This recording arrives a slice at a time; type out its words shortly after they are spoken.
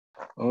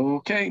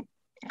Okay,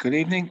 good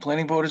evening.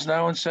 Planning Board is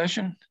now in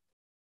session.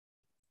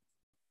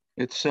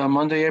 It's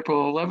Monday,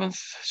 April 11th,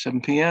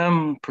 7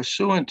 p.m.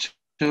 Pursuant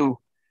to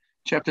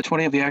Chapter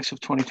 20 of the Acts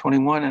of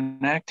 2021, an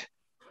act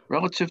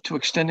relative to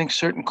extending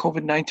certain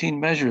COVID-19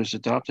 measures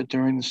adopted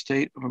during the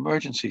state of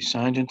emergency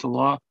signed into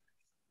law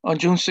on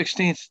June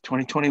 16th,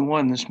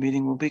 2021. This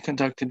meeting will be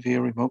conducted via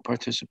remote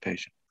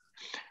participation.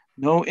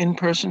 No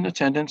in-person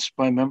attendance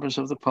by members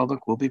of the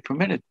public will be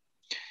permitted.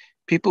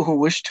 People who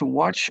wish to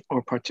watch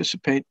or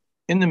participate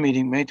in the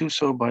meeting may do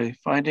so by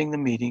finding the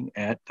meeting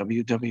at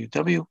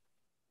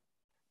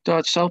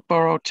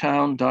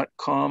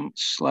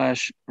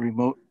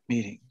www.southboroughtown.com/remote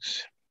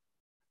meetings.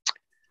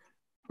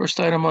 First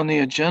item on the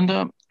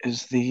agenda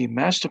is the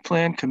Master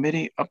Plan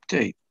Committee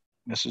update.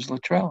 Mrs.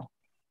 Luttrell.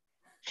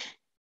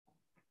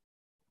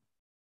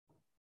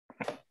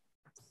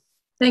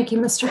 Thank you,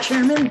 Mr.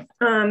 Chairman.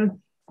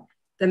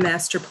 The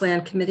Master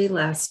Plan Committee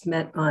last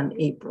met on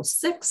April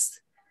 6th,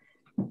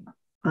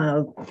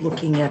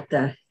 looking at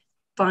the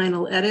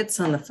final edits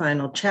on the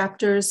final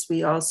chapters.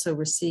 We also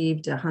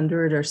received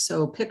 100 or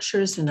so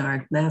pictures in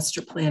our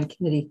Master Plan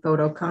Committee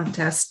photo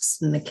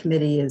contests, and the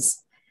committee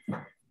is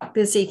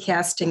busy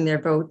casting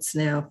their votes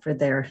now for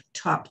their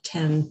top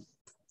 10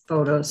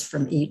 photos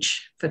from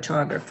each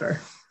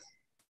photographer.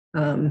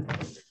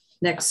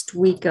 Next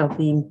week, I'll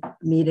be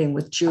meeting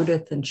with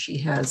Judith, and she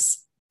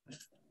has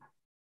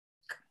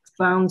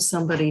found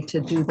somebody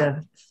to do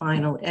the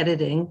final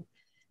editing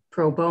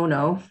pro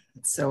bono.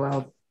 So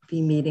I'll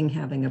be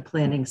having a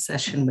planning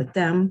session with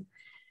them.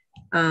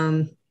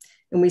 And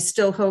we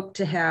still hope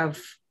to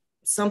have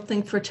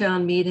something for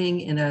town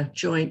meeting in a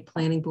joint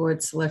planning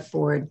board, select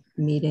board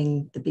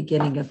meeting the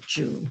beginning of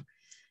June.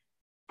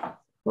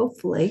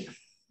 Hopefully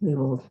we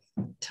will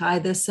tie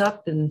this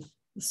up and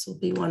this will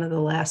be one of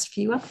the last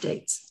few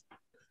updates.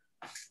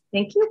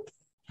 Thank you.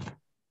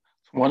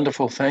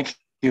 Wonderful, thank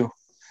you.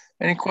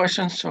 Any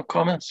questions or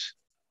comments?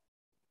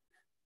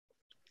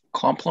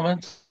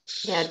 Compliments?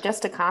 Yeah,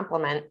 just a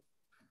compliment.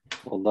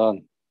 Well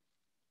done.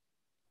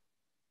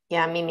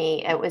 Yeah,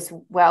 Mimi, it was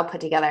well put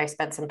together. I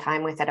spent some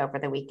time with it over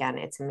the weekend.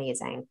 It's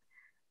amazing.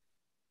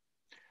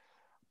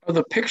 Are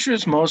the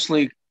pictures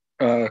mostly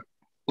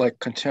like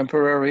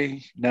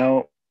contemporary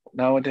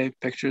nowadays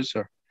pictures,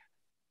 or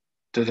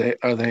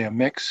are they a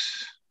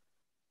mix?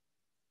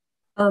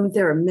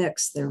 They're a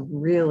mix. They're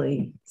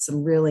really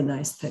some really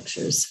nice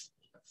pictures.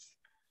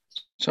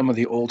 Some of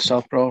the old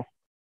Southborough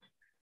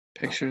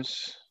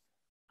pictures?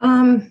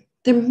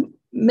 There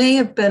may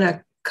have been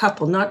a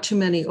couple, not too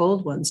many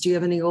old ones. Do you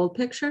have any old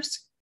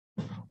pictures?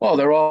 Well,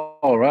 they're all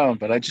around,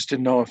 but I just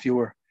didn't know if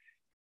the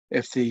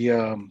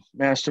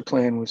master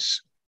plan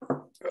was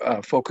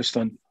focused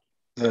on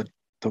the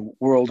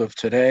world of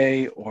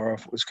today, or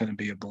if it was going to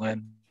be a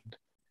blend.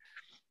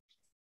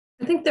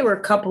 I think there were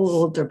a couple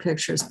older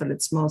pictures, but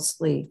it's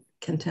mostly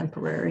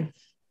contemporary.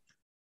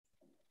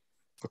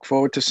 Look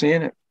forward to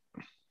seeing it.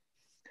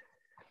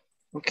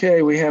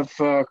 Okay, we have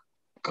a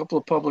couple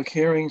of public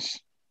hearings.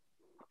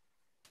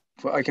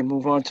 I can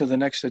move on to the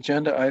next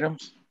agenda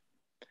items.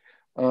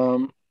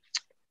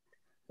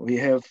 We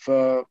have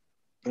the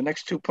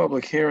next two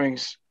public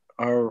hearings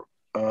are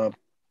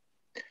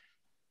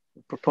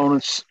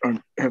proponents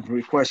have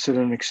requested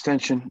an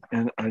extension,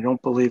 and I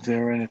don't believe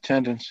they're in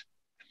attendance.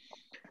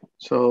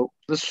 So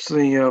this is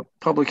the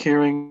public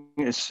hearing.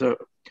 It's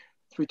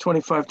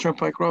 325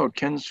 Turnpike Road,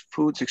 Ken's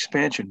Foods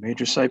expansion,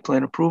 major site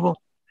plan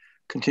approval,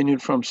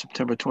 continued from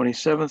September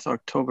 27th,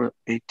 October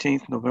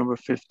 18th, November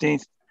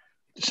 15th,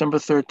 December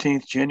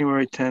 13th,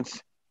 January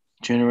 10th,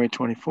 January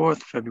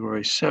 24th,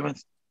 February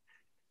 7th,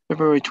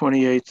 February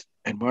 28th,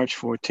 and March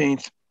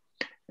 14th.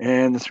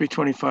 And the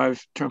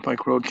 325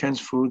 Turnpike Road, Ken's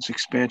Foods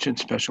expansion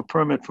special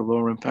permit for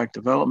lower impact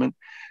development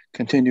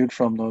continued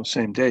from those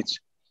same dates.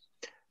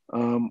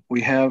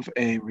 We have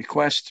a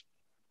request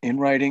in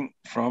writing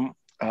from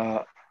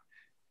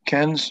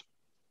Ken's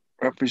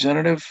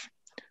representative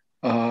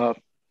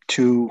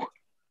to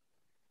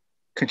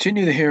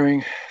continue the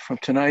hearing from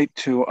tonight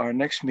to our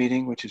next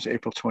meeting, which is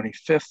April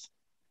 25th,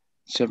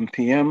 7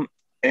 p.m.,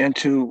 and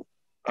to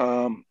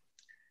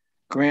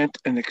grant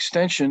an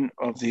extension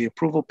of the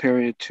approval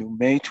period to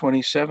May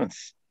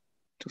 27th,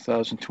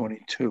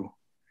 2022.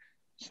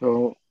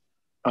 So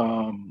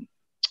unless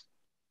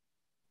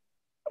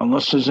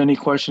there's any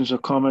questions or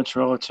comments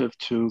relative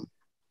to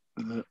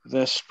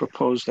this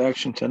proposed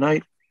action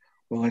tonight,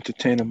 we'll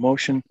entertain a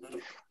motion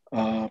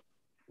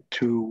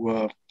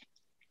to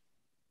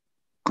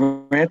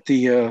grant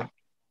the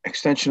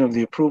extension of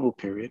the approval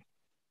period.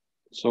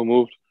 So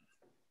moved.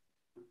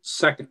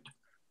 Second.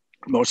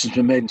 Motion's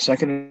been made and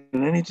seconded.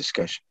 Any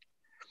discussion?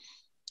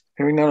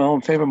 Hearing none, all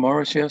in favor.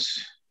 Morris,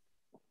 yes.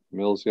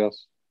 Mills,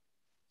 yes.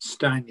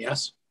 Stein,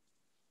 yes.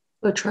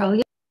 Luttrell,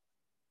 yes.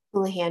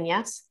 Houlihan,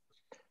 yes.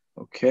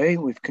 Okay,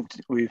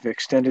 we've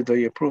extended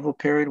the approval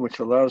period, which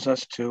allows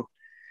us to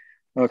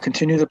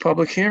continue the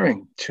public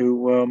hearing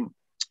to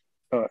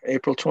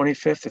April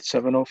 25th at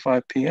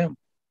 7:05 p.m.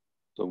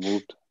 So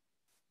moved.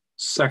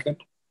 Second.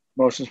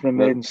 Motion's been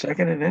made and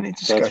seconded. Any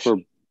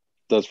discussion?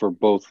 That's for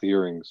both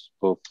hearings,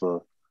 both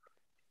the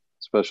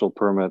special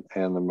permit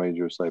and the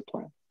major site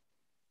plan.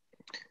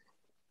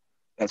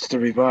 That's the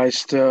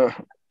revised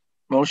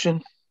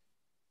motion.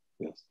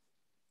 Yes.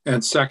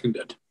 And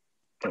seconded.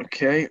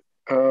 Okay.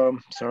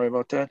 Sorry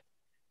about that.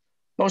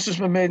 Motion's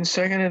been made and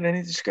seconded.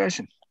 Any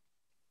discussion?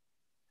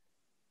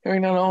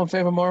 Hearing none, all in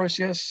favor, Morris,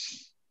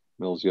 yes.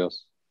 Mills,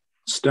 yes.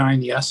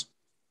 Stein, yes.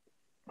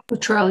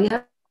 Latrell,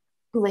 yes.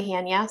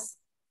 Houlihan, yes.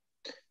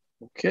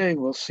 Okay,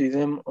 we'll see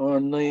them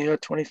on the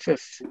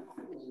 25th.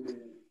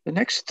 The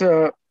next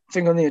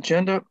item on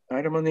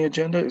the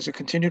agenda is a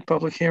continued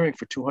public hearing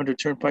for 200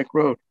 Turnpike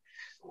Road,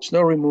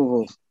 snow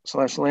removal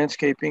 /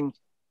 landscaping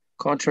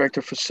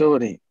contractor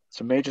facility.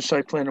 It's a major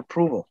site plan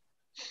approval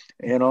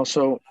and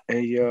also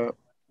a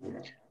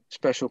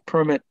special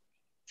permit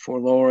for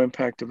lower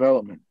impact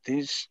development.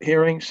 These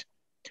hearings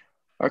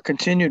are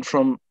continued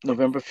from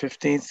November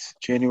 15th,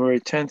 January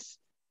 10th,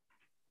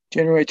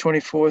 January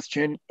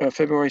 24th,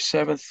 February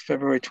 7th,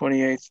 February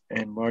 28th,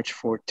 and March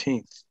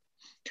 14th.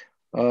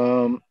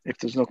 If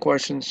there's no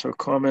questions or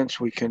comments,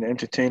 we can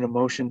entertain a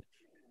motion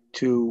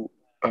to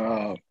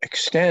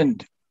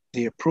extend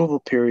the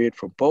approval period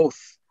for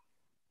both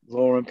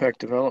lower impact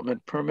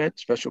development permit,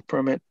 special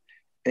permit,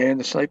 and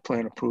the site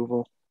plan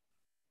approval.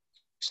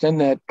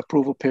 Extend that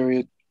approval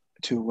period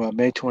to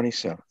May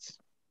 27th.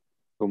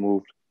 So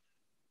moved.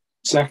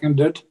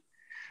 Seconded.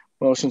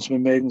 Motion's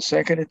been made and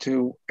seconded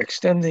to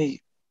extend the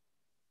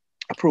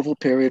approval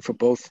period for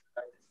both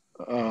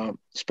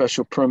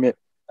special permit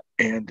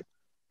and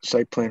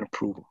site plan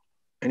approval.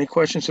 Any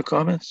questions or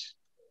comments?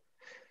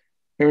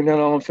 Hearing none,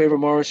 all in favor,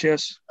 Morris,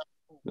 yes.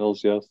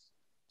 Mills, yes.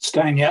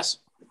 Stein, yes.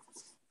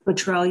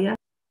 Latrell, yes.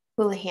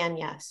 Houlihan,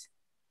 yes.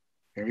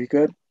 Very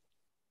good.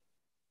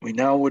 We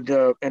now would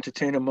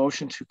entertain a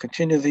motion to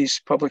continue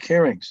these public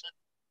hearings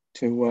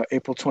to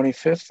April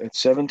 25th at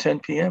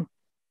 7:10 p.m.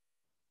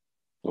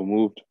 So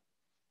moved.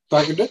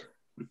 Seconded.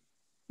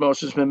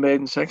 Motion's been made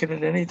and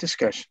seconded. Any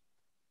discussion?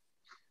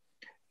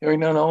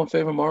 Hearing none, all in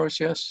favor, Morris,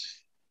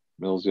 yes.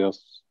 Mills,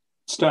 yes.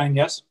 Stein,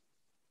 yes.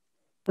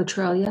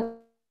 Latrell, yes.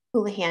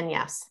 Houlihan,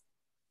 yes.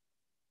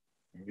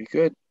 Very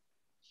good.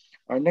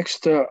 Our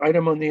next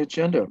item on the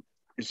agenda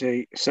is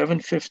a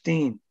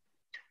 7:15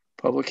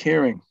 public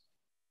hearing,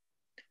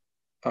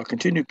 a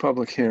continued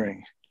public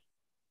hearing.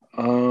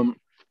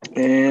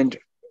 And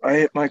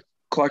my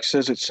clock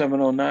says it's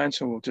 7:09,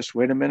 so we'll just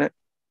wait a minute.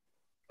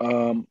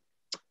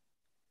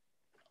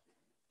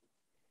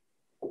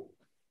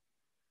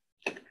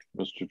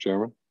 Mr.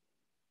 Chairman,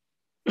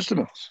 Mr.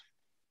 Mills.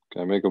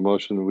 can I make a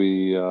motion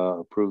we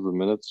approve the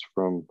minutes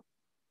from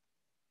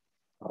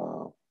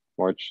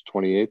March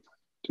 28th,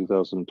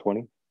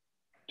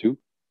 2022?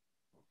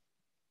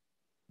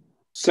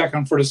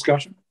 Second for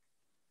discussion.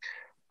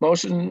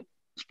 Motion's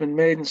been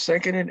made and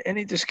seconded.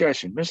 Any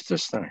discussion? Mr.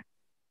 Stein.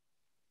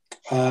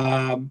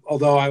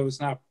 Although I was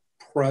not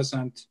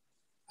present,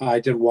 I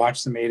did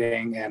watch the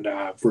meeting and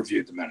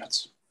reviewed the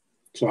minutes.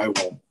 So I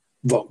will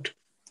vote.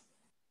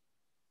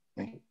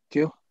 Thank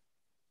you.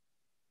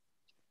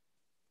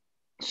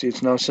 See,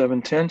 it's now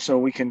 7:10, so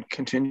we can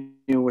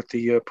continue with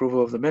the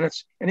approval of the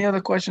minutes. Any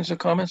other questions or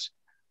comments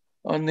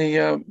on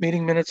the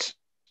meeting minutes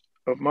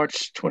of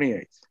March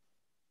 28th?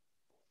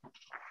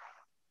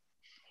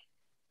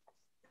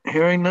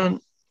 Hearing none,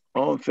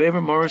 all in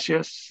favor, Morris,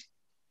 yes.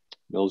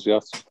 Mills,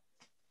 yes.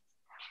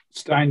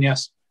 Stein,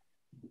 yes.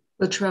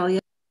 Latrell,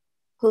 yes.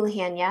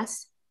 Houlihan,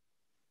 yes.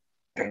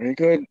 Very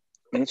good.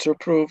 Minutes are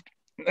approved.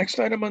 Next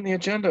item on the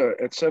agenda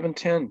at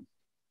 7:10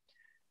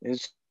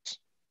 is,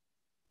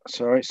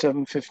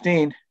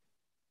 7:15.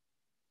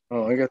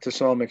 Oh, I got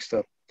this all mixed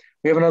up.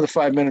 We have another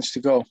 5 minutes to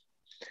go.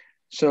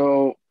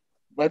 So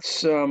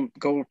let's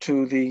go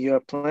to the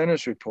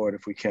planner's report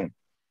if we can.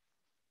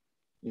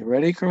 You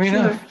ready,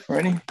 Karina? Sure.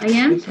 Ready? I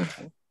am.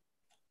 See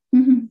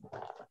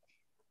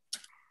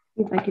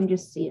if I can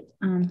just see it.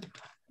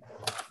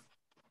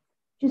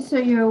 Just so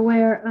you're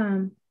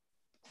aware,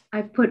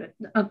 I put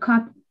a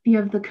copy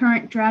of the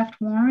current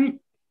draft warrant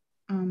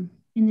in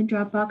the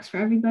Dropbox for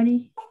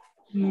everybody.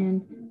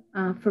 And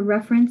for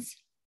reference,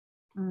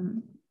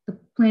 the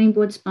planning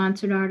board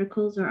sponsored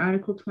articles are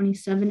Article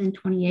 27 and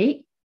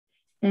 28.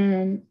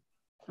 And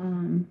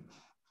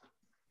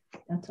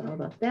that's all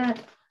about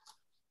that.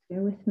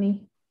 Bear with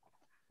me.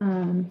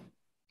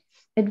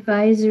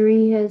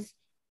 Advisory has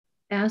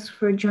asked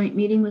for a joint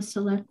meeting with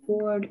Select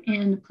Board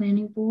and the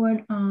Planning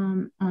Board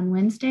on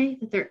Wednesday,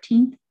 the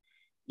 13th.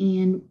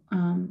 And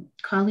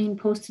Colleen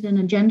posted an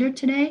agenda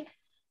today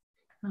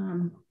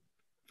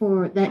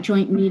for that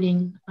joint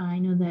meeting. I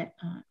know that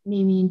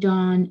Mimi and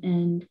Dawn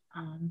and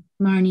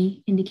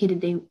Marnie indicated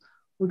they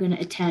were going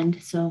to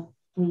attend. So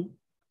we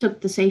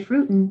took the safe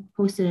route and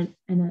posted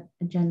an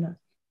agenda.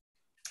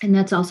 And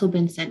that's also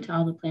been sent to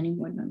all the planning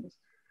board members.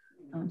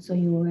 So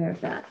you're aware of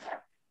that.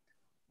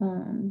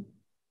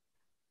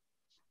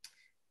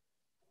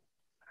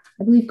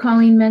 I believe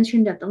Colleen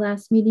mentioned at the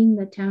last meeting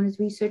the town is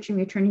researching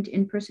returning to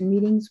in-person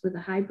meetings with a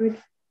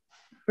hybrid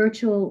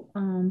virtual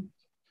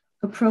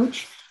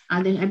approach.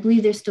 I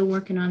believe they're still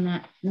working on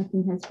that.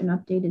 Nothing has been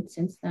updated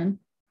since then.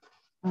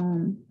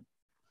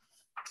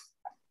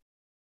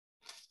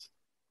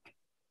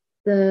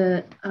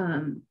 The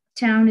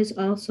town is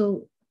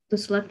also, the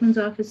selectman's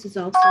office is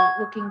also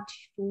looking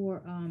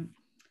for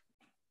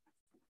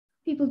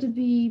people to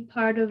be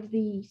part of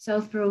the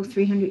Southborough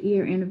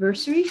 300-year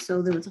anniversary.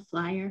 So there was a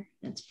flyer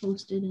that's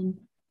posted and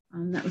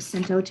that was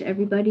sent out to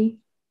everybody.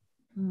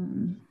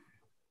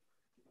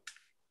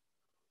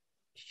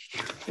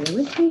 Bear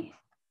with me.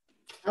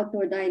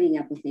 Outdoor dining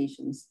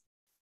applications.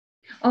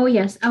 Oh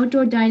yes,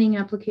 outdoor dining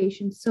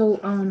applications.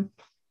 So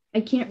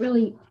I can't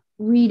really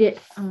read it.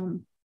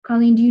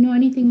 Colleen, do you know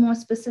anything more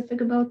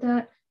specific about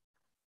that?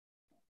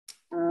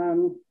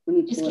 Let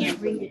me Just can't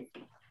read it.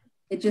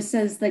 It just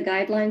says the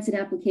guidelines and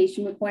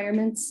application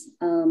requirements.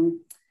 Oh,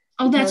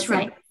 that's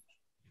right.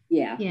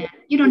 Yeah. Yeah,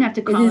 you don't have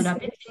to call it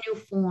up. It's a new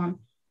form.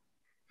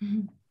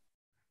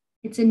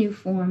 It's a new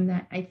form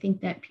that I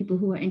think that people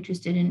who are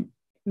interested in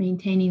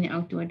maintaining the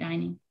outdoor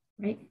dining,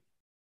 right?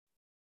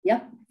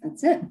 Yep,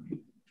 that's it.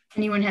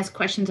 Anyone has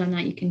questions on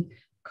that, you can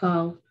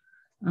call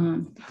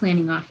the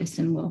planning office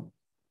and we'll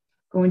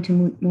go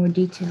into more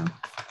detail.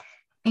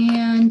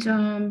 And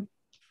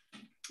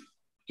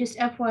just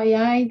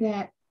FYI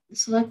that the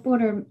select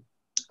board are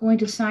going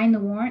to sign the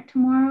warrant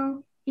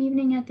tomorrow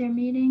evening at their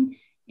meeting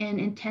and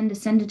intend to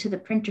send it to the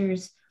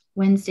printers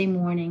Wednesday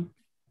morning.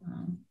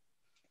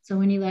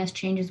 So any last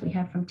changes we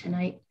have from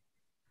tonight,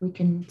 we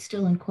can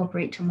still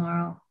incorporate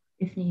tomorrow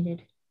if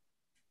needed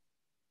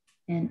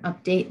and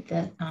update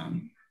the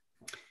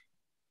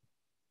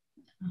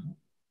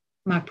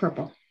Mark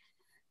Purple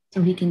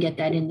so he can get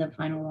that in the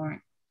final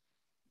warrant.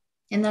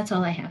 And that's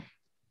all I have.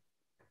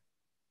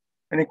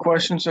 Any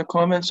questions or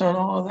comments on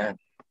all of that?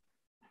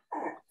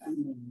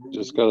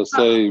 Just got to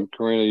say,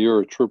 Karina,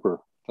 you're a trooper.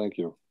 Thank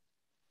you.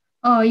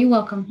 Oh, you're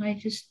welcome. I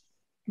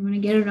want to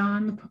get it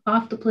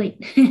off the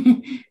plate.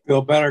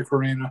 Feel better,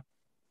 Karina.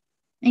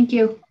 Thank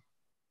you.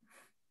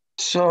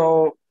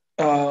 So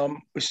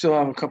we still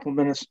have a couple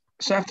minutes.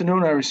 This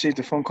afternoon, I received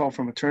a phone call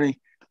from Attorney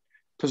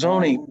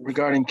Pizzoni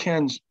regarding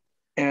Ken's,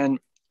 and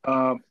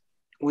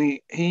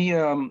he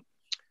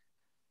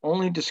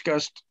only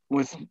discussed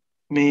with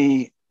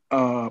me,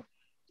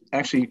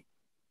 actually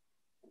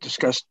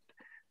discussed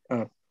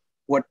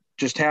what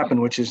just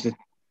happened, which is that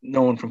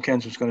no one from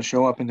Ken's was going to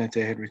show up and that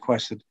they had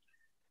requested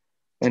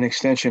an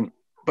extension.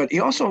 But he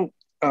also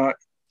asked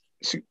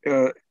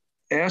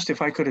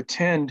if I could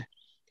attend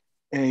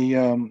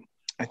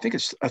I think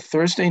it's a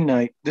Thursday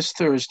night, this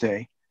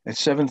Thursday at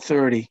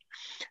 7:30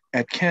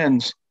 at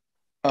Ken's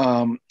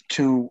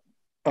to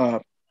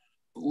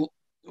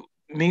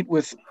meet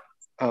with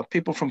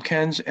people from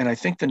Ken's and I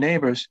think the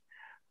neighbors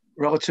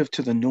relative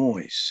to the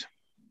noise.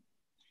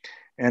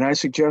 And I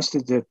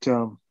suggested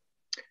that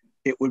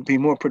it would be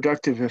more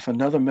productive if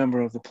another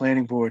member of the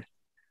planning board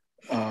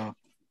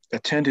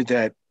attended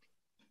that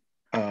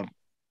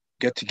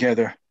get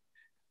together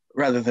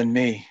rather than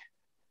me.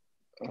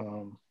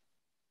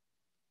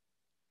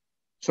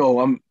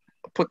 So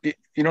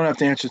you don't have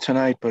to answer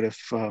tonight, but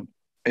if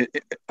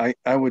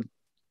I would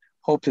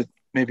hope that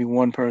maybe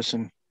one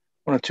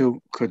or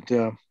two could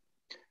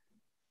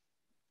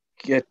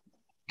get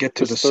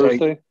to the Thursday?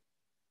 site.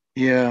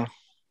 Yeah.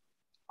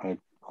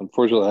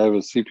 Unfortunately, I have a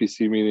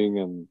CPC meeting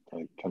and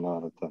I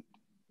cannot attend.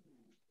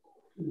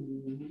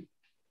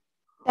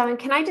 Don,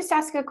 can I just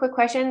ask a quick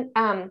question?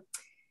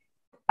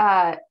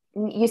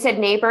 You said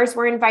neighbors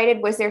were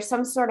invited. Was there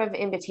some sort of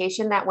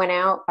invitation that went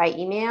out by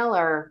email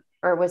or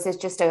was this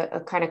just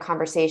a kind of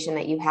conversation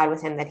that you had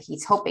with him that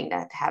he's hoping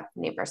to have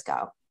neighbors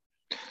go?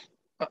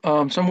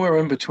 Somewhere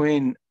in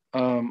between.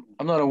 I'm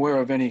not aware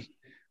of any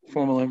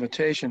formal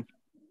invitation,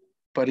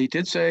 but he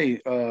did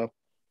say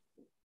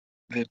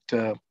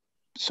that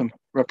some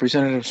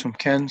representatives from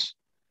Ken's,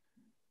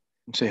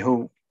 say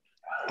who,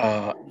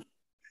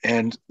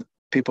 and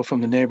people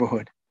from the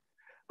neighborhood.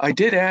 I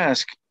did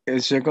ask,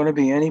 is there going to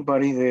be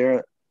anybody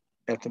there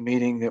at the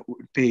meeting that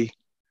would be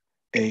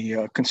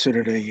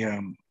considered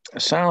a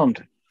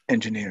sound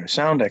engineer,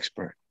 sound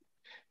expert?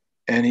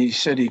 And he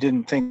said he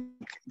didn't think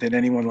that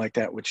anyone like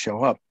that would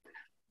show up,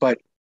 but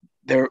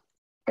I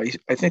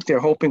think they're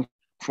hoping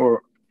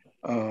for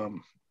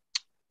to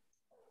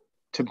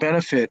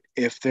benefit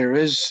if there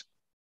is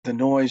the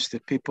noise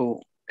that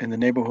people in the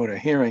neighborhood are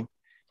hearing,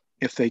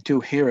 if they do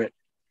hear it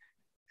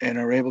and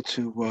are able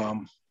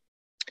to,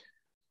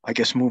 I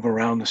guess, move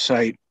around the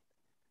site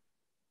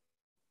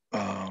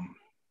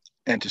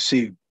and to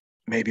see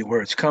maybe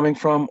where it's coming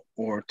from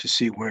or to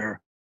see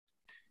where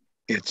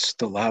it's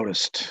the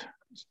loudest,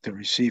 the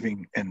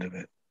receiving end of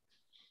it.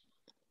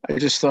 I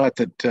just thought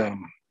that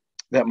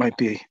that might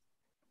be,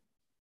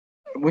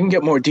 we can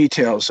get more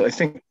details. I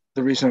think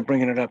the reason I'm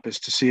bringing it up is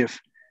to see if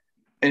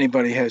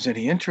anybody has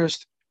any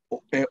interest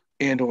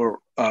and or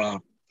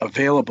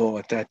available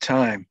at that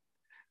time.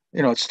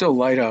 You know, it's still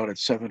light out at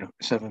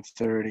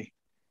 7:30.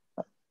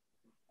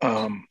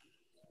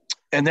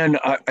 And then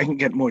I can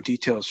get more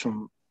details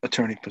from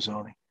Attorney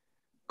Pizzoni.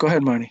 Go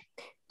ahead, Marnie.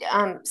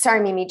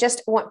 Sorry, Mimi,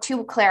 just want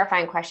two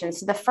clarifying questions.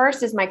 So the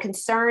first is my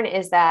concern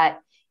is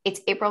that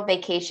it's April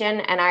vacation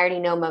and I already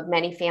know of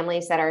many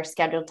families that are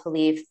scheduled to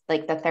leave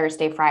like the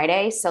Thursday,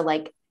 Friday. So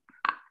like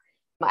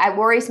it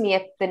worries me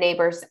if the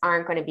neighbors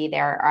aren't going to be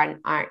there or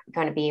aren't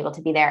going to be able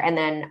to be there. And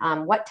then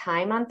what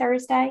time on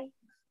Thursday?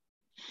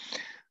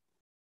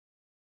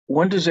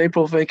 When does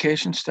April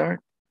vacation start?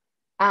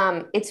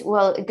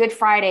 Good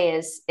Friday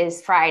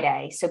is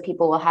Friday, so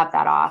people will have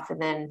that off,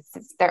 and then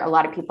a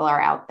lot of people are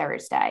out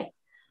Thursday.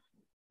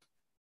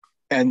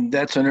 And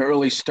that's an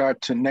early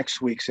start to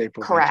next week's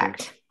April Correct.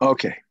 vacation.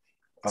 Okay.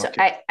 So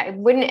I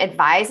wouldn't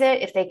advise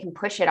it if they can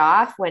push it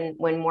off when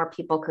more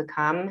people could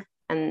come.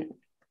 And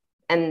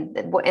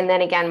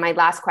then again, my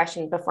last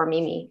question before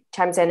Mimi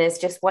chimes in is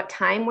just what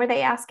time were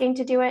they asking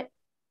to do it?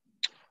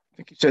 I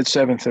think you said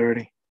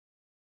 7:30.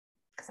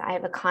 Because I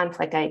have a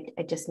conflict. I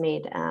just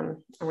made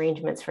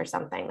arrangements for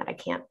something that I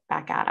can't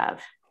back out of.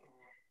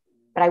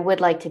 But I would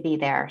like to be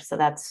there. So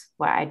that's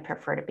why I'd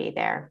prefer to be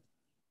there.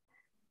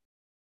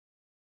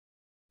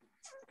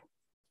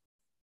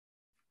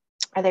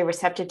 Are they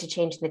receptive to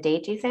change the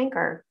date, do you think?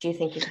 Or do you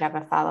think you could have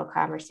a follow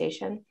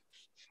conversation?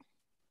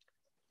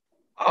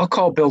 I'll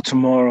call Bill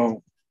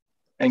tomorrow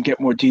and get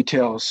more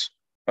details.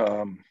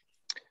 I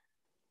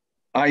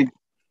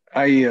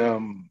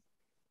Kind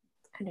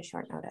of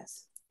short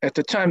notice. At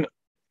the time,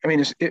 I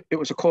mean, it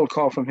was a cold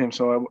call from him,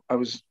 so I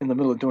was in the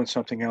middle of doing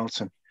something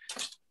else. And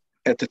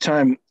at the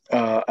time,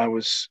 I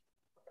was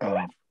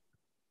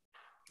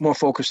more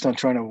focused on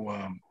trying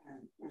to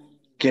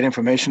get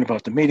information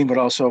about the meeting, but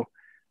also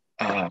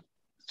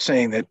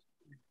saying that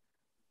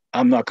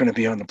I'm not going to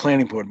be on the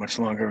planning board much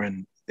longer,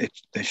 and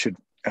they should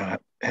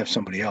have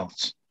somebody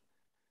else.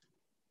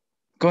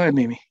 Go ahead,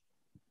 Mimi.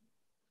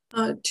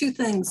 Two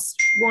things.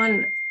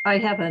 One, I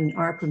have an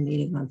ARPA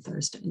meeting on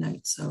Thursday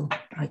night, so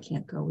I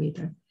can't go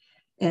either.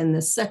 And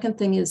the second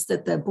thing is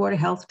that the Board of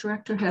Health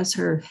Director has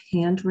her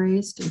hand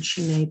raised, and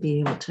she may be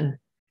able to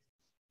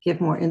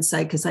give more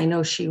insight because I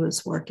know she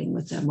was working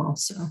with them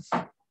also.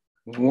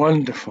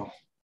 Wonderful.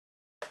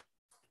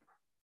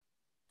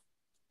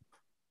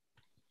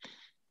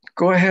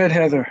 Go ahead,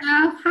 Heather.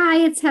 Hi,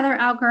 it's Heather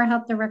Algar,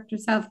 Health Director,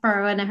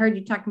 Southborough, and I heard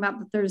you talking about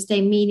the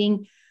Thursday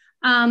meeting.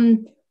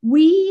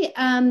 We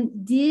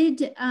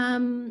did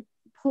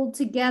pull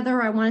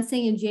together, I want to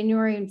say in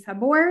January and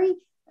February,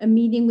 a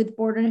meeting with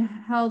Board of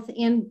Health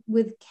and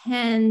with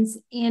Ken's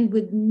and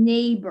with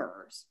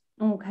neighbors,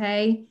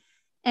 okay?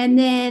 And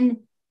then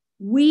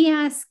we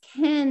asked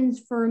Ken's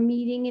for a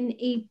meeting in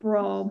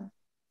April,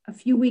 a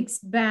few weeks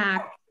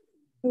back,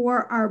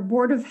 for our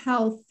Board of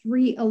Health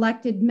 3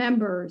 elected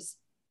members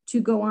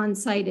to go on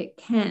site at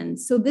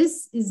Ken's. So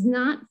this is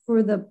not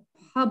for the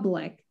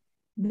public.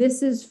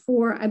 This is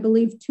for, I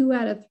believe, 2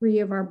 out of 3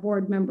 of our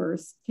board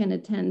members can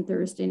attend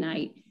Thursday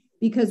night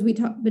because we've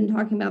been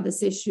talking about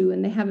this issue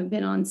and they haven't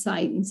been on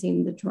site and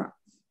seen the trucks.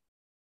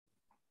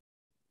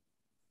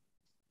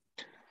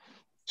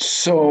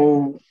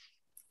 So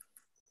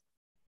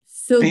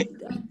I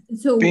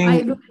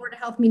have a Board of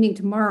Health meeting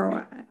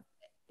tomorrow.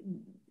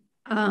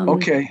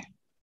 Okay.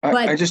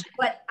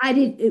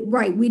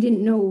 We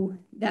didn't know.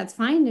 That's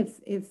fine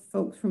if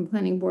folks from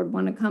planning board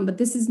want to come, but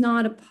this is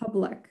not a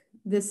public.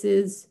 This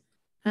is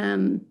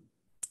the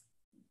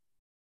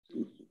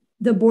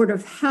Board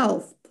of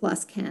Health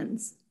plus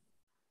Ken's.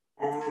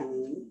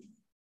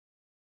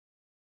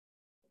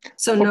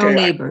 So no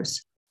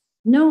neighbors.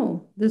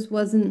 No, this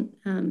wasn't,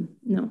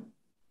 no.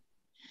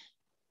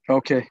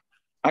 Okay.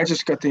 I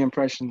just got the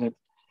impression that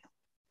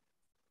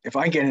if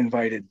I get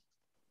invited,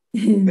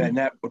 then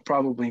that would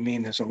probably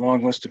mean there's a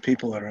long list of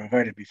people that are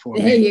invited before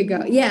me. There you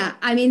go. Yeah.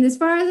 I mean, as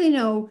far as I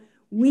know,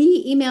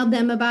 we emailed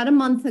them about a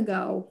month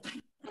ago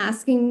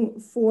asking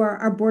for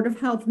our Board of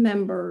Health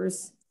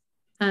members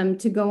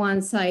to go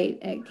on site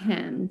at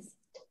Ken's.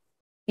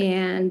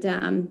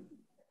 And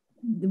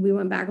we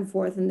went back and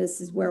forth, and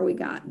this is where we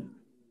got.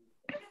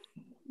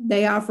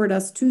 They offered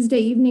us Tuesday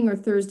evening or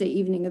Thursday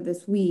evening of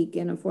this week.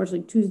 And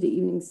unfortunately, Tuesday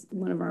evenings,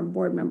 one of our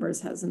board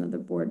members has another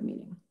board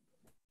meeting.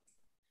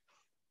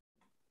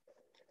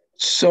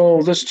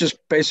 So this just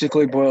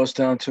basically boils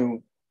down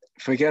to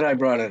forget I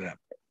brought it up.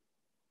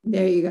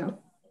 There you go.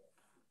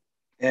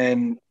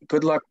 And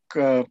good luck.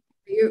 But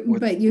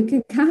you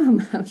can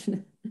come.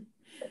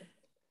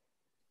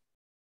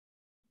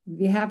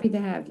 Be happy to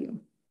have you.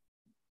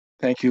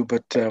 Thank you,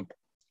 but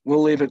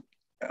we'll leave it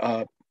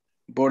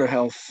Board of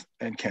Health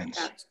and Ken's.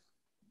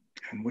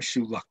 And wish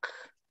you luck.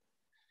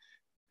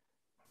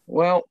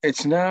 Well,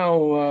 it's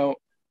now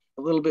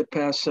a little bit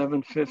past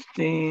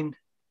 7:15.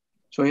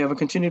 So we have a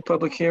continued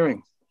public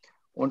hearing,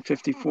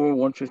 154,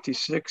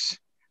 156,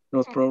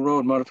 Northborough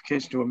Road,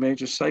 modification to a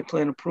major site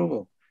plan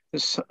approval.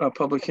 This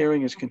public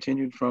hearing is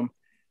continued from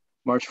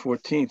March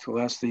 14th. We'll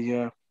ask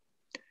the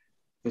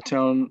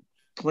town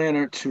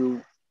planner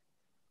to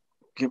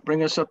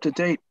bring us up to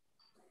date.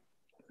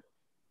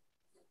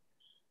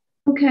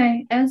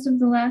 Okay, as of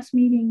the last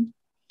meeting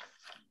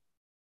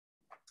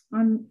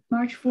on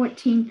March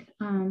 14th,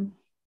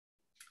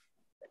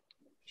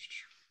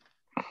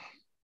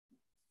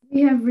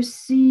 we have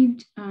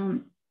received,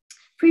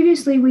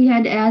 previously we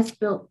had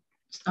as-built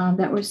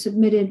that were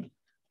submitted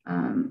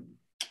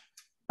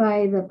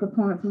by the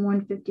proponent from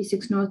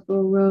 156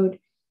 Northborough Road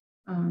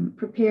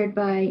prepared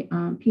by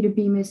Peter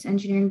Bemis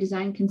Engineering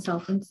Design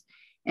Consultants,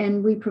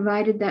 and we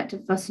provided that to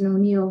Fuss and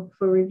O'Neill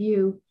for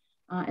review,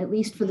 at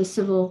least for the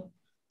civil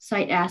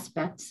site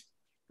aspects,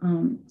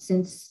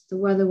 since the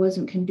weather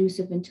wasn't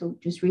conducive until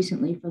just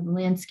recently for the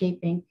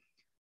landscaping,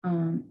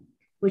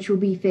 which will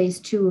be phase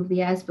 2 of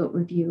the as-built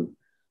review.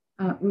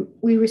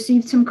 We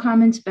received some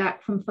comments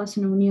back from Fuss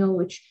and O'Neill,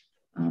 which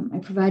I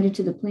provided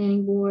to the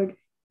planning board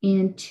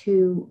and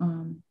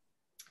to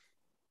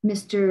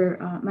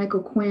Mr.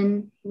 Michael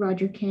Quinn,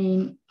 Roger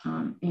Kane,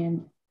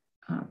 and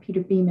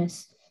Peter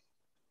Bemis.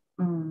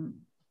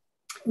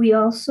 We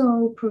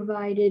also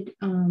provided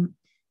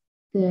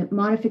the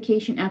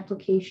modification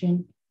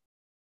application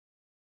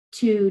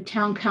to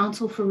town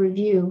council for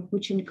review,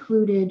 which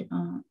included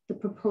the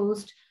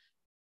proposed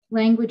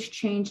language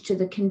change to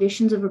the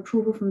conditions of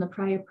approval from the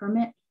prior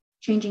permit,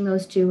 changing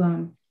those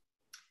to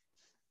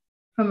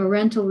from a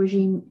rental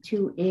regime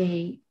to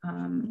a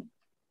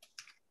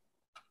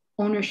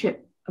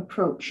ownership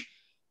approach.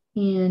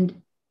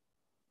 And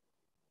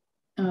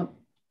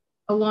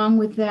along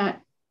with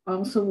that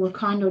also were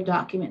condo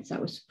documents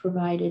that was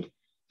provided.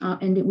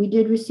 And we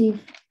did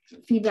receive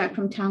feedback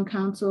from town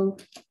council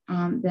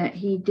that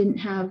he didn't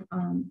have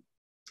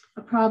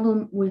a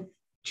problem with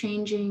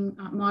changing,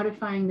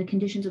 modifying the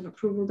conditions of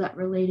approval that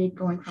related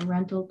going from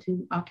rental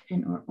to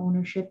occupant or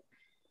ownership.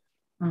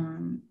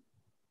 And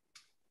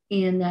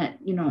that,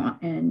 you know,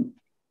 and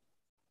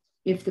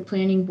if the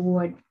planning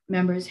board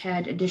members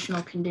had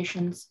additional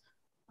conditions,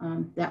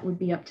 that would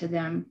be up to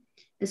them.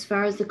 As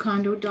far as the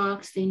condo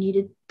docs, they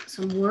needed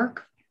some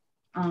work.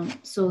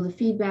 So the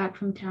feedback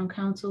from town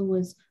council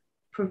was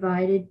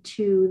provided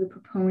to the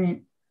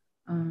proponent.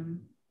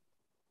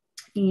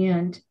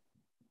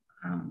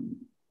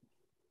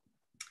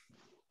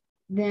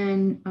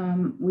 Then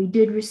we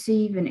did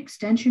receive an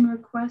extension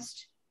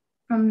request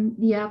from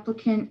the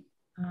applicant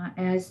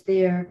as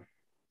their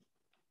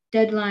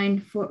deadline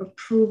for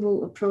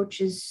approval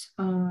approaches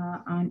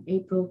on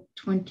April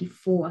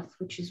 24th,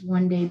 which is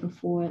one day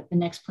before the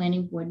next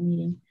planning board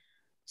meeting.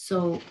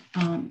 So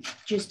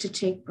just to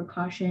take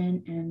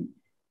precaution, and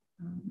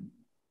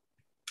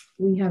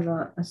we have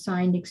a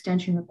signed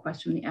extension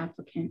request from the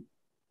applicant.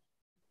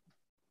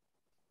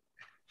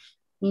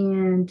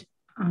 And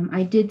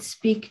I did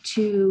speak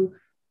to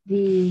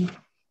the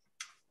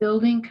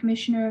building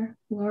commissioner,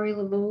 Lori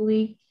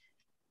Lavoli,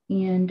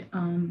 and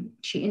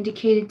she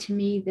indicated to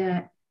me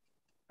that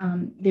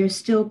there's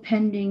still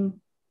pending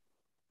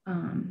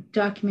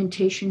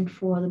documentation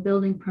for the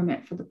building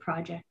permit for the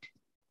project.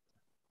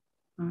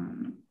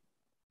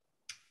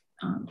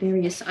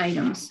 Various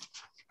items.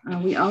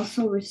 We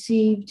also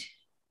received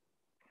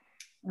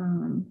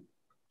one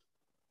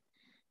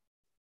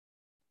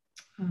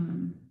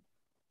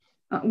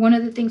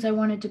of the things I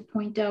wanted to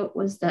point out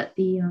was that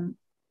the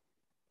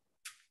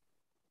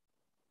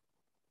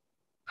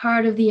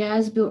part of the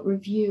as-built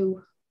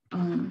review,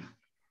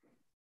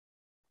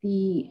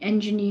 the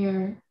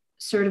engineer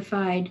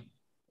certified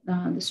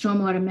the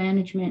stormwater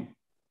management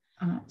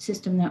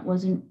system that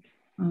wasn't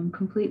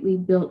completely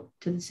built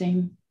to the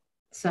same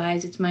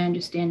size. It's my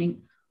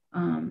understanding,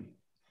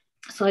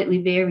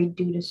 slightly varied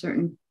due to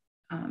certain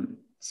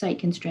site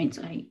constraints,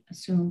 I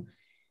assume.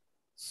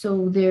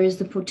 So there is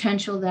the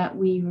potential that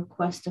we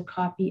request a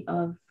copy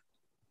of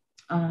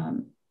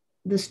the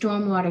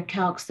stormwater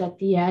calcs that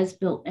the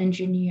as-built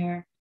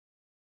engineer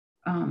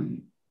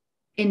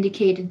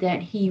indicated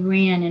that he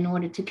ran in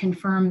order to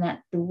confirm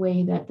that the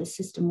way that the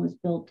system was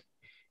built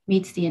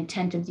meets the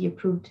intent of the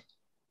approved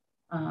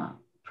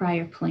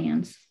prior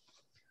plans.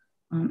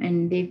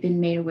 And they've been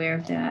made aware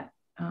of that,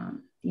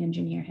 the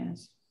engineer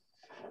has.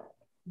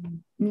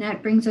 And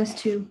that brings us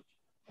to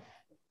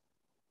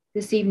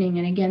this evening.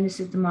 And again,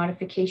 this is the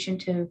modification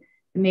to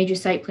the major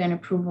site plan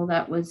approval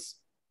that was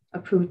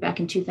approved back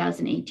in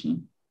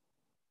 2018.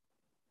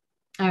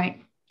 All right,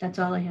 that's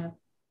all I have.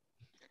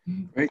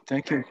 Great,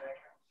 thank you.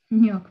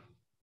 You're welcome.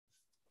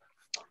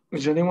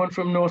 Is anyone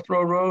from North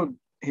Row Road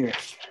here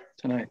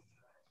tonight?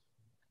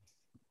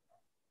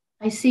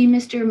 I see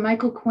Mr.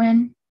 Michael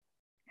Quinn.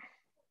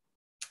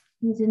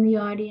 He's in the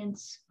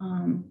audience.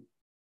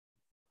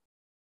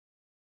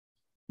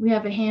 We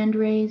have a hand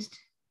raised.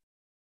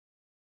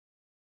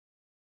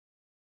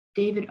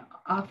 David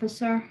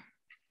Officer.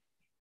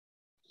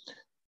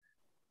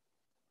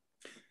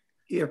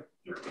 Here.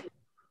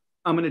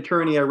 I'm an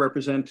attorney. I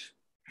represent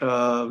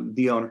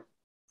the owner.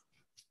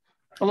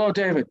 Hello,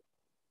 David.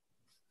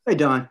 Hey,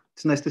 Don.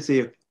 It's nice to see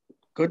you.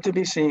 Good to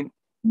be seen.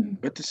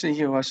 Good to see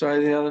you. I saw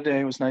you the other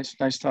day. It was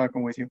nice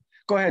talking with you.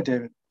 Go ahead,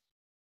 David.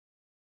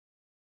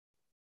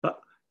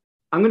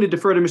 I'm going to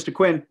defer to Mr.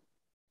 Quinn.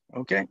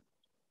 Okay.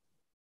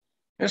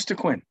 Mr.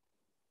 Quinn.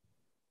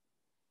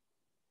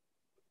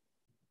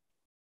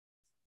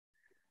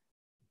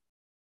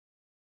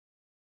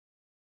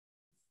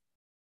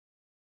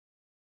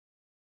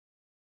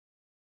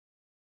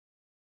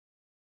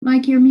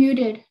 Mike, you're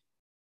muted.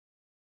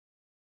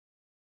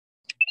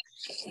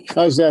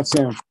 How's that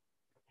sound?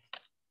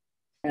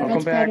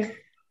 Welcome back. Better.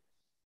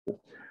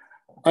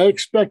 I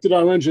expected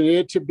our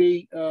engineer to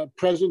be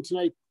present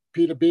tonight,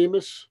 Peter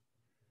Bemis.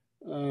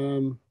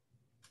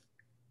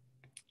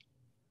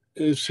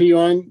 Is he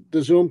on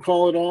the Zoom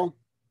call at all?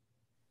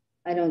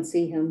 I don't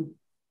see him.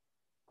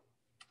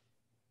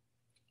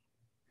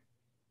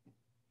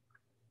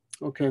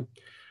 Okay.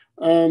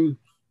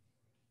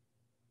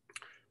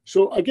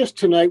 So I guess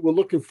tonight we're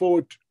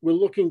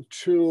looking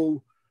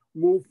to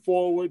move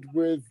forward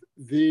with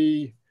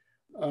the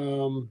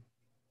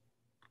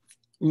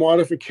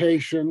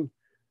modification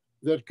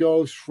that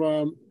goes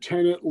from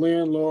tenant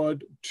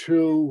landlord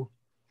to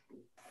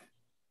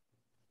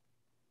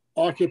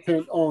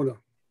occupant owner.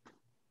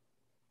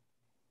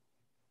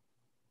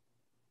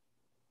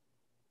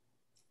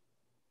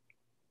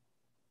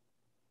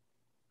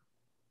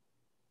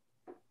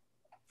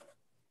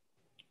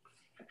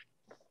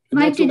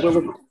 Mike, did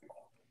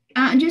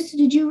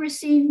you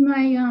receive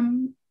my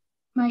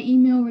my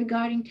email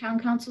regarding town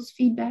council's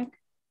feedback?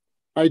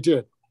 I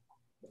did.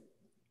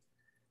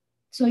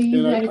 So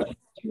you had to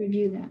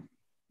review that.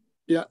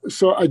 Yeah,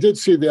 so I did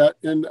see that,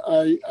 and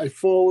I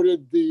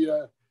forwarded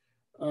the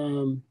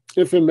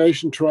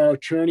information to our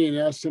attorney and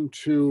asked him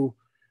to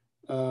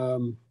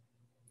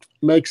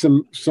make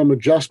some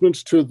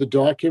adjustments to the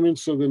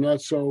documents so they're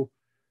not so,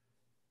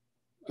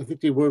 I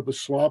think the word was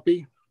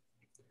sloppy.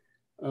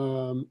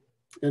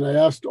 And I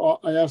asked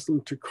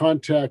them to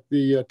contact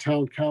the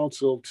town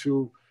council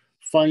to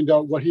find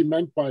out what he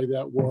meant by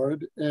that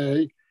word,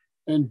 A,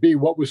 and B,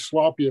 what was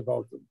sloppy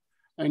about them.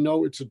 I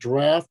know it's a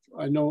draft.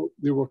 I know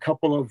there were a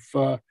couple of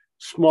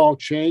small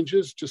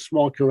changes, just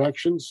small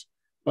corrections.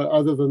 But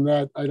other than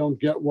that, I don't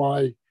get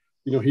why,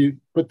 he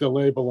put the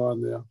label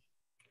on there.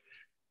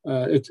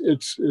 I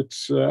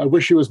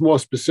wish he was more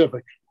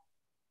specific.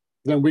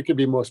 Then we could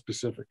be more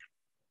specific.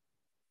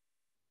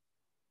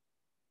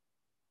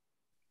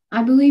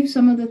 I believe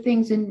some of the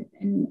things, and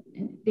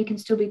they can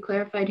still be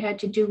clarified, had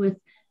to do with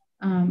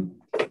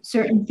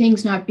certain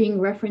things not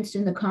being referenced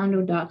in the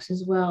condo docs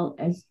as well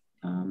as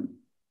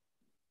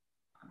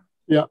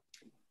yeah.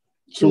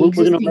 So we're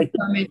going to make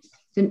permits,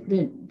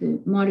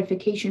 the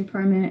modification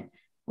permit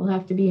will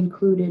have to be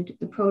included.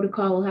 The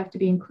protocol will have to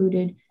be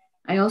included.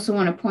 I also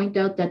want to point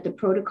out that the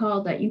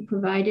protocol that you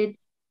provided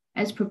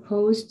as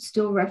proposed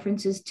still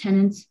references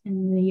tenants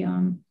in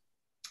the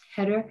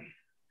header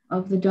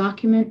of the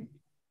document.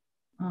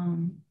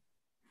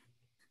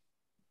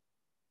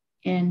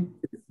 And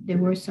there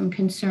were some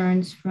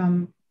concerns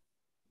from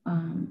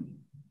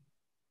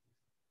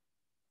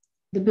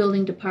the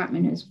building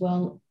department as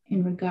well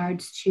in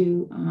regards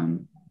to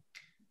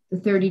the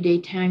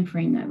 30-day time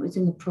frame that was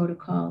in the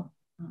protocol.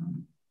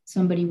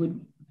 Somebody would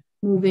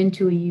move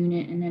into a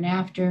unit, and then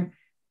after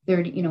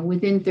 30,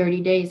 within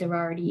 30 days they're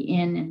already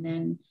in, and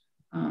then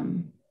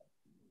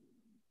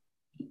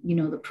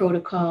the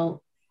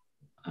protocol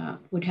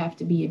would have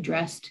to be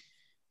addressed.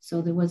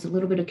 So there was a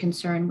little bit of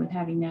concern with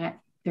having that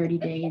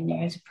 30-day in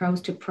there as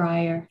opposed to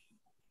prior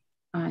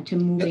to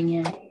moving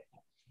in.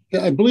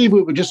 Yeah, I believe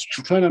we were just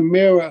trying to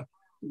mirror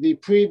the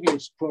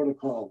previous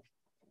protocol.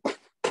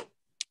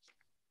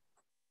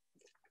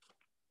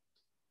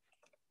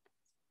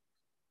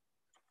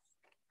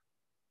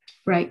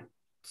 Right.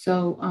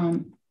 So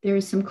there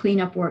is some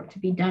cleanup work to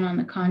be done on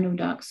the condo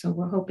docs. So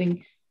we're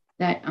hoping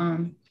that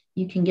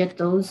you can get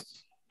those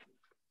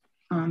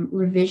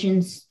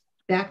revisions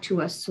back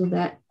to us so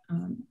that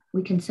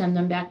we can send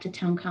them back to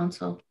town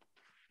council.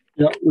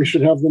 Yeah, we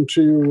should have them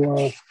to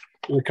you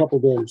in a couple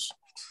of days.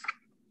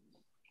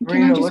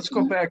 Rena, let's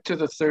go back to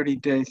the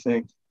 30-day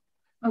thing.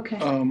 Okay.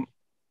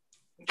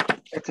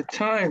 At the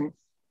time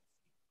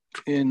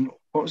in,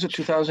 what was it,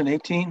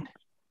 2018?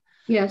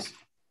 Yes.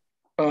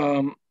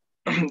 The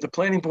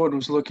planning board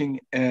was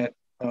looking at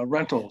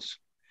rentals,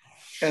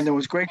 and there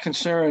was great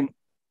concern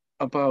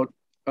about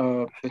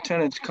the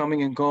tenants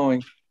coming and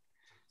going,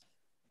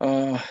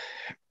 and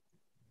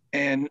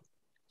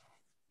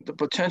the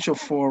potential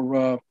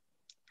for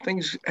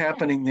things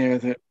happening there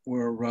that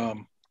were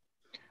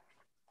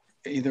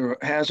either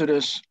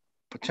hazardous,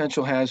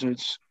 potential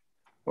hazards,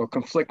 or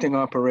conflicting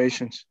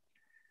operations.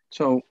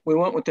 So we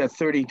went with that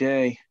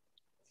 30-day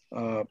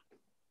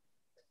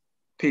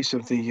piece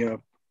of the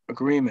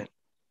agreement.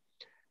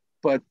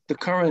 But the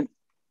current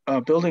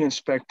building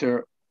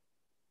inspector,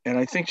 and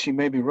I think she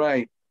may be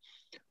right,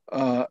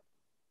 the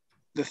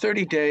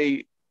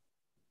 30-day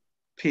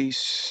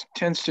piece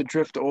tends to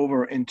drift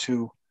over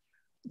into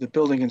the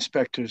building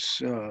inspectors,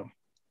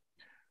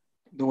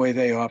 the way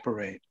they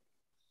operate.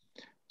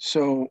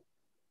 So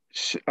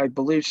I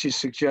believe she's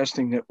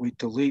suggesting that we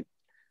delete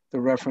the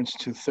reference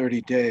to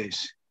 30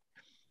 days.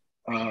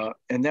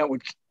 And that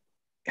would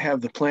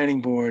have the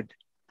planning board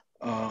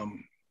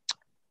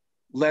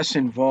less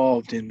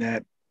involved in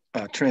that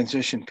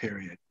transition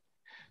period.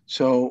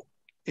 So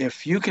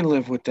if you can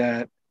live with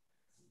that,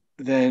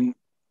 then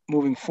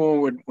moving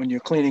forward, when you're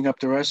cleaning up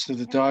the rest of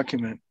the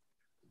document,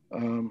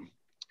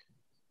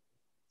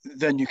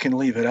 then you can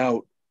leave it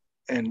out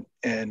and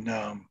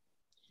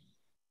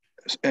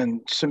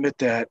submit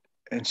that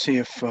and see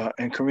if,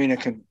 and Karina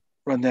can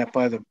run that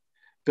by the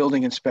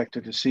building inspector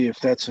to see if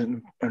that's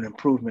an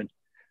improvement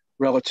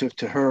relative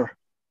to her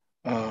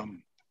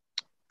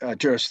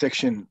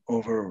jurisdiction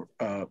over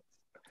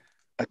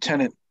a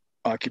tenant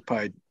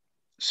occupied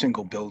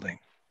single building.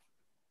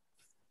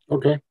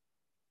 Okay.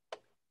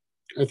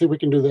 I think we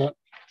can do that.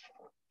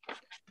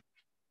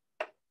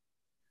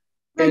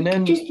 And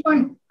then just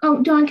one,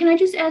 Don, can I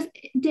just ask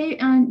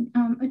Dave,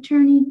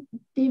 Attorney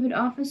David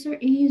Officer,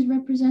 he is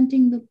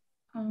representing the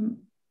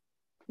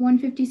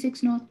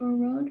 156 Northborough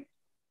Road.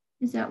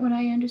 Is that what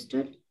I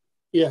understood?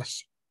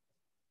 Yes.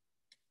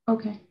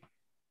 Okay.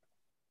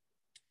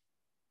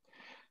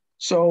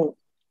 So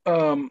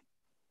I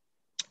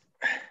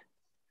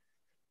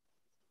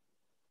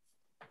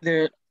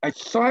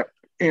thought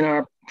in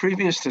our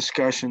previous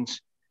discussions,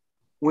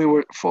 we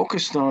were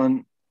focused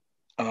on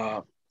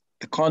the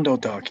condo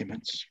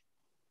documents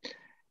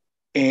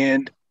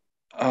and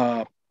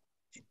the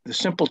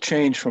simple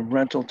change from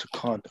rental to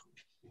condo,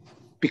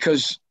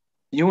 because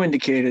you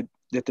indicated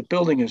that the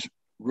building is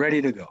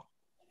ready to go.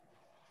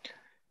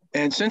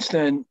 And since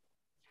then,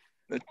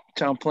 the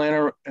town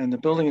planner and the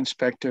building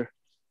inspector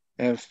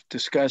have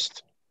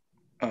discussed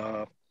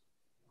what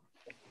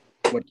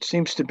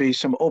seems to be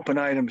some open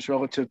items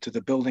relative to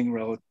the building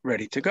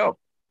ready to go.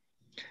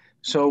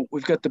 So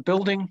we've got the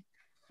building,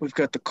 we've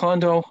got the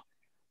condo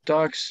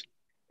docs,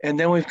 and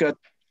then we've got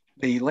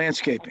the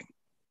landscaping,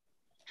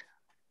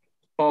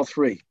 all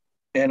three.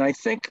 And I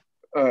think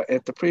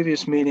at the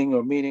previous meeting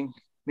or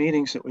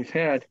meetings that we've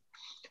had,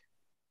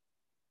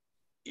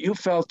 you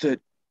felt that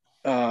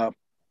the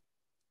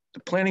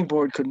planning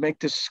board could make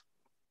this,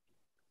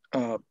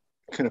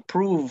 can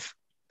approve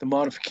the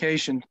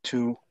modification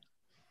to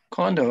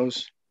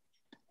condos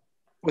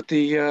with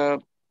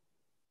the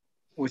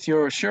with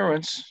your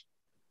assurance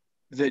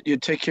that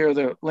you'd take care of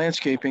the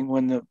landscaping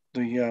when the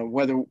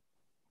weather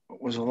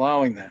was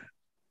allowing that.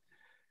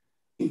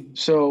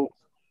 So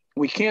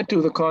we can't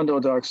do the condo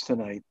docs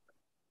tonight.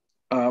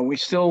 We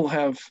still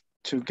have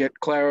to get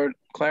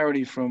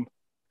clarity from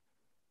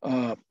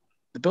the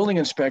building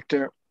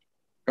inspector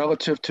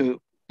relative to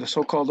the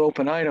so-called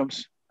open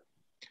items.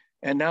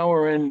 And now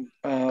we're in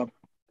the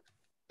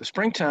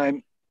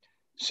springtime.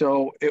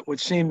 So it would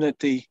seem that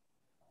the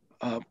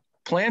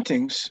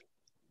plantings,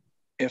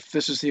 if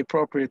this is the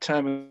appropriate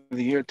time of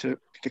the year to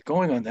get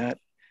going on that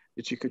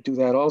you could do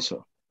that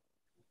also.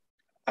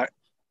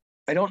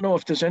 I don't know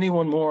if there's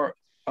anyone more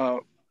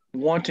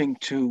wanting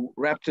to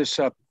wrap this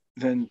up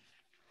than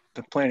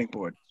the planning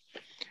board.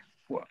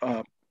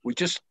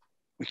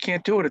 We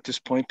can't do it at this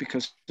point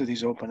because of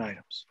these open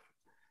items.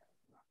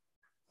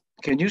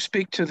 Can you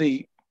speak to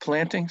the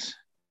plantings?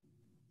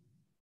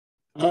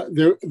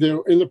 They're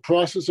in the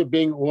process of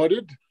being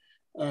ordered.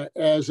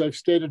 As I've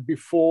stated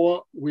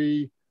before,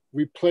 we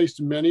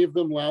replaced many of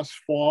them last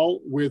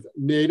fall with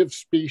native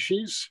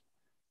species.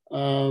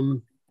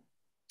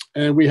 And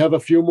we have a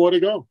few more to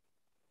go.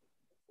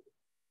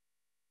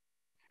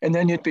 And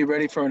then you'd be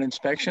ready for an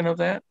inspection of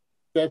that?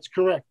 That's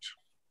correct.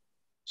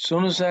 As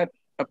soon as that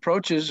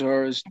approaches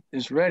or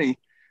is ready,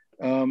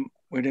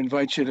 we'd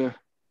invite you to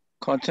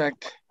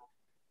contact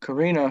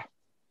Karina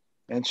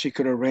and she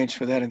could arrange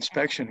for that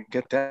inspection and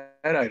get that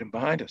item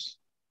behind us.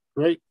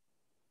 Great.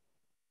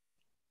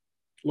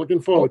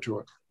 Looking forward to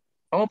it.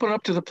 I'll open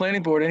up to the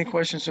planning board. Any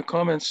questions or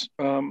comments?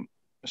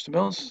 Mr.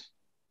 Mills?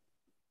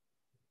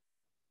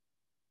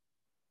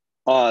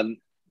 I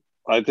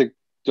think,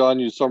 Don,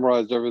 you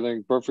summarized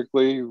everything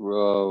perfectly,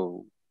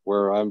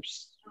 where I'm,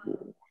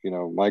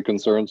 my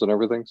concerns and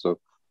everything. So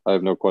I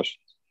have no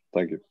questions.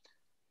 Thank you.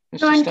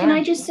 Don, can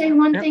I just say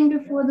one thing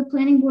before the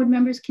planning board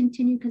members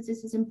continue, because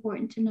this is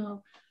important to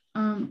know.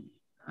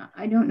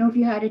 I don't know if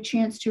you had a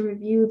chance to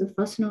review the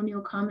Fuss and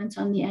O'Neill comments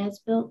on the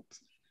as-built.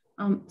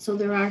 So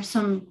there are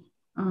some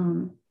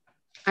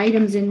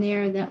items in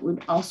there that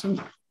would also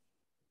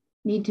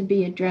need to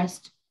be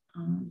addressed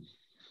and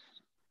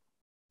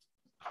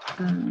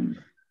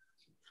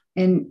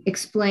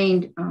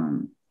explained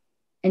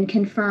and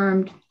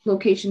confirmed.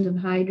 Locations of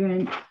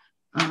hydrant.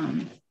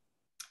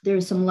 There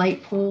are some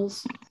light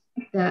poles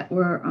that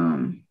were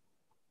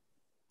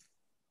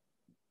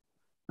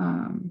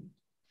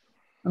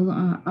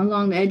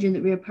along the edge of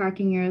the rear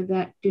parking area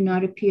that do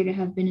not appear to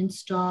have been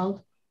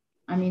installed.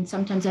 I mean,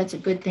 sometimes that's a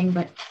good thing,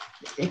 but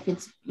if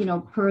it's,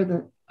 per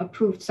the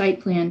approved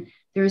site plan,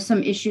 there are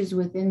some issues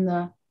within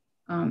the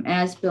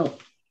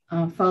as-built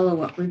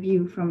follow-up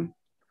review from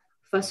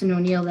Fuss and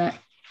O'Neill that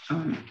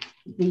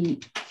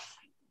the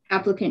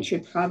applicant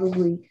should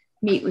probably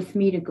meet with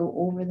me to go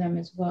over them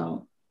as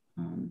well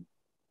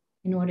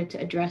in order to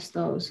address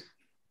those.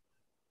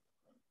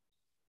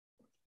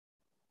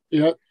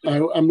 Yeah,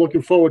 I'm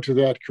looking forward to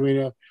that,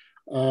 Karina.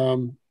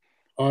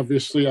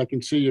 Obviously, I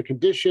can see your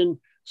condition.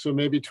 So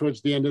maybe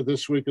towards the end of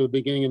this week or the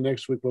beginning of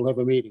next week, we'll have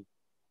a meeting.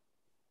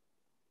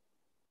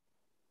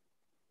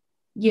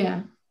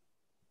 Yeah,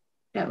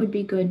 that would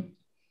be good.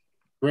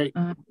 Great.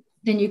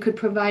 Then you could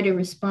provide a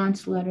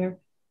response letter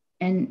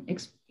and,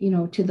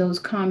 to those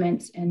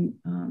comments and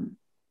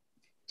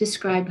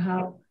describe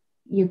how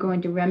you're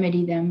going to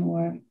remedy them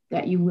or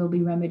that you will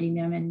be remedying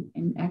them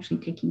and actually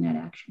taking that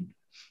action.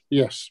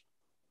 Yes,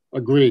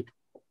 agreed.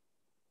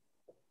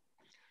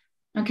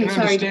 Okay,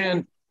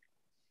 sorry.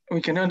 We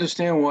can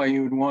understand why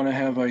you would want to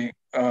have a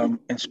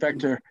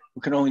inspector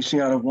we can only see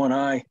out of one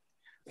eye.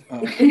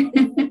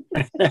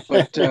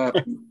 But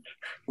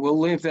we'll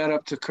leave that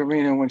up to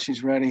Karina when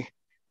she's ready.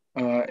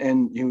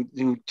 And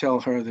you tell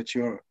her that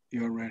you're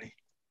ready.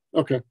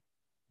 Okay.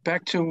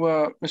 Back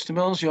to Mr.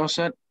 Mills, you all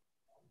set?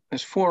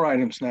 There's 4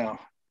 items now.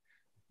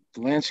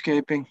 The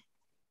landscaping,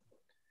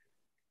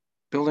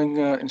 building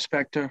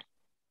inspector,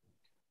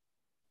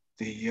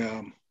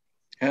 the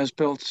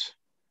as-built,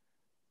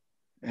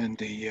 and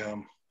the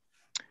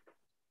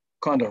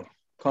condo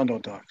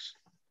docs.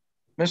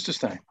 Mr.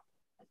 Stein.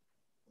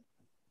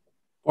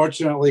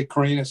 Fortunately,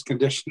 Karina's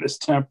condition is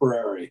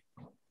temporary.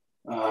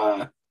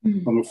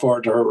 Looking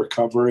forward to her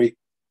recovery.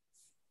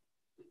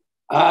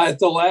 At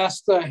the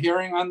last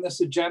hearing on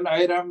this agenda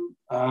item,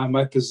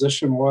 my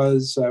position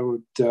was I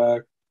would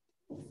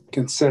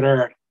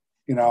consider,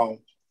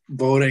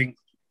 voting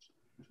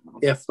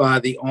if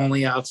the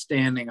only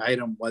outstanding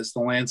item was the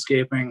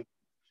landscaping.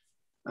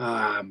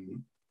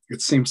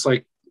 It seems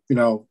like,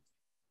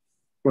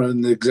 we're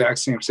in the exact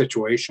same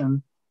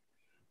situation,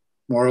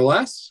 more or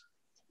less.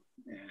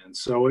 And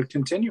so it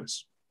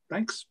continues.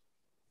 Thanks.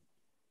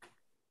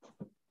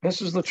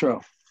 Mrs.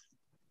 Luttrell.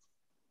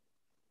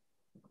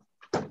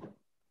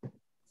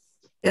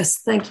 Yes,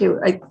 thank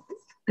you. I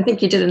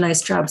think you did a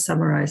nice job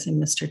summarizing,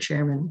 Mr.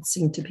 Chairman. It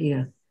seemed to be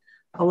a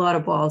lot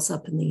of balls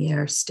up in the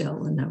air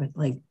still, and I would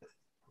like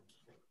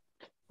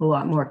a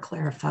lot more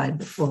clarified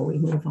before we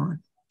move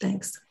on.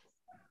 Thanks.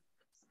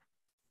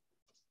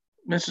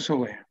 Mrs.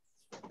 Hulley.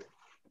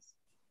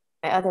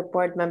 My other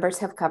board members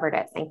have covered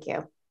it. Thank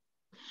you.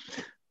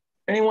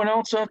 Anyone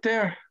else out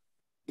there?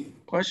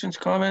 Questions,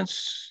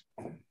 comments?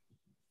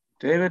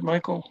 David,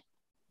 Michael?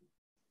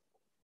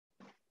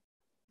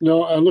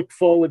 No, I look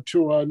forward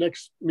to our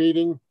next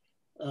meeting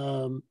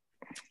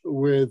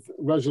with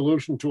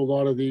resolution to a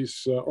lot of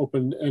these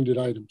open-ended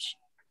items.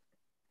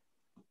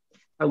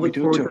 I look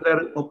forward to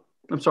that. Oh,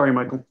 I'm sorry,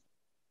 Michael.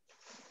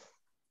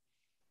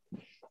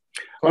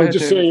 I was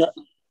just saying,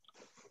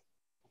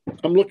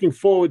 I'm looking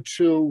forward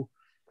to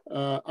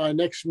our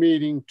next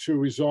meeting to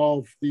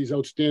resolve these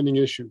outstanding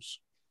issues.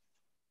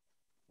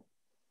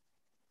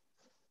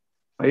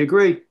 I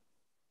agree.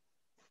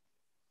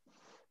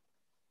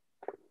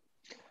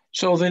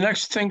 So the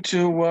next thing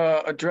to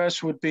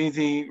address would be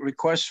the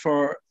request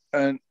for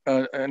an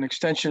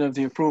extension of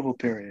the approval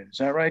period. Is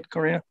that right,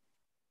 Karina?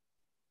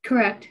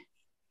 Correct.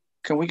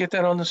 Can we get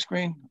that on the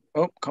screen?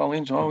 Oh,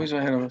 Colleen's always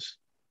ahead of us.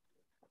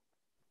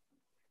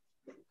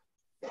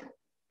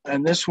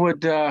 And this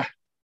would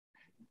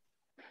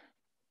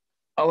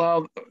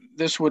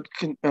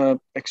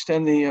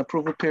extend the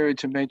approval period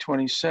to May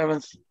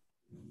 27th.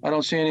 I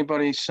don't see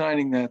anybody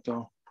signing that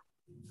though.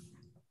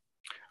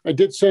 I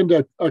did send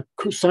a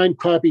signed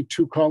copy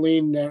to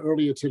Colleen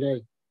earlier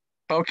today.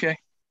 Okay.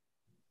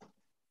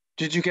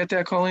 Did you get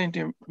that, Colleen? Do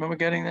you remember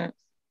getting that?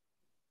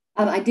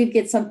 I did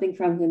get something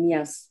from him,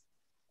 yes.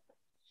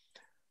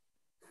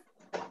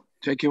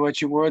 Take you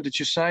at your word that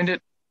you signed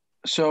it.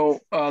 So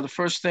the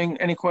first thing,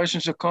 any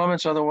questions or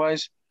comments?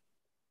 Otherwise,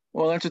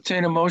 we'll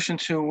entertain a motion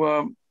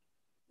to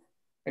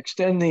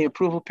extend the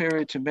approval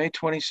period to May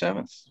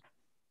 27th.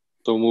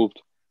 So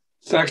moved.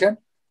 Second.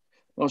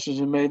 Motion's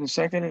been made and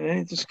seconded.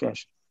 Any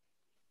discussion?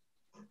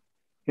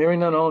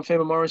 Hearing none, all in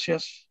favor, Morris,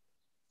 yes?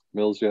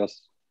 Mills,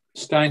 yes.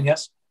 Stein,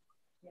 yes.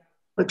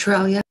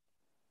 Luttrell, yes.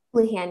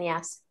 Houlihan,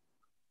 yes.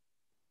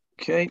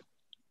 Okay,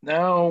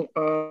 now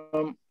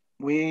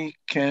we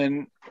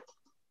can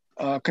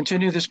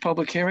continue this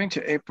public hearing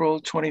to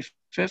April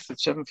 25th at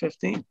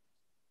 7:15.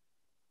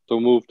 So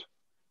moved.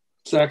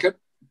 Second.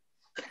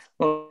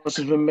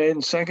 Motion's been made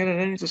and seconded.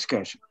 Any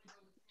discussion?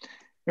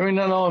 Hearing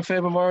none, all in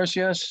favor, Morris,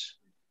 yes?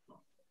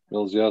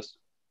 Mills, yes.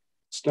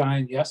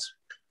 Stein, yes.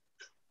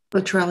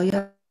 Luttrell,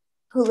 yes.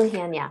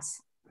 Houlihan,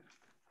 yes.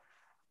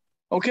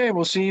 Okay,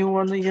 we'll see you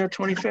on the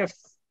 25th.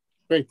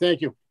 Great,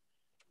 thank you.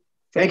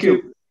 Thank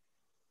you.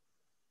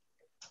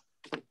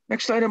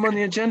 Next item on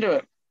the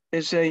agenda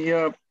is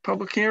a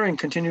public hearing,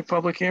 continued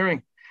public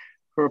hearing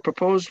for a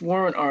proposed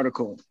warrant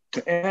article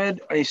to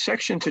add a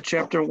section to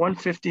chapter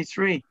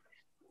 153,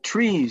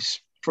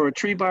 trees, for a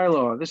tree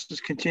bylaw. This is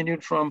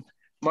continued from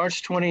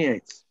March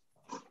 28th.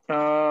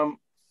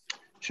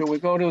 Should we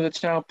go to the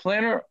town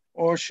planner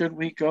or should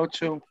we go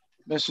to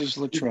Mrs.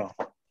 Luttrell?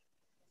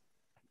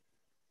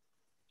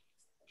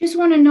 Just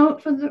want to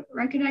note for the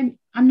record,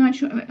 I'm not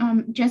sure,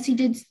 Jesse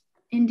did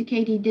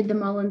indicate he did the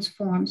Mullins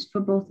forms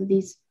for both of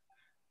these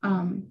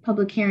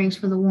public hearings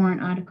for the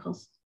warrant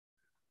articles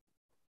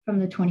from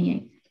the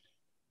 28th.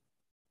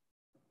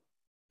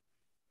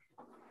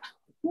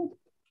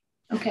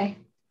 Okay.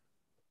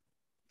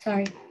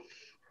 Sorry.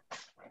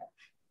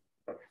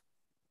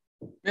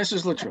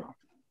 Mrs. Luttrell.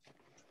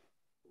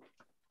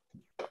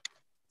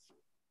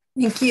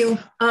 Thank you.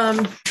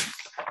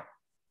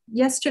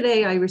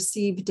 Yesterday, I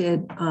received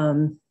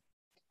an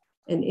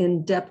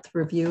in-depth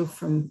review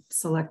from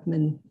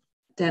Selectman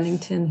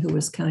Dennington, who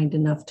was kind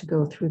enough to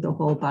go through the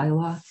whole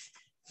bylaw,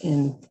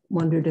 and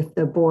wondered if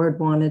the board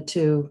wanted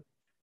to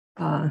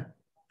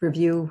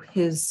review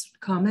his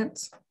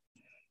comments.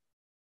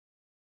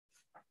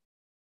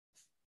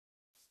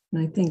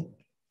 And I think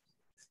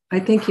I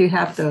think you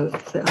have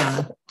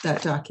that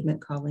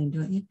document, Colleen,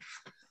 don't you?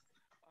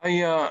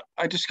 I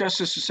discussed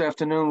this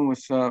afternoon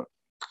with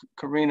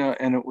Karina,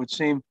 and it would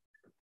seem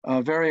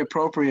very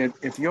appropriate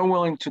if you're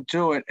willing to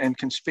do it and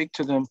can speak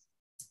to them.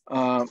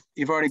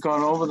 You've already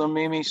gone over them,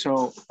 Mimi,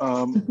 so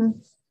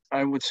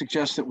I would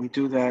suggest that we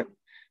do that.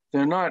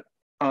 They're not.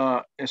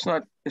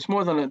 It's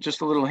more than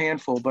just a little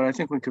handful, but I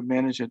think we could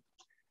manage it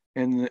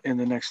in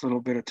the next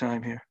little bit of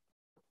time here.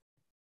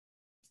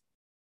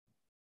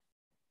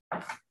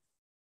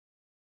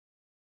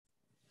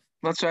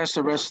 Let's ask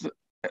the rest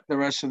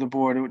of the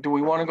board. Do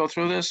we want to go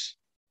through this?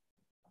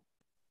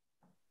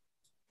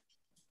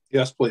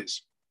 Yes,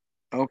 please.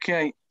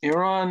 Okay,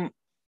 you're on,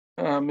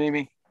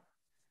 Mimi.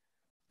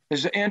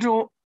 Is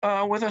Andrew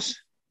with us?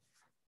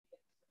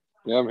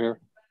 Yeah, I'm here.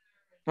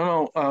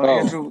 No,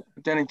 Andrew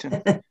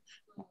Dennington.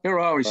 You're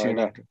always here,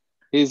 no. Andrew.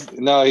 He's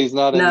not in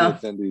the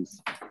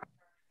attendees.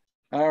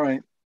 All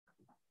right.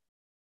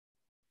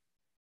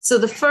 So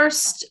the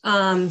first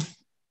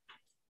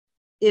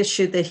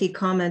issue that he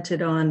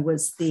commented on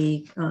was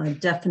the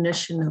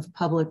definition of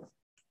public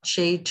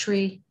shade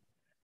tree.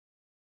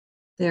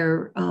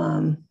 There's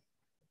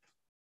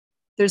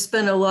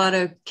been a lot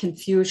of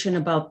confusion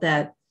about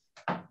that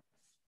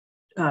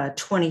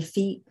 20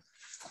 feet.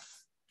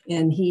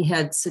 And he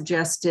had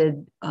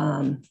suggested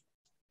an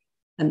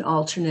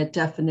alternate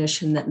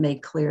definition that may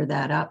clear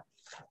that up,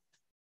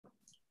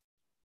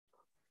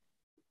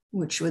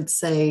 which would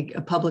say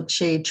a public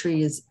shade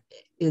tree is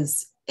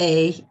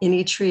A,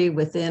 any tree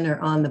within or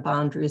on the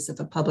boundaries of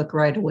a public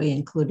right-of-way,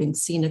 including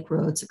scenic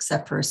roads,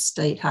 except for a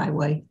state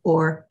highway,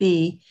 or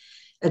B,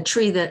 a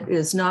tree that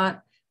is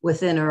not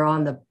within or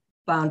on the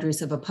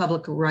boundaries of a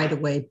public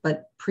right-of-way,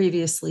 but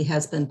previously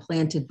has been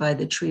planted by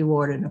the tree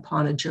warden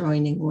upon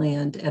adjoining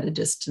land at a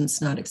distance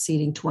not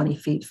exceeding 20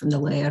 feet from the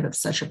layout of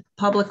such a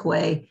public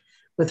way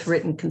with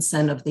written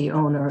consent of the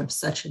owner of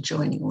such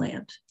adjoining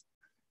land.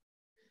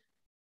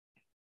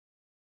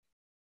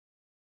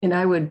 And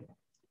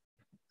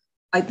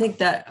I think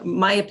that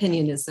my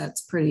opinion is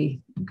that's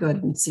pretty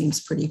good and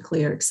seems pretty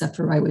clear, except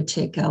for I would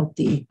take out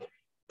the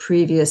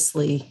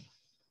previously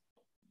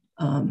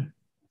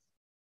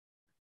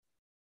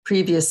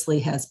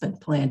has been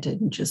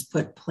planted and just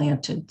put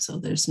planted, so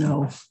there's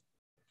no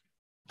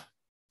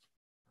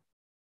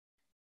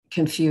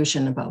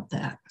confusion about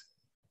that.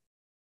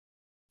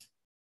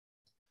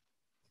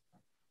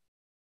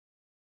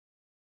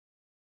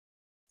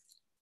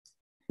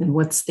 And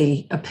what's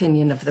the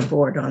opinion of the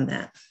board on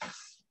that?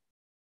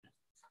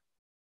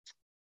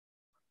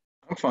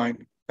 I'm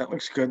fine. That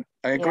looks good.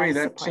 I agree. Yeah,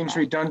 that seems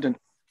redundant.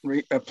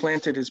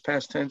 Planted is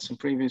past tense and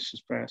previous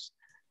is past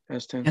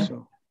tense. Yeah.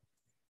 So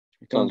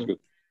sounds good.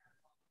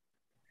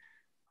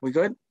 We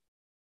good?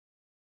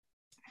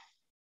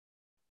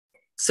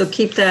 So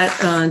keep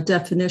that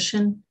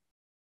definition.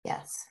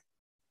 Yes.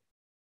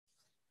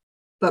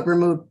 But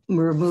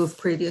remove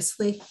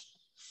previously.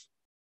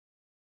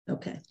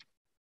 Okay.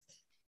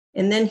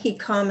 And then he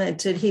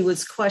commented, he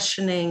was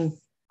questioning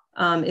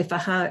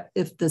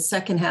if the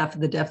second half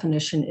of the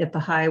definition, if a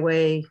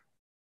highway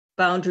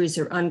boundaries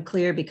are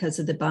unclear because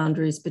of the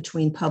boundaries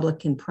between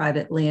public and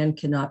private land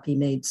cannot be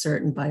made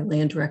certain by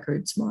land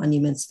records,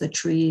 monuments, the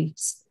tree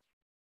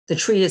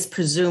is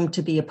presumed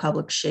to be a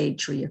public shade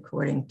tree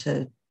according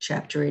to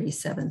Chapter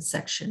 87,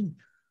 Section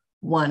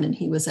 1. And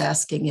he was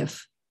asking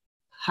if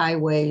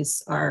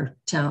highways are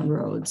town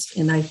roads.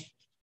 And I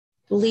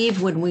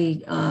believe when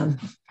we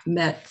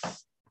met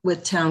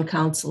with town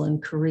council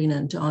and Karina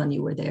and Dawn,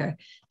 you were there,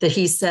 that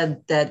he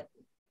said that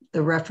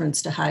the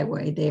reference to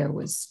highway there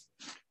was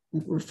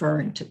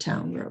referring to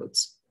town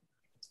roads.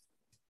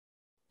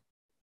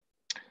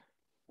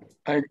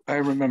 I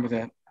remember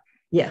that.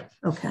 Yeah,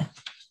 okay.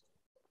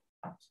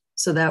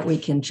 So that we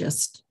can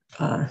just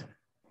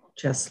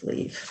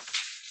leave.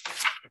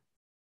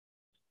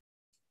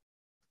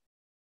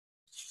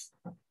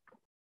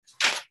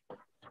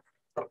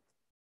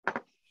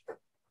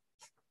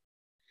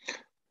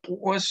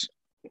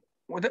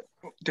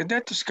 Did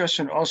that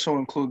discussion also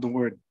include the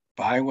word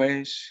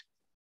byways?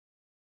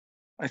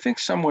 I think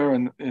somewhere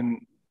in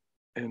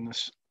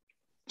the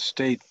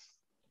state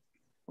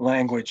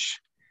language,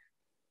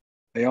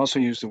 they also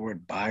use the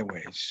word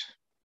byways.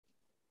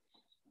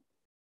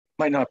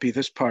 Might not be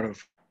this part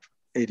of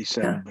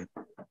 87, yeah.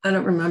 But I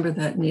don't remember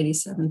that in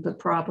 87, but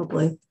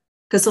probably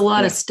because a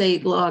lot of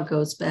state law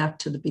goes back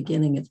to the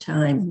beginning of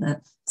time, and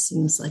that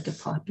seems like a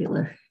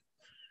popular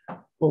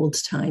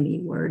old-timey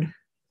word.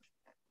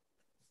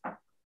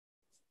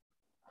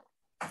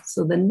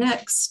 So the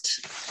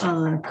next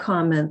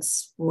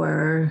comments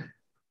were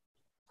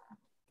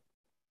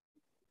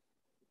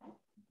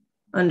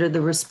under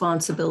the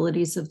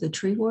responsibilities of the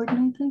tree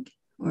warden, I think,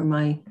 or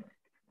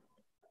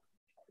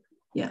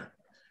yeah.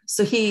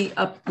 So he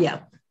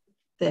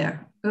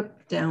there,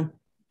 up, down,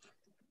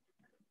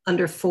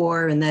 under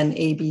 4, and then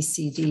A, B,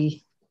 C,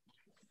 D.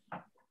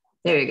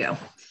 There you go.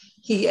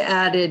 He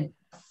added,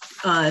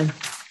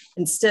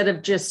 instead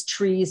of just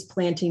trees,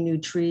 planting new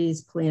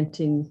trees,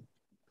 planting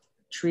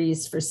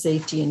trees for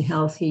safety and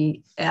health,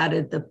 he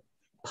added the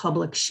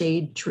public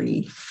shade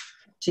tree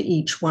to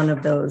each one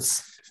of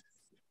those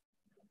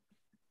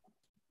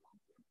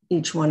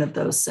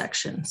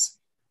sections.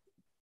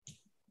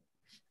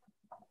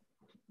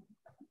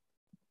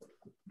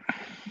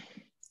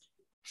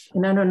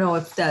 And I don't know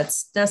if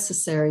that's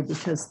necessary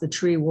because the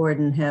tree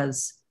warden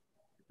has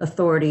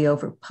authority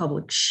over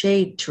public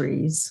shade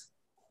trees,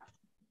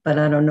 but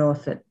I don't know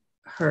if it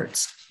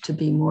hurts to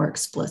be more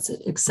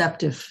explicit,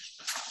 except if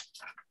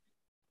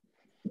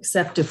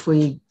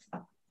we,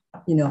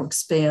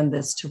 expand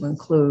this to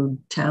include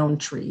town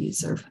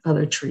trees or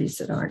other trees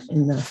that aren't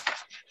in the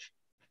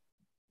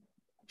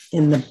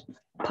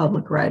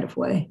public right of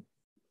way.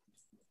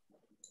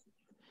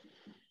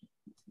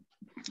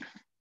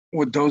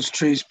 Would those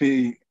trees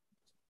be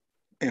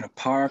in a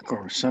park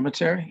or a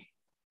cemetery?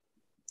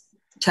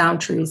 Town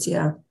trees,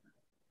 yeah.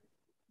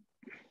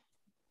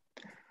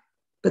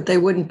 But they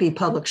wouldn't be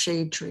public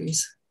shade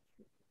trees.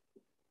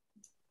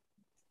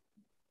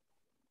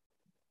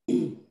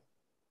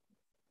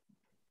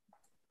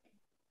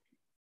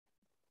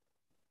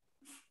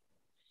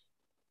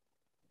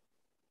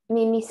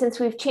 Mimi, since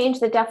we've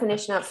changed the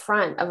definition up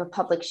front of a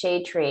public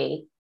shade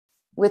tree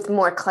with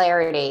more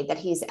clarity that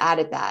he's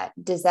added that,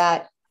 does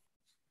that,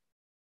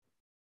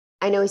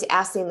 I know he's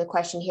asking the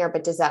question here,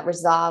 but does that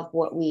resolve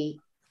what we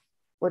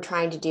were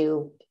trying to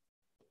do?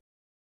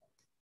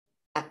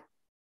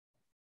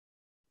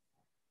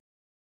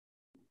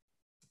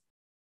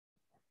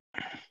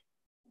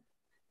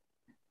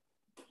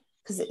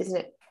 Because isn't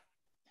it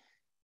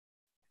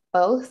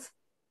both?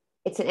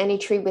 It's in any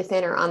tree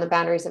within or on the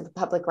boundaries of the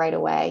public right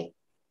of way.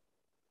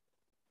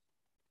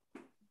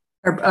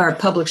 Or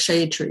public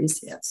shade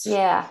trees, yes.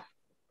 Yeah.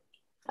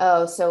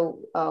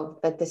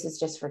 But this is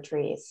just for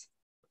trees,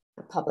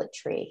 a public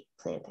tree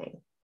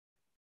planting.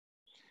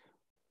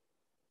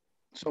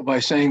 So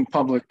by saying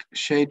public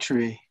shade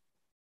tree,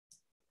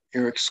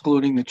 you're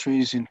excluding the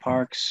trees in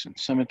parks and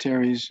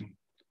cemeteries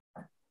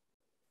and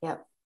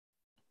yep.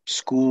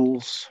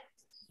 schools,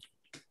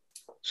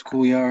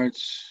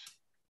 schoolyards.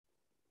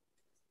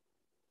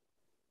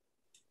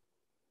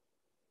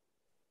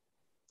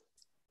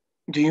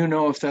 Do you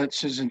know if that's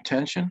his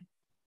intention?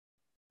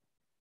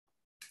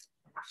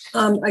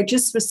 I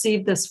just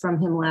received this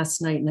from him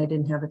last night and I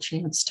didn't have a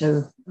chance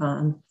to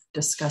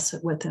discuss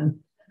it with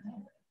him.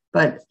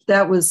 But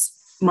that was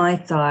my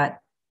thought.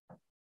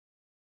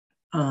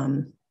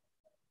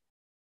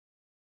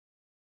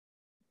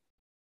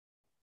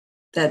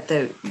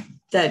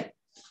 That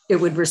it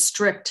would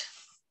restrict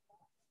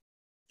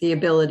the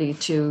ability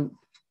to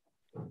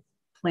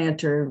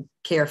plant or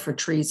care for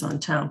trees on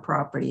town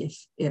property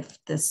if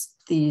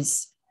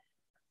these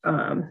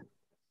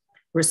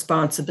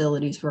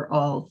responsibilities were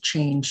all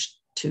changed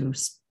to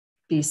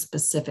be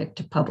specific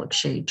to public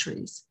shade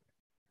trees.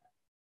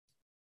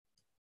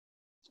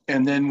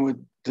 And then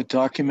would the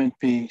document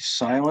be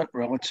silent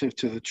relative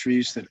to the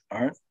trees that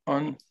aren't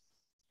on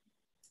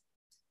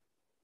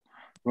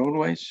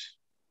roadways?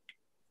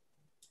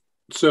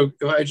 So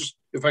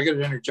if I could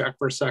interject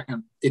for a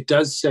second, it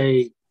does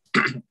say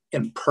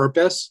in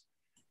purpose,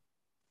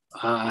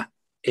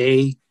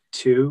 A2,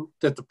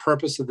 that the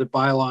purpose of the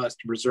bylaw is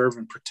to preserve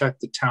and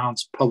protect the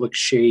town's public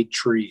shade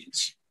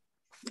trees.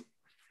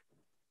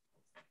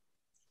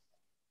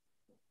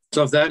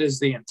 So if that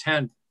is the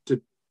intent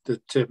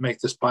to make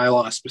this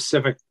bylaw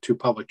specific to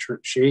public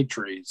shade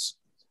trees,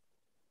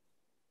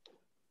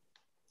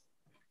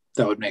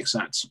 that would make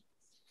sense.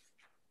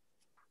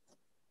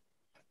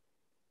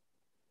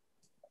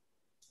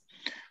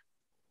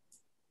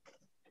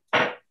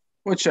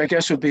 Which I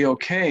guess would be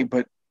okay,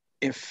 but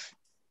if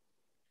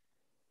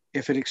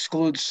it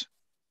excludes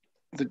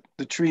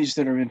the trees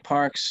that are in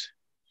parks,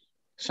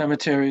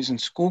 cemeteries, and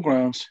school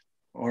grounds,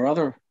 or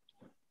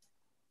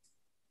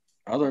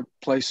other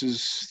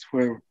places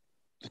where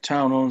the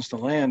town owns the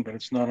land, but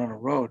it's not on a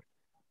road,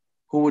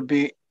 who would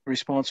be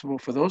responsible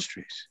for those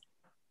trees?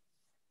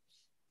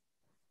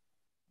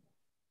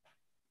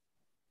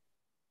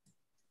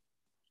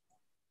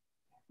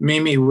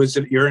 Mimi, was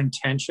it your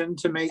intention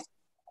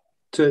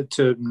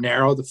to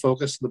narrow the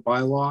focus of the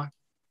bylaw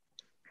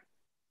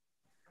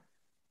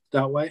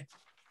that way?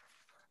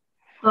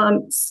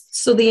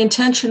 So the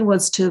intention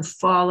was to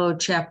follow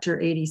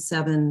Chapter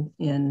 87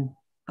 in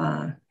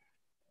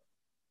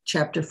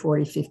Chapter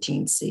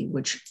 4015C,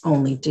 which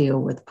only deal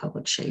with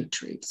public shade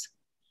trees.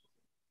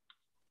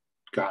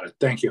 Got it.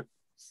 Thank you.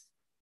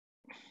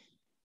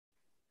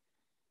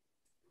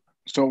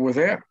 So we're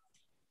there,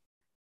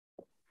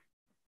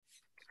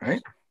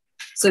 right?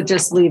 So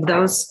just leave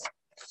those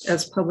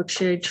as public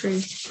shade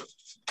trees.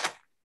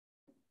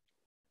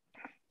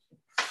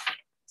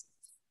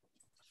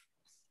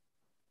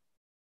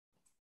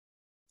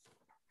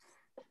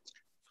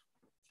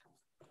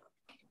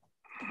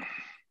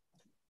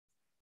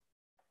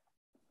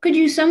 Could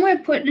you somewhere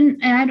put an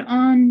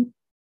add-on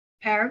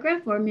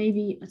paragraph or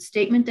maybe a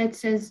statement that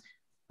says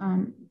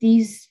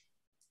these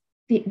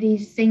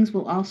things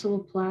will also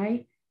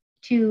apply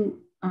to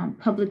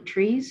public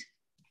trees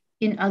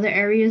in other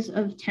areas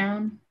of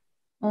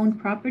town-owned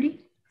property?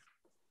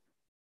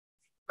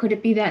 Could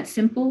it be that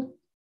simple?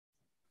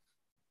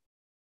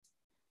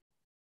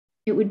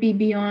 it would be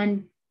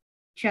beyond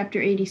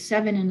Chapter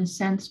 87 in a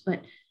sense,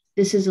 but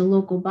this is a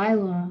local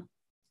bylaw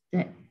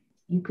that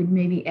you could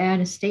maybe add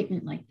a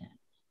statement like that,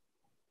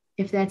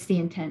 if that's the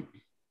intent.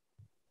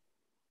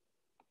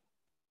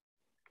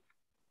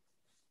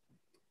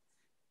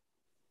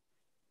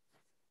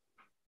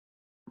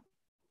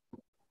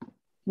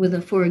 With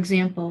a, for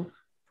example,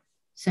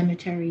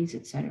 cemeteries,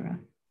 etc.,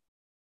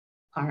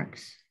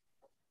 parks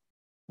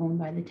owned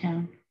by the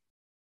town,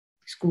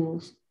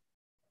 schools.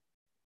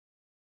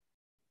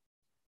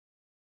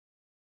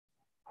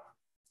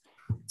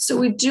 So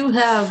we do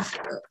have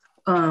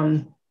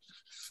a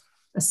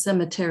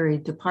cemetery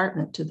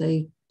department. Do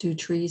they do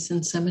trees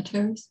in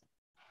cemeteries?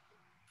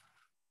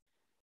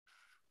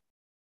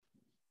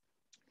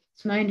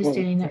 It's my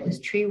understanding that was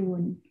tree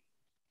warden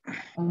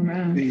all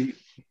around.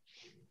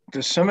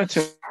 The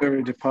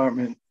cemetery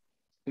department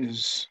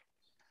is,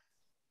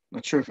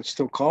 not sure if it's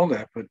still called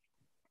that, but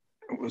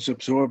it was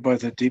absorbed by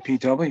the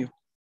DPW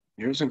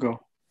years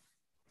ago.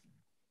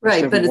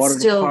 Right, but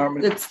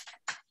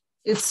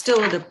it's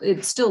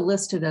still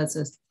listed as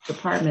a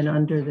department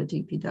under the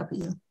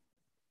DPW.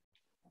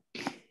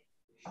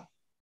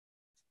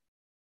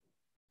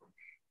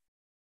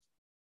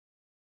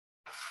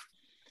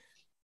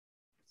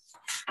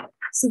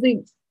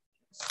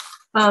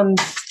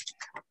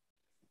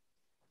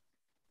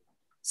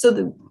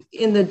 So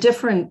in the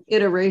different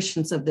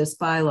iterations of this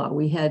bylaw,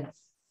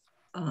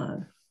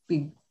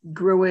 we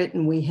grew it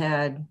and we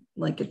had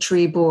like a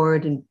tree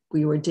board, and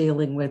we were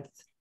dealing with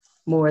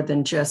more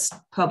than just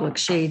public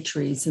shade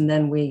trees. And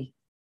then we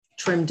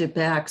trimmed it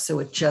back so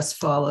it just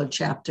followed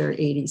Chapter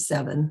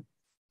 87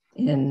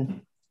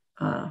 in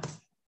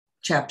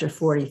Chapter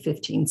 40,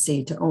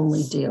 15C to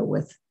only deal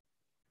with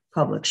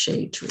public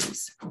shade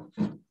trees.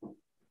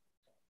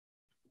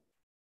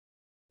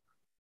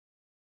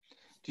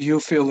 Do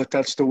you feel that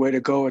that's the way to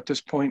go at this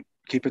point?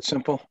 Keep it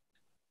simple?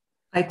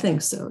 I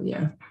think so,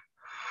 yeah.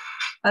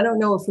 I don't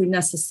know if we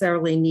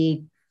necessarily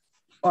need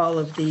all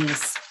of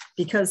these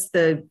because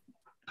the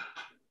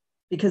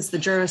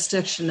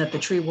jurisdiction that the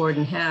tree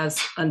warden has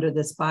under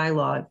this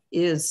bylaw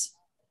is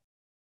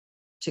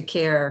to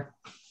care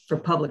for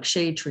public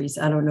shade trees.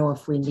 I don't know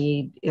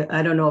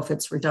if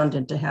it's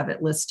redundant to have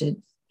it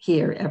listed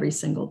here every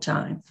single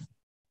time.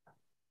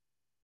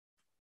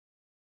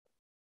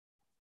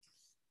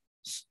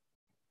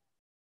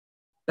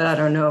 But I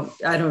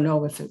don't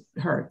know if it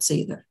hurts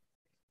either.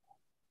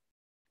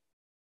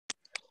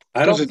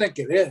 I don't think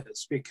it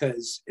is,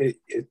 because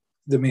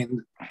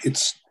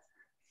it's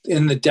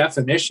in the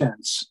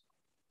definitions,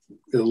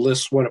 it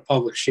lists what a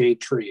public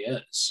shade tree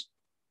is.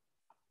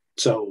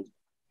 So,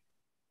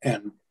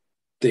 and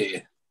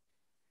the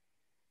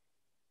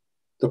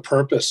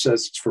purpose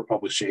says it's for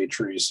public shade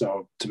trees.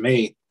 So to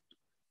me,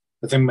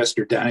 I think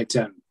Mr.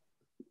 Dennington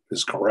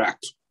is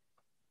correct.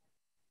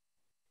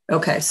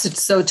 Okay,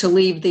 so to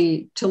leave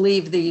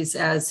these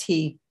as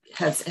he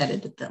has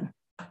edited them.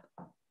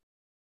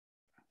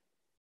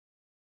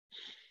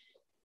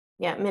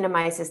 Yeah, it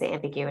minimizes the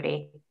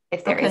ambiguity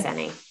if there is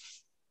any.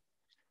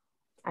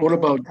 What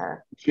about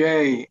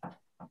J?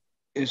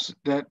 Is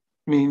that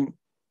mean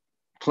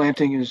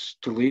planting is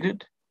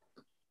deleted?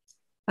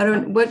 I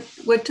don't.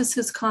 What does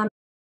his comment?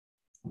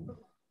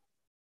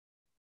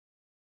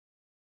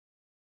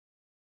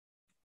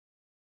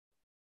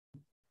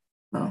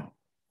 Oh.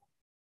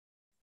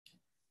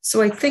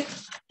 So I think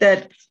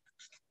that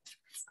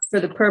for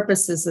the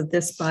purposes of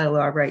this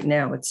bylaw right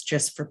now, it's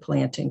just for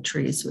planting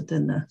trees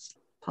within the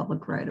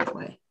public right of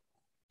way.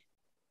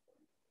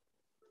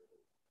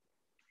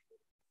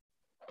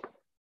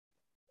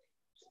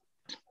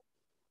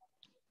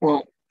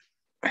 Well,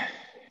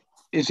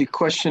 is he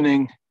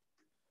questioning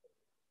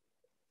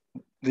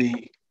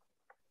the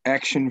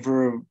action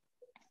verb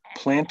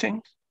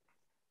planting,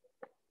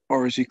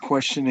 or is he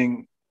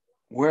questioning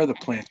where the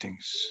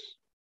plantings?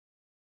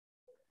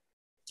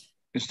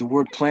 Is the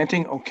word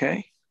planting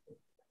okay?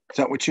 Is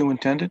that what you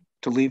intended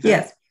to leave that?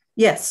 Yes.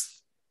 Yes.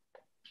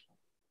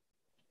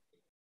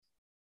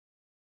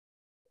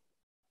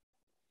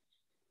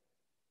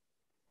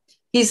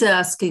 He's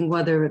asking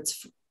whether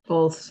it's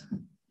both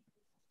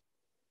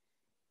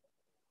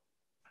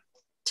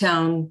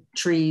town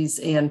trees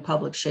and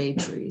public shade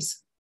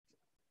trees.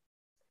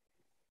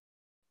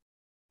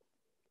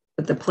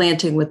 But the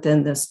planting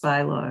within this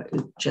bylaw,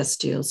 it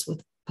just deals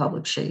with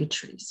public shade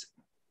trees.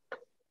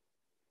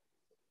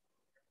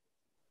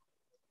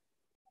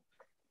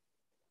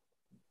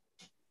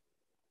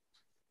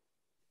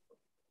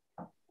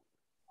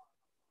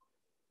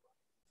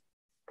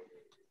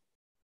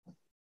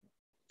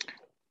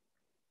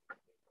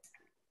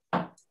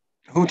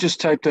 Who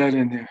just typed that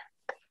in there?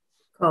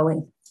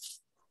 Colleen.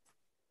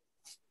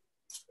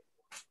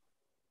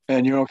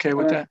 And you're okay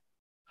with that?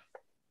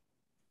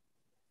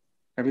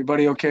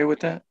 Everybody okay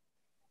with that?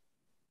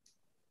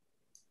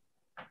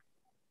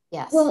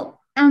 Yes.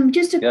 Well,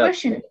 just a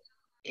question.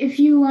 If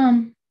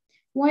you,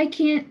 why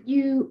can't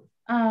you,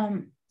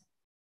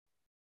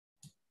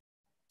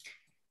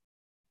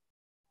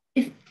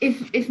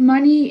 if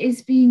money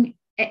is being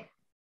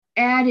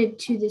added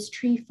to this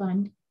tree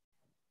fund,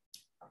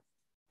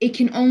 it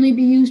can only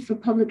be used for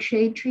public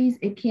shade trees.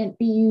 It can't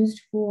be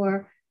used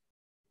for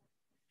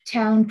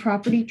town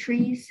property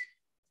trees.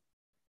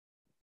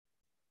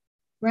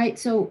 Right,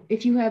 so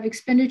if you have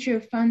expenditure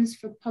of funds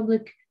for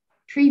public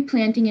tree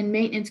planting and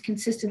maintenance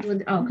consistent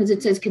with, oh, because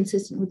it says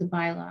consistent with the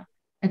bylaw,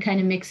 it kind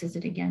of mixes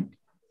it again.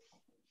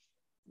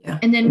 Yeah.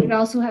 And then we'd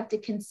also have to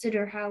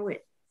consider how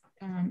it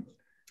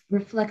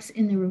reflects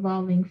in the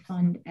revolving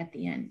fund at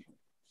the end,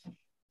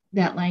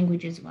 that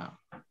language as well.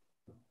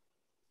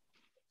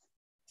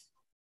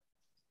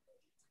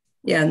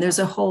 Yeah, and there's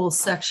a whole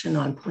section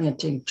on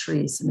planting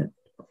trees, and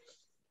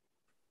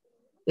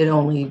it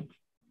only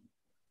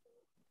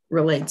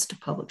relates to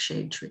public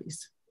shade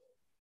trees.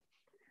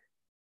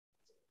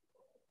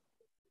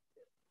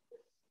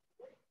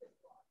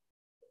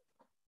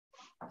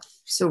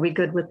 So we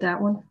good with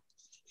that one?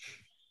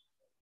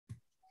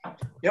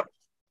 Yep.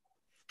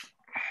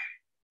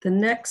 The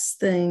next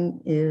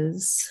thing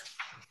is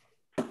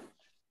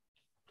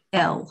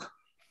L.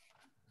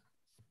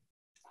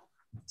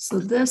 So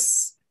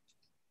this,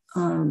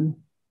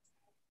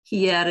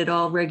 he added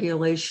all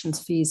regulations,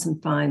 fees,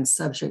 and fines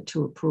subject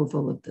to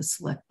approval of the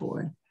select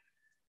board.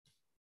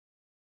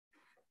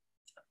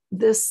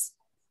 This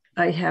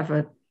I have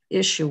an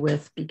issue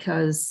with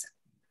because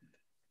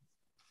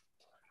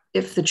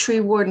if the tree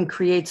warden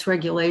creates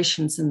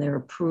regulations and they're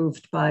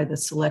approved by the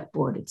select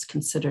board, it's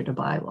considered a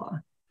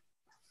bylaw.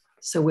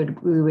 So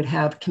we would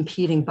have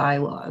competing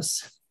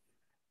bylaws,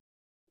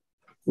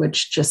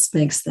 which just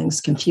makes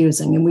things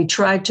confusing. And we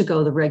tried to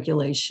go the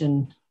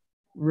regulation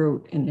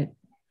route and it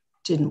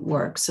didn't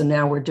work. So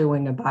now we're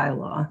doing a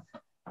bylaw.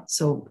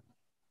 So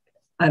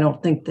I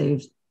don't think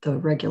the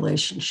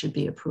regulation should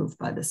be approved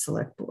by the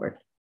select board.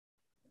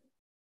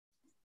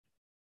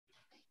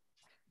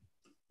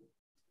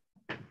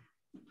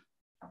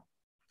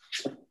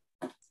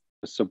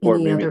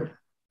 Support Mimi.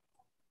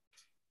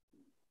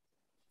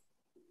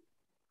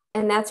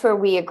 And that's where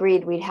we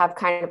agreed we'd have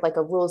kind of like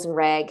a rules and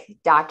reg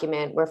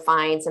document where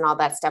fines and all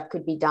that stuff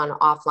could be done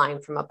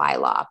offline from a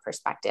bylaw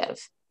perspective.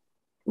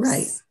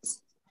 Right.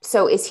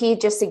 So is he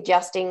just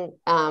suggesting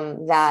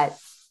that,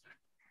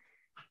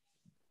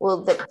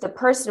 well, the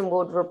person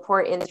would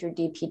report in through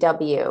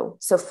DPW.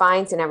 So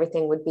fines and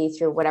everything would be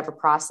through whatever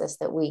process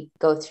that we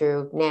go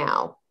through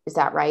now. Is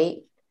that right?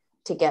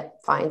 To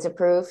get fines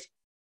approved?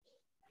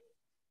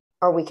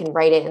 Or we can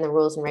write it in the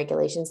rules and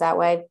regulations that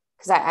way?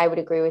 Because I would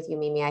agree with you,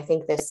 Mimi. I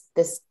think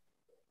this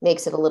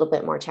makes it a little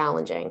bit more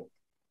challenging.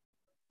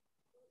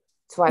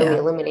 That's why we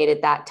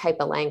eliminated that type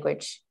of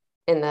language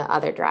in the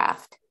other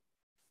draft.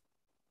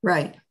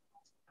 Right.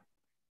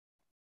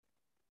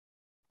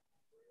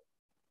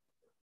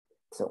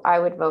 So I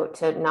would vote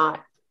to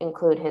not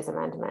include his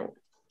amendment.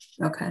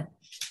 Okay.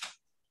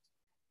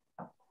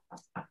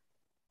 It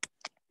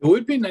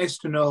would be nice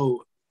to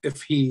know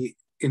if he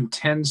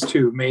intends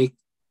to make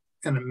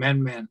an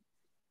amendment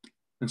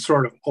and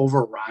sort of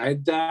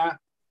override that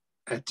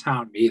at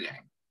town meeting.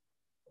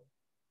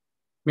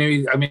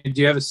 Maybe, I mean,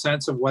 do you have a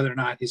sense of whether or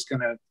not he's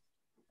going to,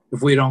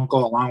 if we don't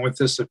go along with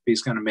this, if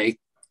he's going to make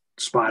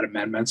spot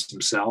amendments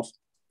himself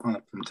from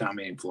the town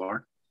meeting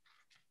floor?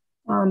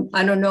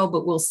 I don't know,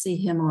 but we'll see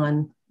him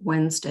on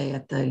Wednesday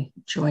at the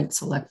Joint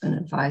Selectmen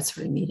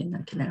Advisory meeting.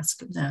 I can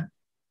ask him that.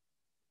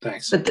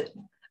 Thanks.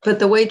 But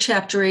the way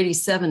Chapter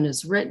 87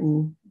 is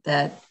written,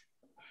 that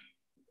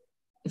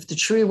if the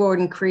tree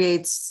warden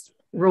creates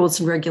rules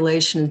and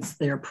regulations,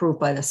 they're approved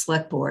by the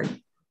select board,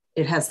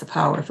 it has the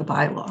power of a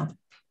bylaw.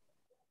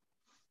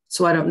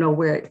 So I don't know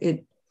where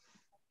it,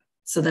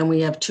 so then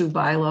we have two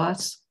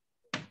bylaws.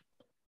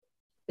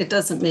 It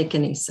doesn't make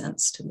any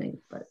sense to me,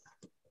 but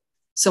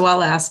so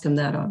I'll ask him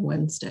that on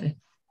Wednesday.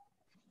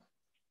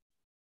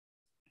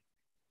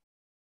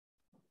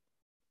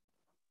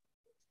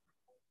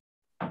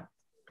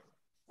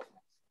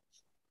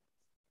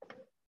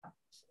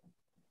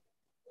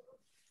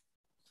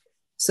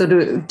 So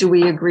do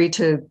we agree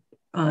to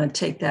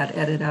take that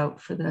edit out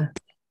for the?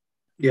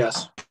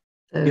 Yes.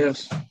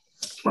 Yes.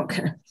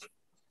 Okay.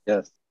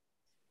 Yes.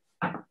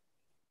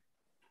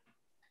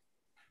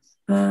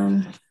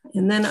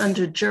 And then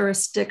under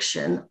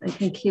jurisdiction, I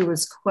think he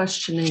was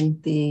questioning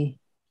the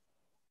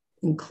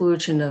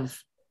inclusion of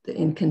the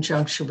in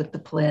conjunction with the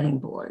planning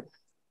board.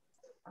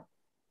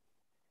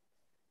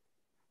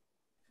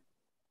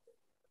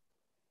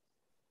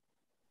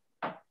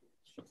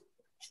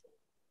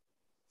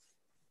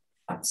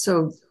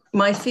 So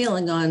my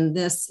feeling on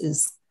this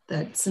is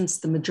that since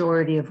the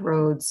majority of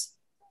roads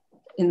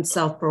in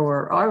Southborough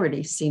are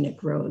already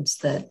scenic roads,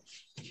 that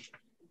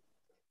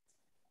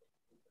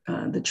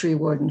the tree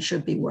warden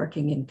should be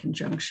working in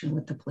conjunction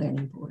with the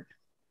planning board.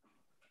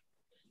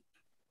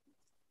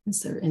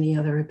 Is there any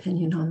other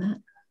opinion on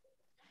that?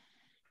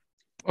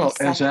 Well,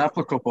 as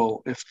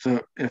applicable,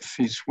 if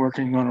he's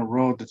working on a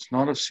road that's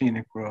not a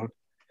scenic road,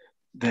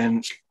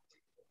 then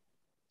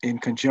in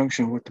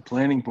conjunction with the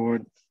planning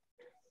board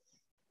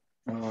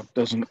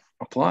doesn't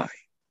apply.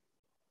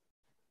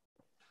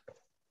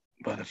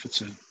 But if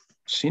it's a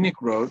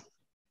scenic road,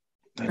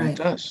 then it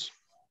does.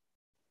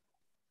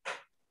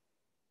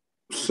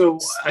 So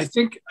I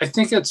think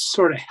it's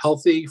sort of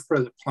healthy for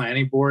the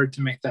planning board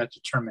to make that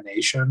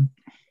determination.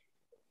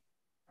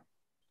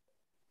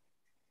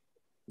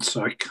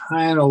 So I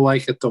kind of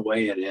like it the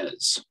way it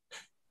is.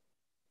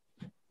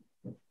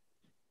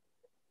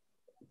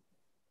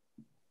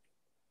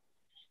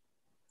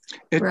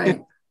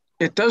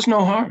 It does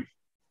no harm.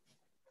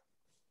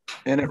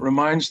 And it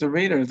reminds the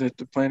reader that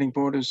the planning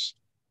board is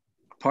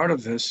part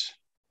of this,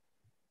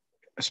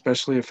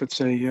 especially if it's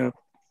a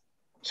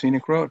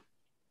scenic road.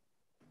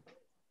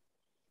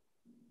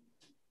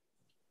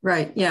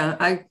 Right, yeah,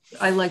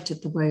 I liked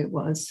it the way it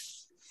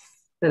was,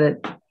 that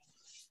it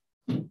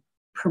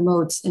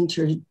promotes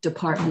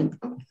interdepartment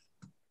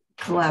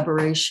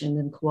collaboration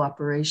and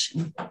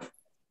cooperation.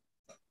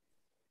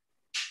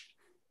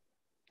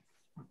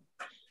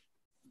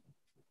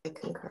 I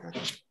concur.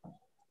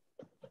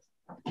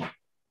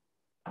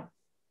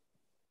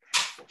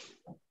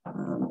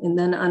 And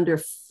then under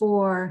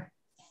 4,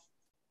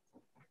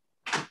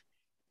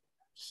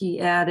 he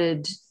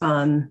added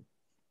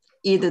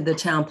either the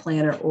town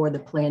planner or the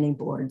planning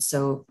board.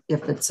 So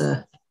if it's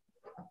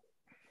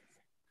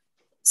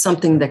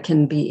something that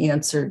can be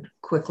answered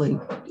quickly,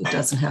 it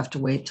doesn't have to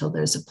wait till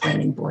there's a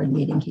planning board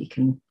meeting. He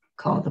can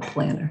call the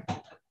planner.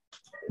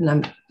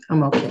 And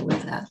I'm okay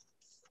with that.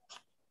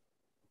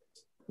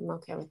 I'm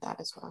okay with that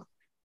as well.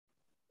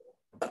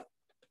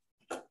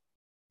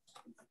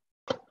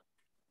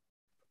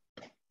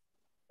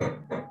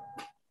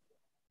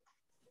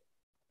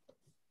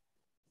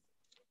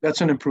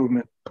 That's an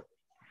improvement.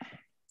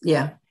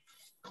 Yeah.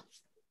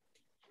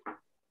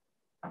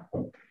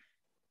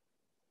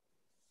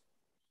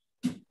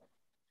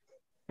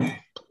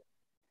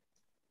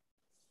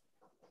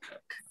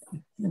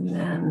 And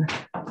then,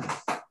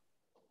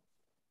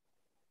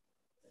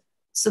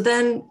 so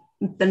then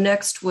the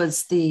next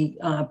was the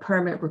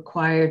permit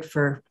required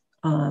for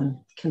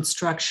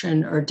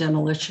construction or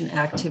demolition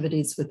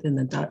activities within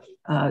the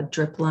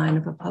drip line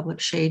of a public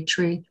shade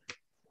tree.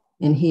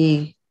 And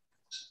he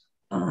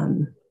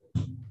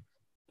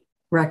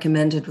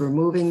recommended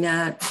removing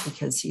that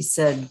because he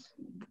said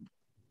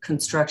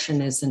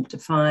construction isn't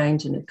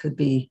defined and it could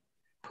be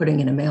putting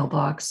in a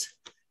mailbox.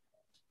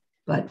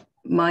 But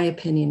my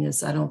opinion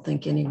is I don't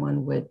think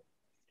anyone would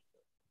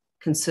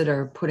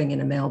consider putting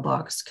in a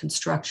mailbox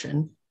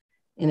construction.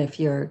 And if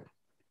you're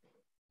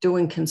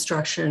doing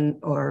construction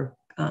or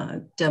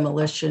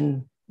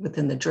demolition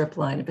within the drip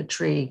line of a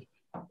tree,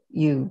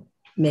 you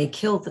may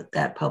kill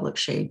that public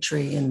shade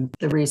tree. And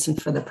the reason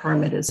for the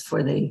permit is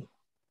for the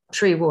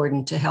tree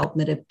warden to help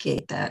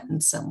mitigate that in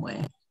some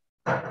way.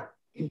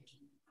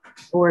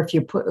 Or if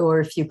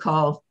you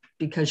call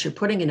because you're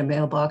putting in a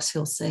mailbox,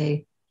 he'll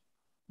say,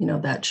 you know,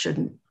 that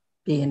shouldn't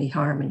be any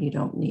harm and you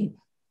don't need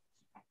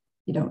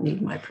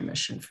my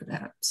permission for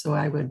that. So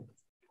I would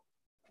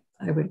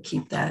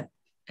keep that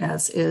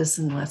as is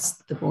unless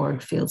the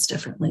board feels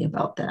differently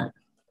about that.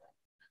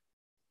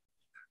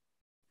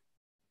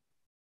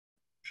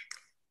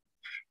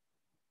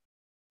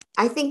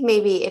 I think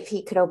maybe if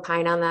he could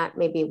opine on that,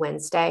 maybe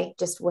Wednesday,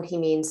 just what he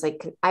means.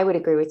 Like, I would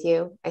agree with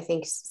you. I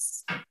think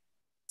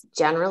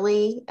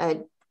generally a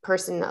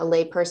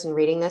lay person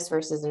reading this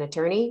versus an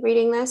attorney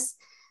reading this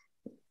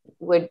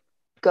would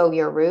go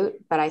your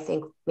route, but I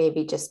think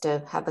maybe just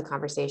to have the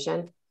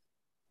conversation.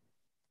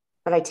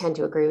 But I tend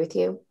to agree with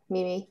you,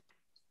 Mimi.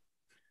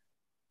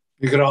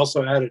 You could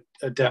also add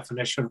a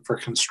definition for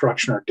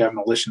construction or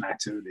demolition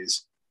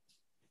activities.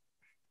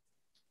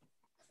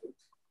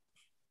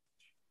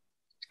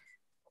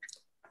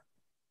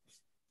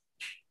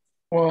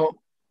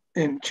 Well,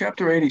 in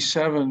chapter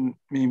 87,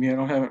 Mimi, I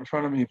don't have it in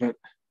front of me, but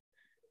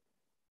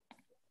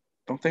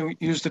don't they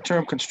use the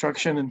term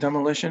construction and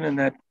demolition in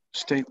that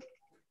state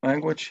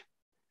language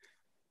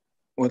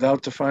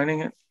without defining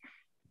it?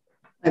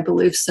 I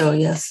believe so,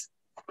 yes.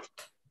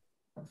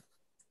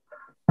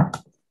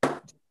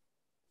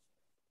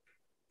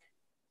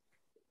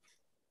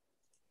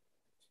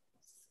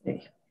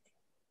 Okay.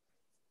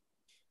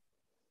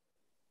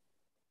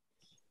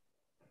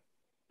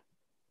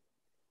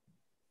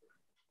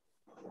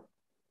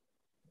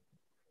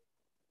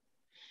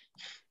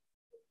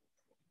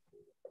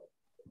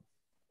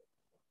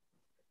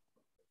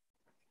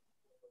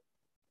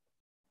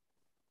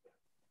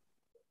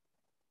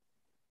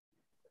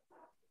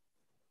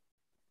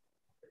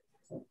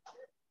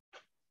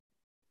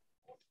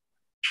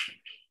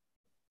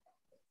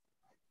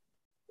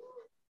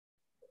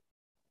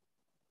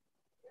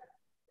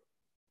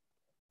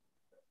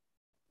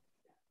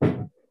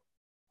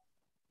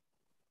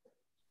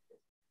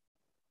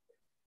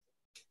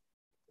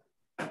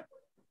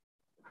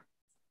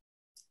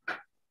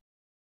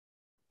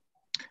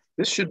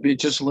 This should be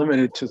just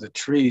limited to the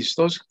trees.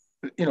 Those,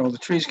 you know, the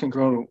trees can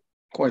grow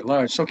quite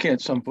large. So can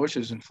some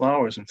bushes and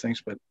flowers and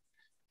things, but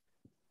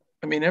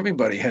I mean,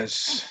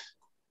 almost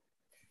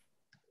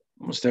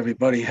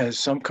everybody has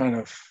some kind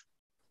of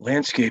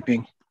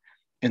landscaping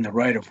in the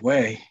right of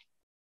way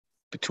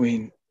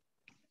between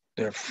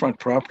their front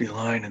property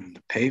line and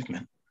the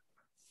pavement.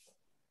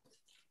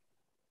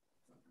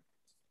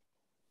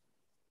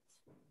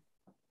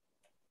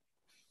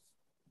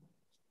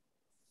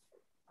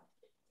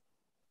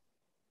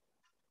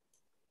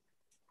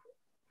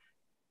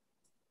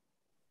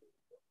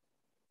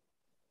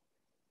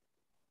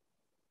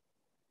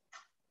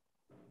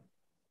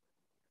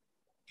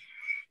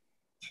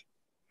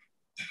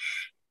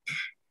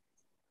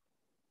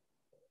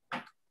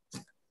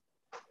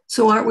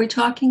 So aren't we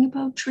talking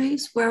about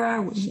trees? Where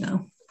are we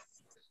now?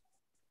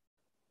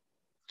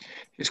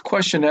 His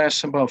question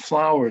asks about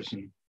flowers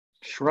and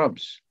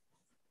shrubs.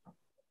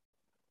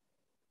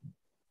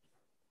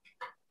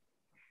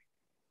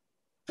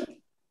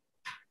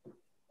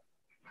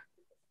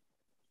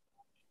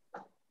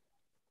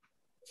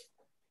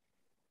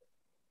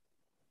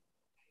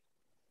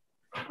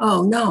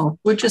 Oh, no,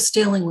 we're just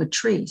dealing with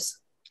trees.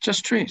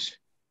 Just trees.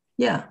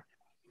 Yeah.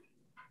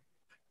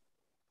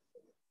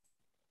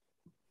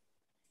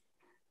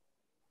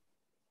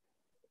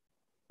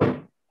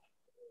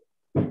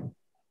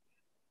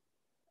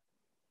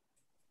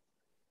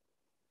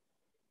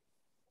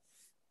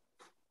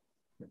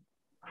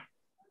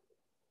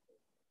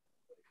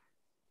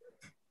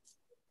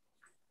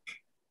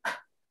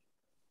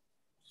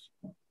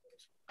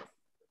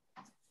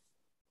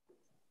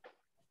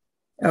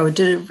 Oh,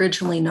 did it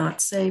originally not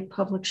say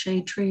public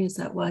shade tree? Is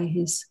that why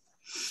he's?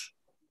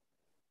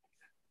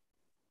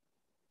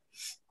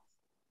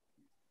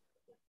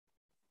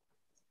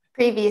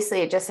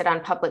 Previously, it just said on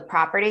public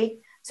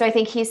property. So I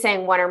think he's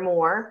saying one or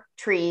more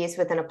trees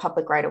within a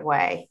public right of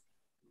way.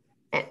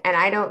 And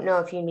I don't know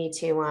if you need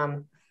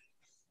to,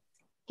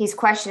 he's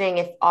questioning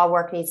if all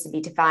work needs to be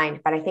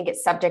defined, but I think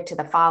it's subject to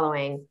the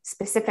following: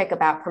 specific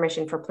about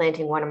permission for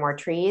planting one or more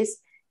trees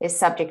is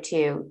subject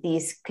to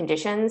these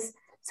conditions.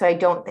 So I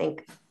don't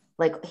think,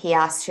 like he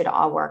asked, should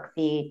all work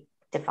be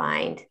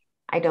defined?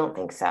 I don't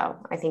think so.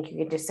 I think you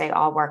could just say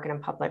all work in a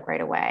public right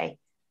of way.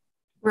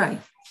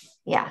 Right.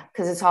 Yeah,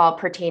 because it's all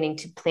pertaining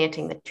to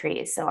planting the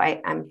trees. So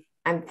I'm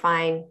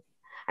fine.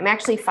 I'm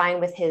actually fine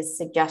with his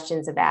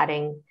suggestions of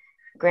adding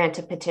grant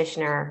to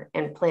petitioner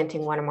and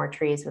planting one or more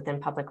trees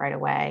within public right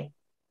of way.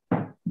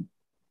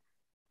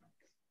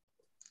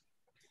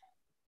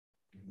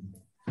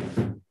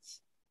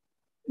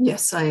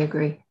 Yes, I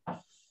agree.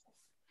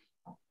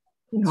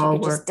 So you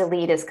could just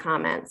delete his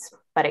comments,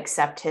 but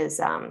accept his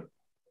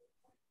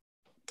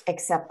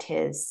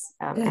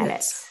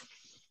edits.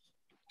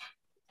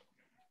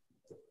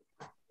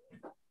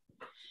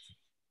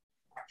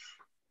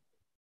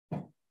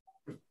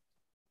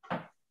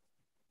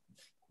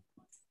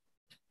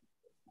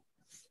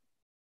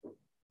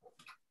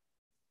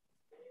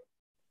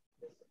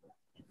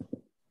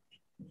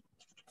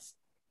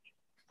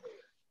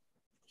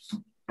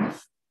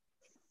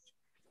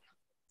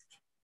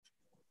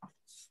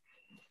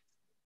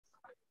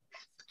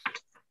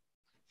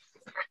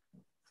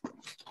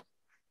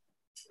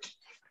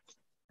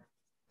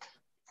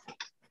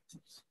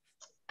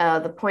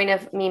 The point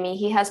of Mimi,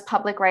 he has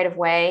public right of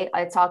way.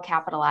 It's all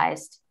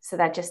capitalized. So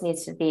that just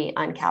needs to be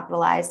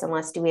uncapitalized,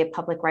 unless do we have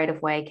public right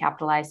of way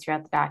capitalized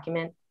throughout the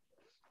document?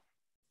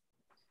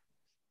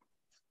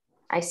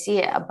 I see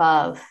it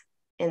above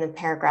in the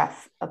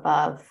paragraph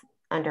above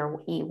under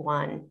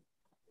E1.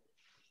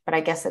 But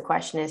I guess the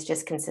question is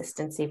just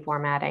consistency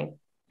formatting.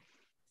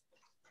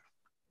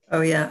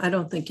 Oh yeah, I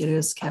don't think it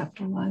is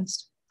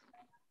capitalized.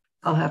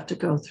 I'll have to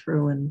go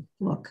through and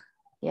look.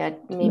 Yeah,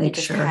 maybe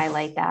just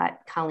highlight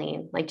that,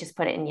 Colleen, like just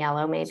put it in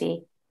yellow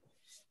maybe.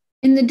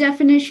 In the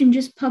definition,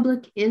 just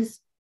public is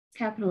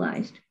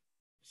capitalized.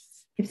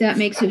 If that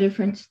makes a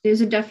difference,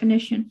 there's a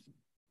definition.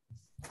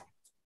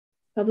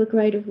 Public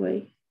right of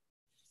way.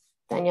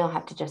 Then you'll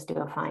have to just do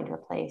a find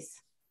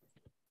replace.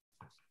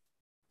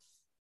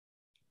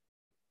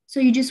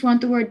 So you just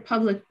want the word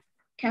public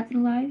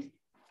capitalized?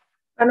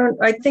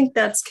 I think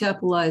that's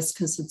capitalized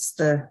because it's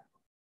the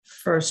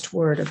first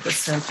word of the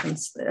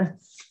sentence there.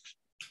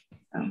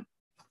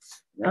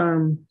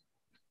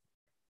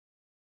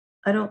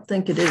 I don't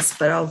think it is,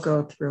 but I'll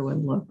go through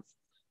and look.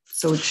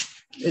 So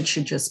it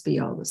should just be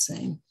all the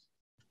same,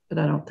 but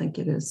I don't think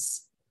it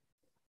is.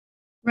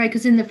 Right,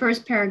 because in the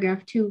first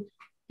paragraph too,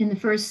 in the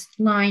first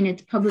line,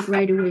 it's public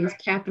right of way is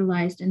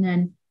capitalized, and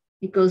then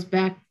it goes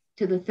back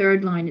to the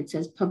third line. It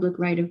says public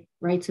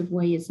rights of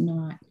way is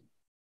not.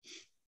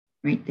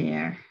 Right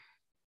there.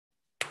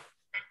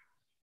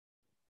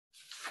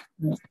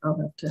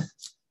 I'll have to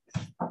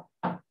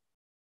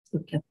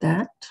look at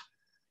that.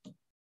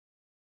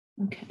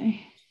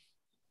 Okay.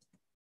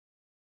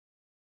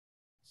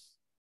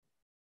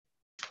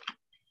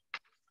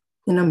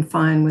 And I'm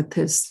fine with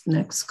his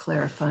next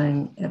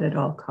clarifying edit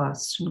all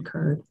costs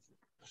incurred.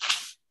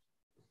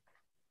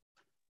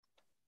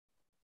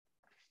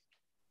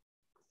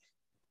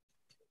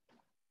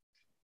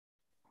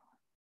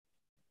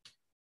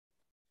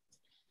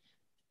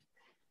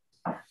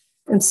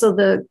 And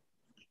so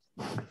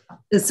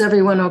is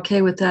everyone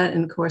okay with that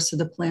in course of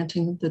the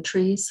planting of the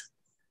trees?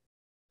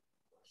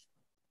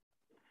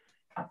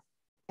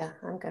 Yeah,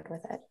 I'm good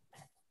with it.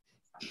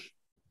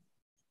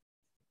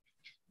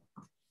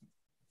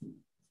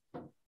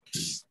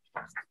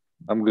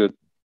 I'm good.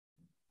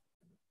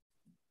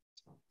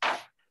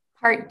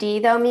 Part D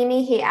though,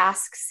 Mimi, he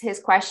asks, his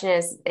question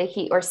is,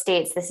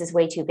 states this is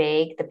way too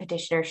vague. The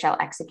petitioner shall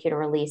execute a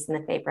release in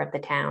the favor of the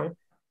town.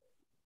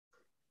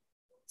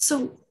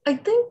 So I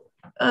think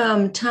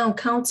town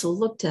council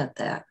looked at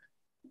that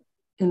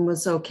and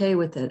was okay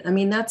with it. I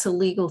mean, that's a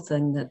legal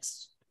thing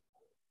that's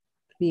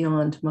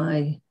beyond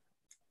my.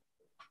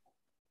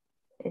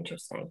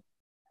 Interesting.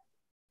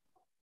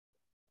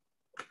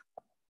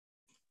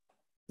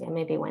 Yeah,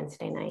 maybe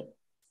Wednesday night.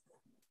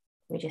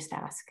 We just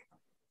ask.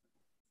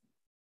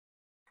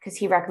 Because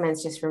he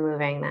recommends just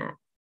removing that.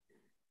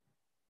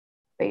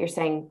 But you're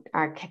saying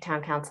our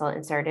town council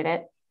inserted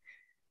it?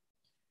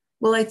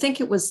 Well, I think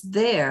it was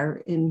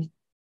there and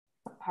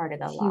part of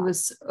the law. He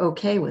was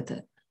okay with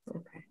it.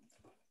 Okay.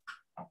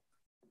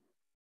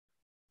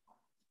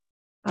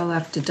 I'll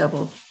have to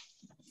double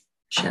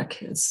check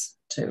his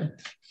too.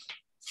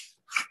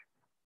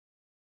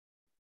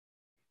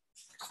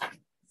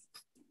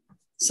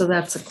 So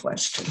that's a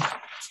question.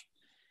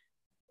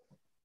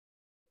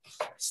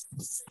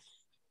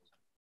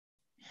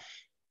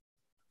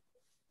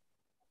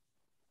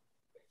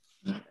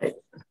 All right.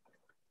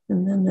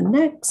 And then the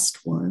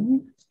next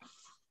one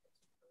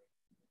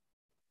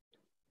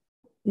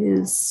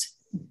is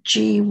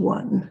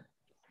G1.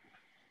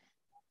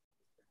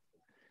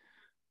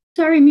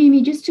 Sorry,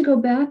 Mimi, just to go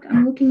back,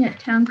 I'm looking at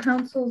town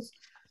council's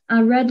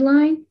red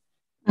line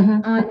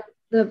on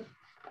the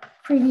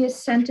previous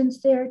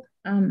sentence there.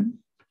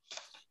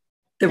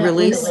 The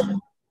release?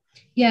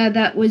 Yeah,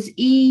 that was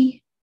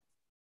E2D.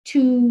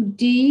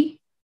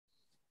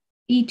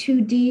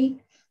 E2D.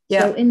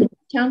 Yeah. So in the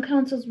town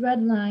council's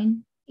red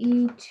line,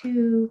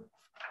 E2D,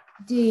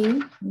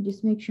 let me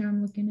just make sure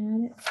I'm looking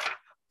at it.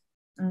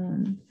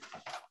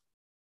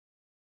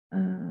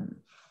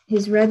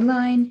 His red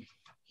line,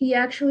 he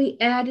actually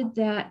added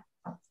that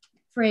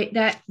phrase,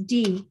 that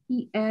D,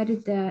 he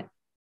added that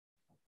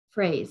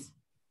phrase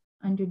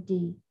under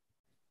D.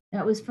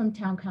 That was from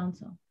town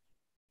council.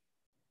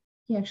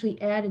 He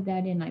actually added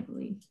that in, I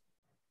believe.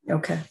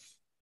 Okay.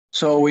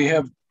 So we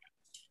have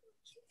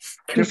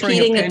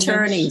competing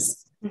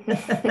attorneys.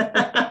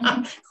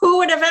 Who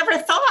would have ever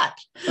thought?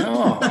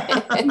 Oh.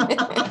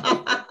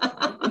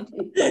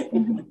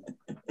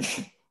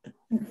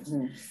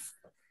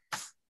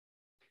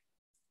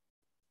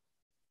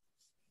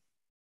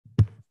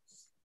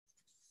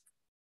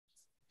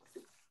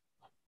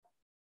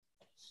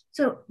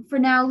 So for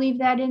now, leave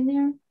that in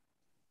there?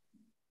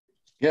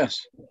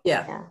 Yes.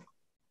 Yeah.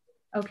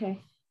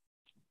 Okay.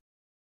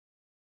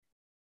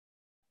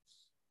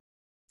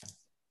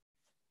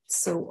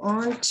 So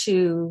on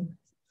to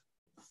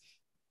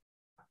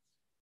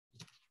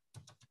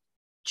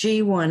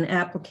G1,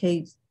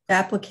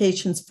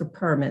 applications for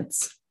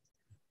permits.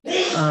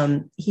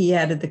 He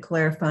added the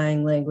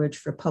clarifying language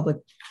for public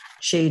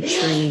shade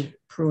tree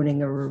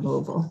pruning or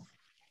removal,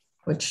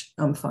 which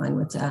I'm fine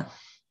with that.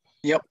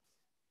 Yep.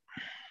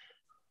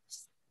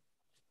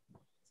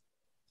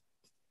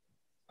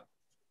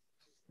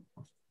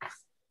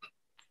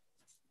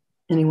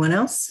 Anyone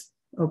else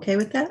okay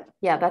with that?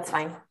 Yeah, that's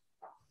fine.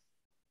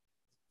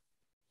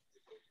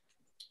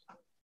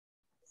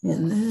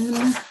 And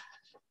then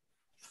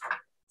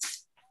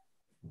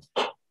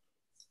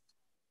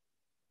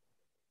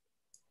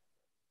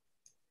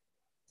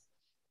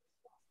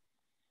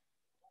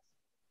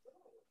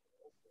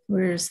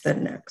where's the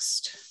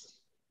next?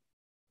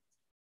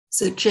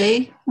 Is it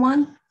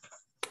J1?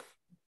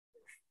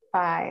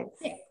 5.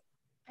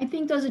 I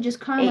think those are just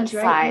commas,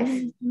 H5.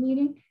 right?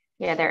 Meeting?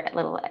 Yeah, they're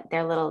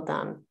little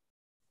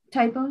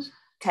Typos?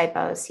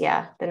 Typos,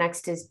 yeah. The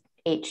next is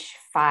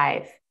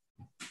H5,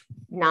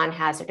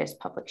 non-hazardous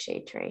public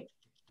shade tree.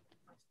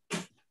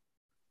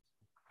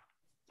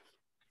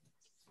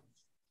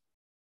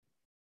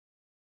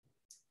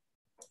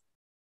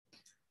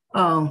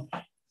 Oh.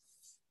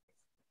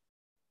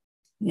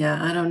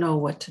 Yeah, I don't know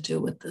what to do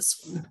with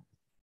this one.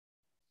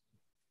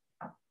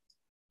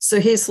 So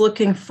he's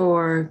looking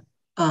for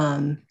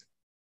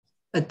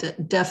a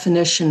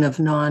definition of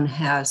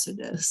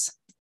non-hazardous.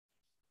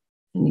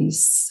 And he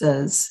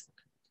says,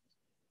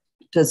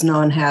 does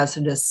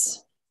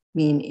non-hazardous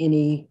mean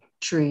any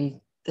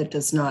tree that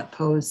does not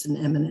pose an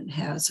imminent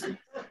hazard?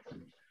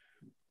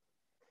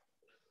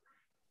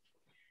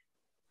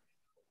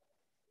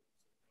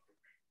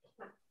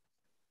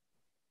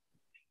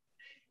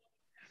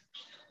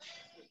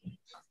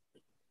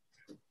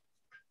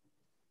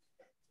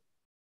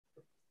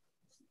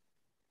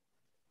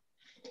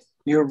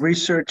 Your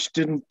research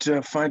didn't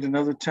find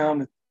another town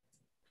that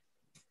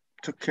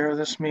took care of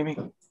this, Mimi?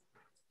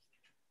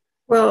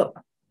 Well,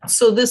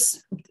 so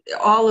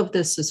all of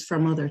this is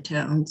from other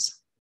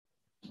towns.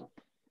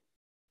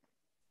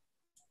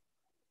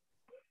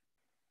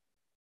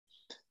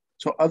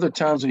 So other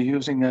towns are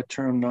using that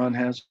term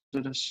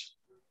non-hazardous?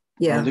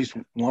 Yeah. Or at least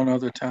one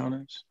other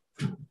town is?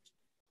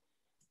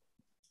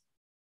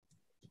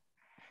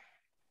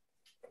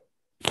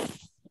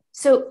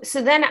 So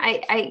then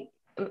I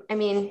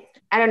mean,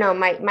 I don't know.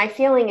 My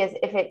feeling is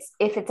if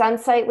it's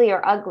unsightly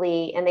or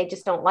ugly and they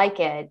just don't like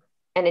it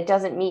and it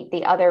doesn't meet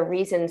the other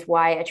reasons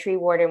why a tree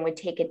warden would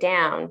take it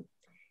down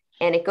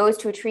and it goes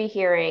to a tree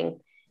hearing.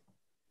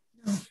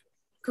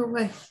 Go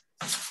away.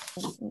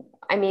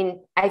 I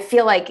mean, I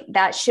feel like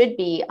that should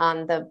be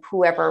on the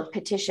whoever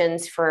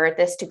petitions for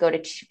this to go to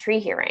tree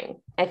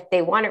hearing. If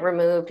they want it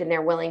removed and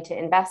they're willing to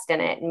invest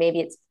in it, maybe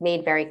it's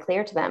made very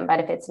clear to them. But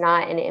if it's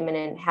not an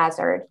imminent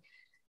hazard,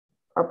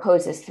 or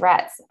poses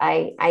threats.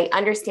 I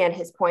understand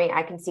his point.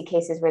 I can see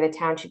cases where the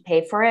town should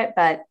pay for it,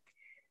 but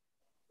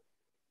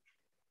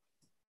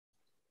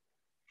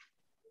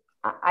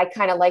I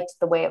kind of liked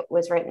the way it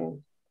was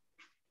written.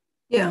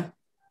 Yeah.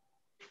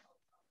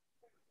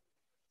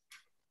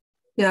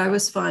 Yeah, I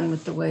was fine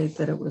with the way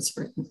that it was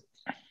written.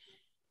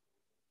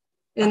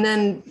 And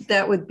then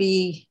that would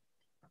be,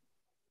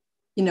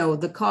 you know,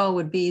 the call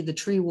would be the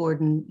tree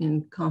warden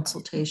in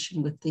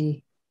consultation with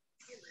the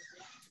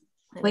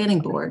planning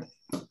board.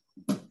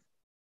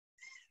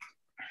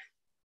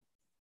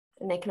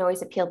 And they can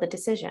always appeal the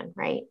decision,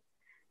 right?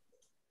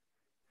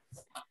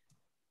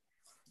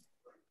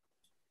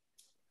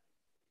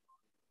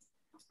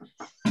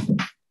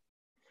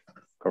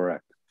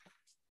 Correct.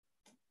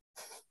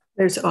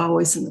 There's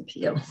always an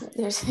appeal.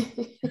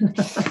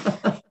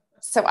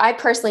 So I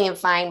personally am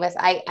fine with,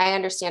 I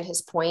understand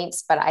his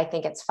points, but I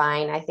think it's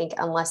fine. I think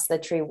unless the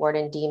tree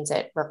warden deems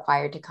it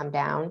required to come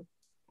down,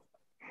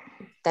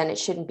 then it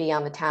shouldn't be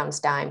on the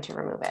town's dime to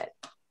remove it.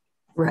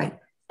 Right.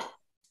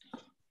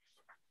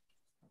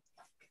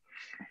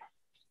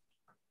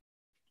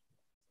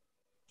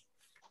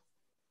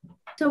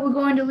 So we're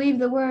going to leave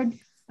the word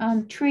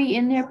tree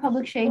in there,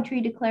 public shade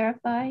tree, to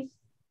clarify,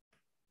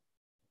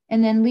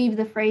 and then leave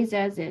the phrase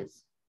as is.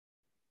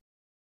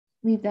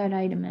 Leave that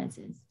item as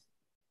is.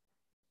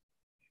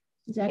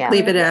 Is that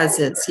Leave it as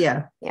is,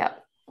 yeah.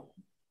 Yep.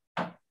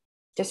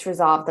 Just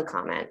resolve the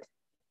comment.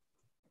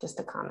 Just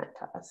a comment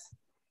to us.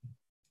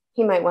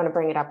 He might want to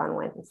bring it up on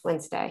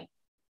Wednesday.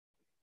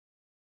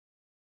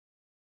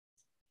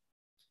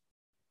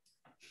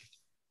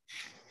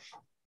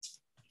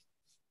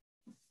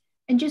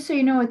 And just so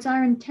you know, it's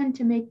our intent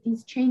to make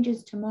these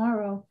changes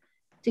tomorrow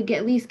to get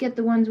at least get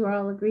the ones we're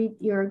all agreed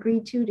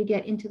to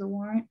get into the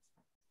warrant.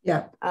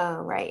 Yeah.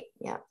 Oh, right.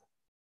 Yeah.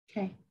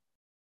 Okay.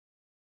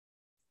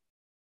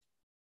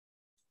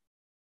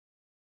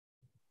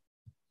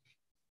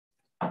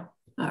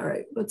 All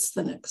right, what's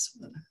the next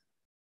one?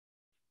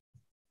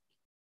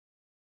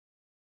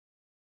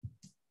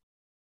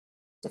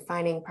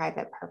 Defining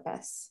private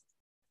purpose.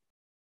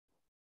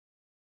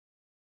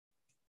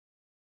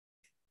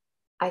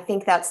 I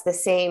think that's the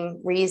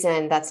same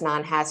reason that's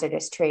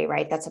non-hazardous tree,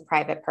 right? That's a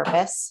private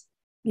purpose.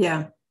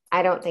 Yeah.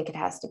 I don't think it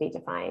has to be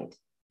defined,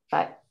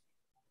 but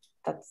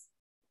that's,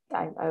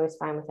 I was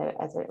fine with it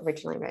as it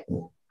originally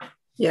written.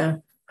 Yeah,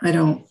 I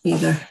don't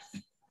either.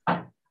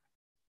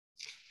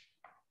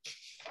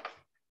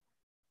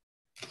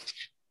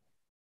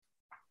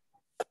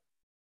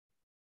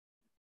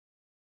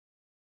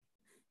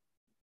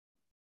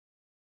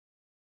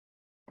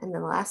 And the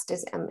last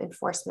is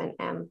enforcement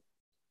M.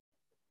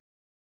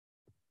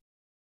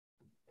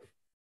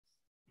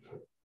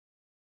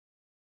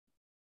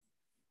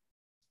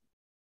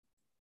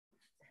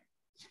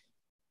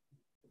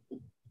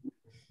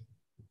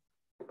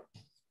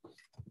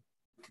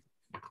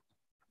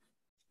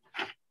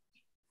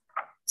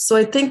 So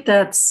I think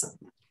that's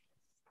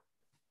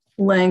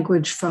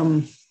language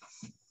from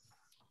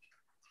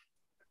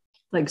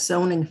like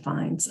zoning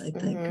fines, I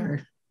think.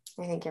 Or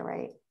I think you're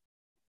right.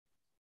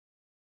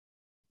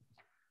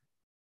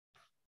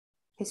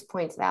 His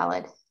point's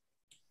valid.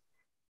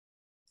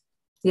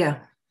 Yeah.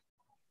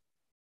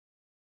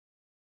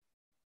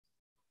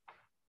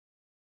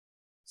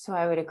 So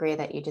I would agree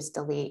that you just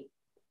delete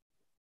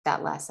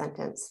that last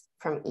sentence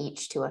from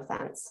each to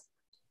offense.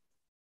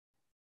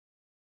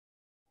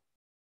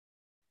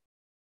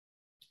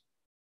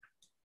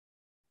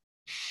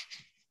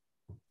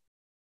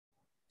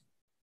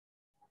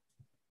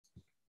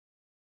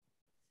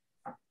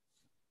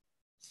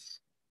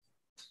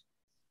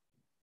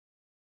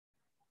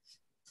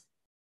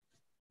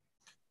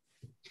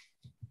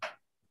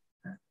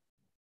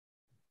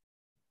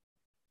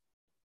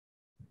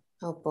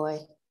 Oh boy,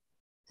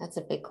 that's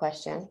a big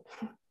question.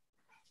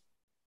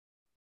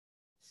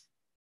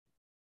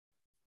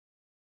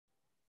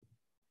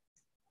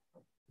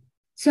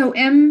 So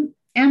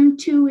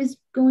M2 is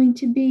going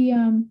to be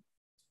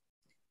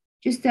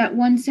just that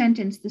one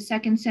sentence. The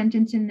second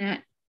sentence in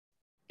that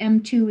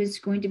M2 is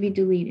going to be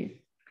deleted,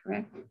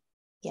 correct?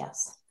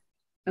 Yes.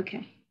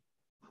 Okay.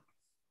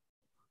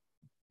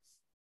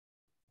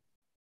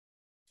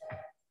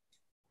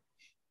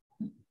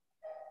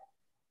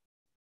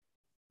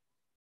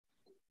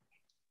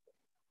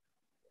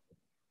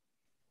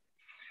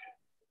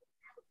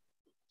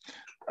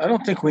 I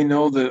don't think we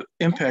know the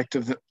impact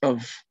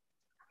of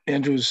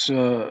Andrew's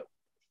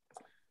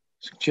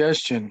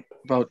suggestion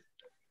about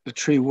the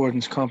tree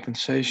warden's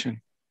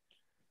compensation.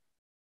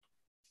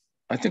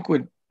 I think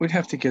we'd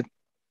have to get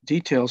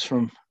details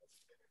from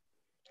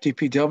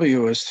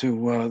DPW as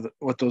to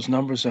what those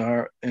numbers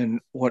are and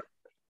what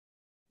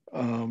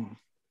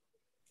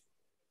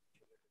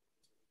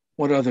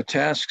other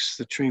tasks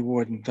the tree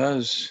warden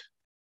does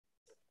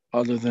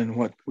other than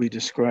what we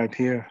describe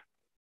here.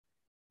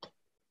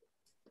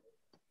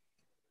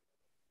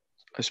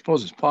 I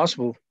suppose it's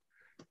possible,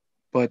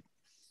 but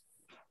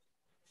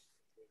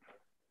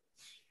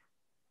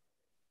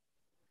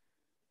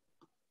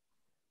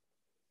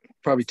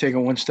probably take it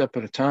one step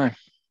at a time.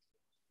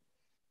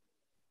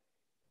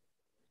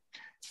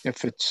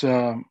 if it's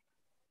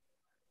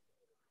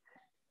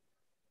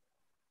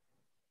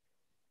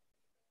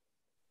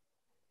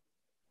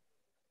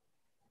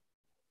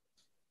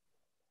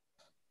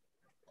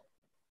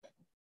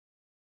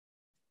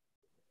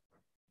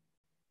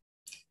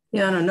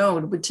Yeah, I don't know.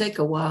 It would take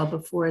a while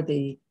before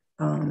the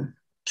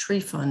tree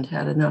fund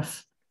had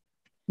enough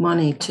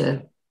money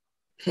to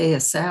pay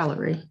a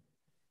salary.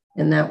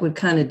 And that would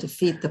kind of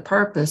defeat the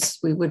purpose.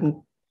 We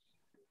wouldn't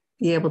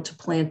be able to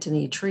plant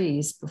any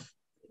trees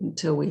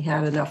until we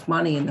had enough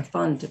money in the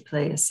fund to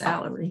pay a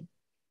salary.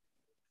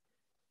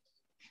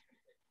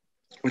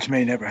 which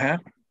may never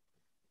happen.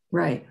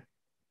 Right.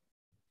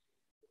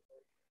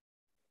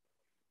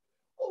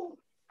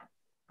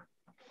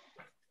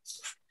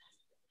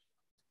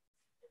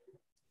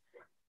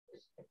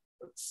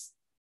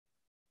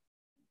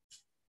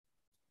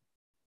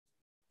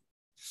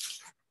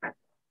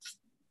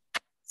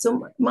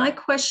 So my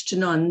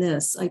question on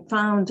this, I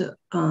found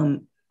a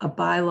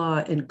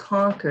bylaw in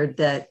Concord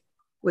that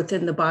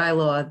within the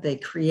bylaw, they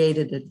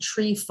created a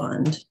tree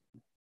fund.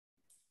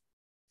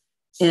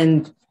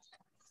 And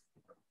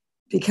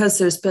because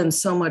there's been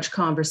so much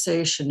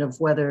conversation of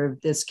whether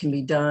this can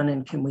be done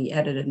and can we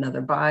edit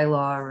another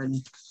bylaw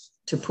and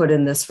to put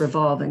in this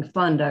revolving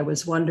fund, I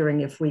was wondering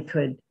if we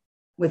could,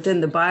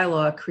 within the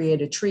bylaw,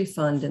 create a tree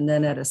fund and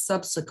then at a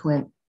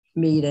subsequent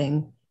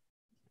meeting,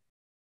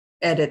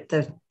 edit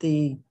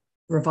the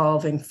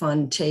revolving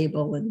fund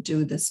table and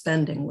do the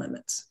spending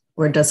limits?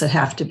 Or does it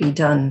have to be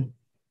done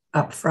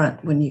up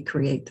front when you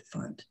create the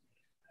fund?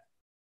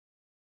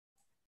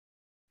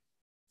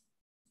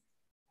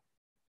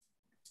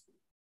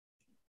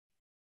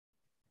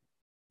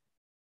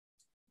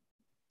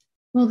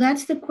 Well,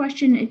 that's the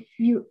question. If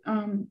you,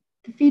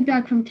 the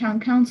feedback from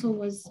town council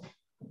was,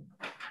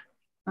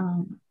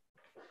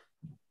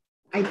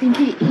 I think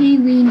he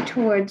leaned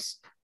towards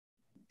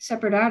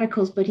separate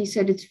articles, but he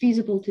said it's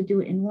feasible to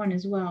do it in one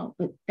as well.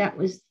 But that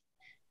was,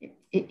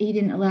 he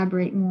didn't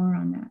elaborate more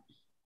on that.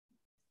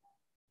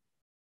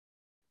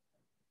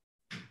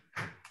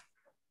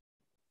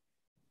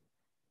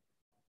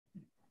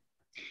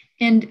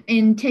 And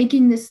in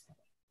taking this,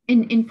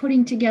 in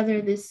putting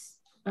together this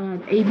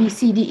A, B,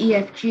 C, D, E,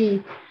 F,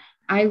 G,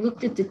 I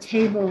looked at the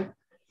table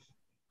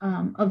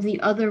of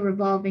the other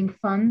revolving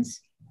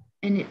funds,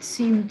 and it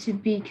seemed to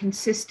be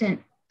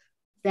consistent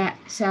that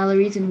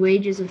salaries and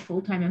wages of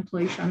full-time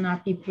employees shall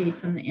not be paid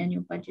from the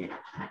annual budget.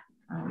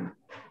 I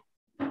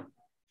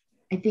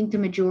think the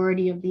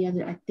majority of the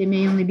other, there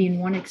may only be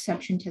one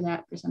exception to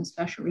that for some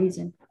special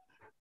reason,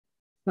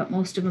 but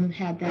most of them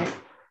had that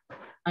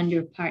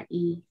under Part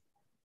E,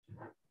 if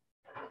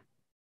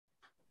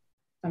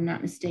I'm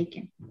not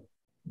mistaken.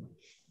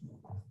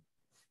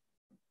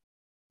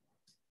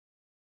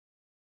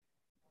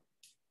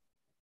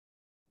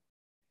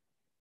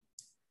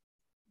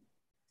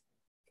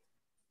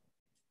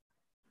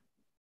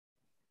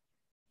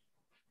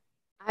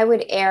 I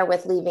would err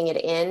with leaving it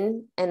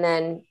in, and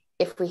then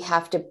if we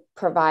have to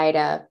provide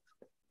a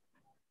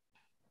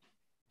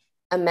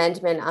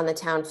amendment on the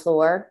town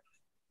floor,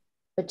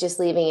 but just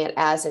leaving it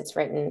as it's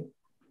written.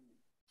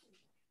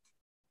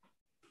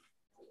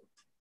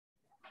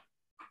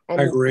 And,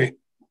 I agree.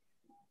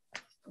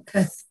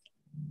 Okay.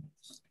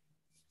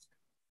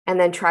 And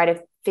then try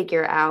to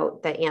figure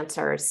out the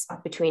answers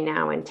between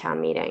now and town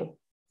meeting.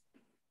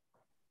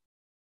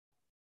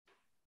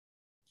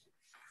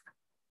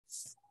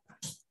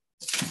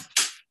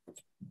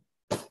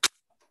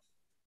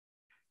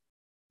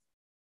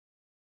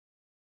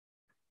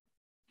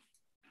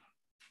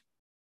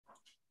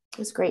 It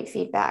was great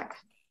feedback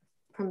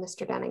from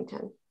Mr.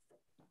 Dennington.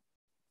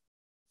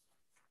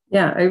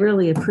 Yeah, I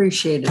really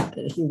appreciated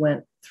that he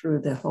went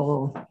through the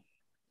whole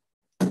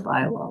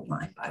bylaw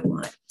line by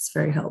line. It's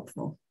very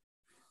helpful.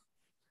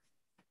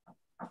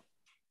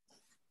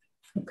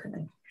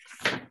 Okay.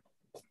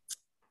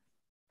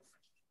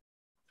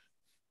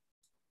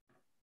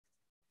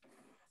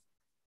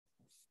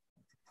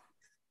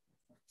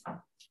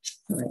 All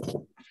right.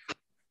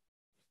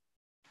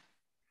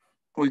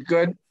 We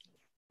good?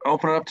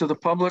 Open it up to the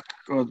public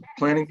or the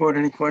planning board.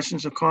 Any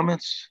questions or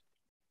comments?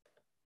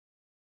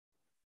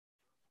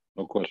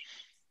 No question.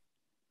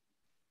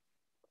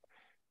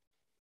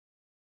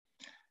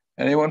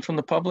 Anyone from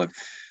the public?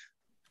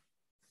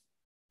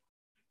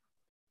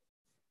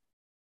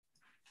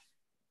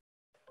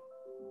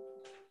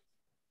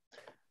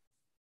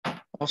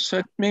 All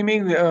set,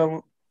 Mimi,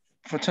 for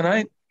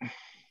tonight?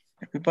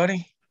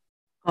 Everybody?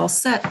 All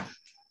set.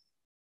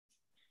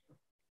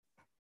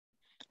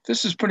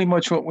 This is pretty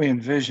much what we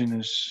envision,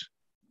 is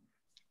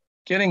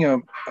getting a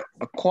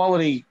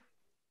quality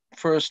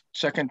first,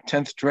 second,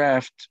 10th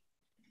draft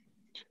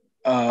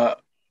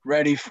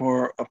ready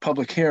for a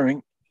public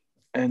hearing.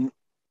 And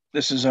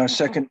this is our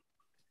second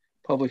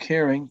public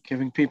hearing,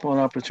 giving people an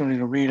opportunity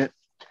to read it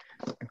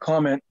and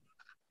comment,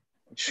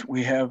 which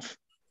we have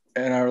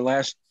at our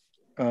last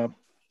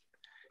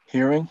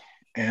hearing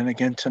and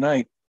again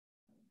tonight.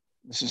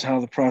 This is how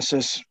the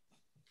process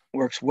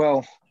works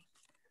well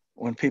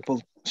when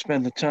people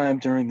spend the time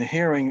during the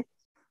hearing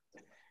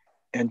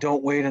and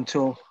don't wait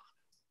until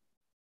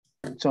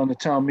it's on the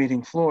town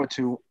meeting floor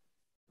to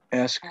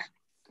ask,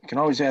 you can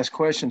always ask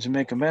questions and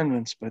make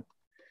amendments, but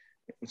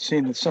it would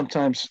seem that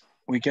sometimes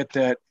we get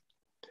that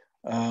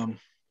and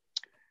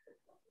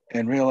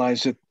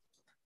realize that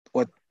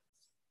what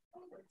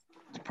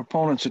the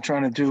proponents are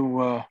trying to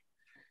do at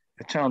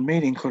town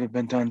meeting could have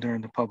been done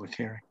during the public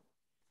hearing.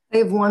 I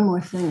have one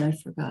more thing I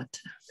forgot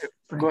to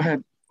bring. Go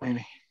ahead,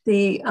 Amy.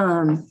 The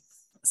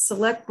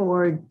select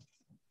board,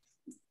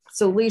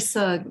 so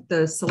Lisa,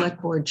 the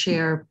select board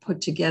chair,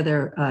 put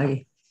together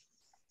a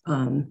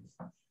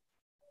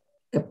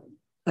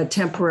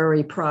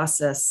temporary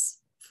process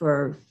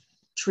for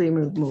tree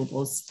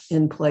removals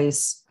in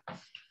place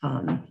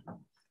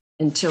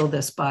until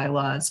this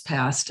bylaw is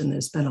passed. And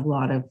there's been a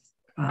lot of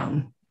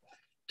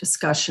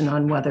discussion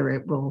on whether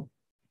it will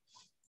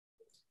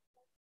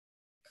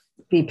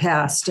be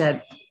passed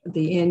at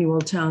the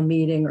annual town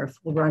meeting, or if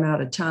we'll run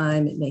out of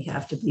time, it may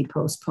have to be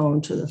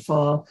postponed to the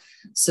fall.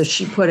 So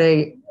she put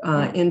a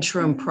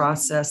interim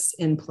process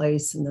in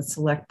place, and the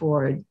select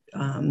board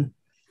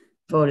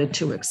voted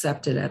to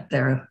accept it at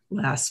their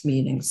last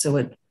meeting. So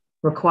it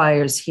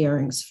requires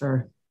hearings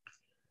for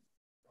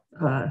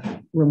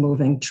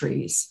removing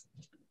trees.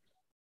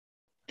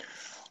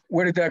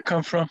 Where did that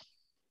come from?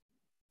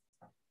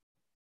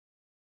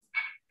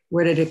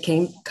 Where did it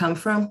come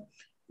from?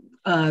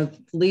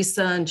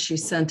 Lisa, and she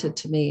sent it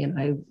to me, and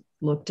I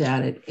looked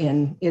at it,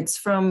 and it's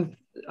from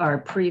our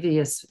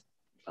previous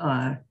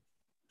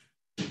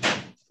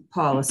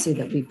policy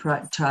that we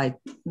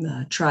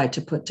tried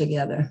to put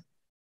together.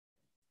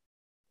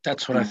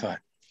 That's what I thought.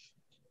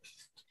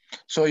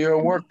 So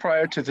your work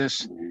prior to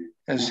this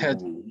has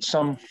had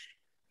some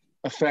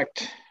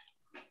effect,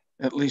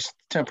 at least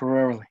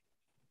temporarily.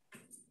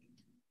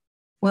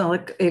 Well,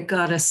 it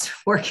got us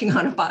working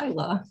on a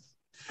bylaw.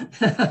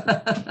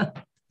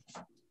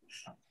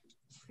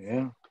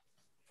 Yeah.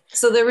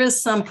 So there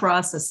is some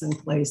process in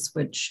place,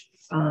 which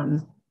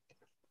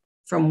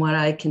from what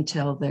I can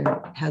tell,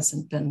 there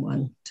hasn't been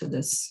one to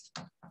this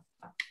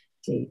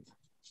date.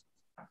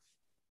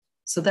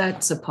 So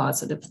that's a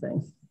positive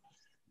thing.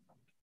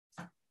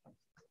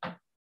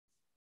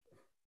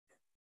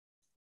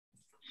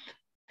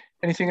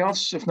 Anything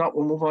else? If not,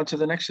 we'll move on to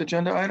the next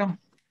agenda item.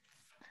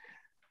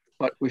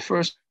 But we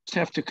first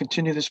have to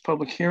continue this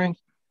public hearing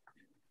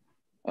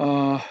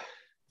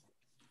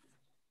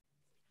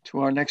to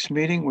our next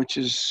meeting, which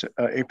is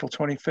April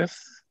 25th.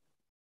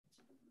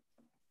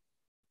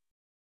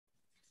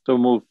 So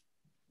moved.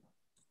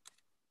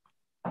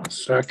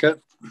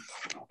 Second.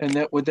 And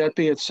that would that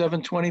be at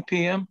 7:20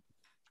 p.m.?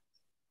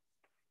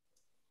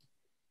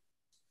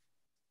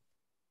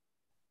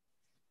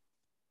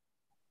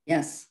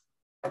 Yes.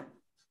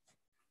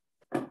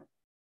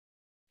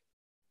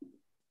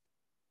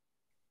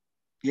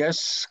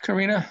 Yes,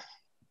 Karina?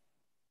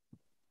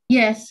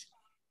 Yes,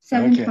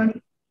 7:20.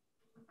 Okay.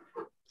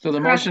 So the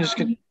motion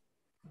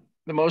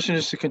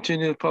is to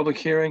continue the public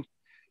hearing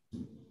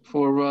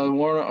for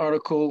warrant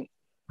article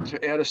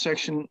to add a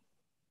section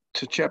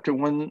to chapter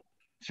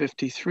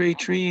 153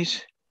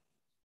 trees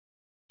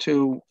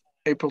to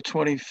April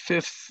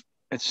 25th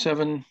at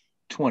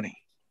 7:20. Is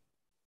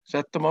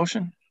that the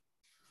motion?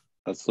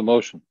 That's the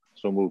motion.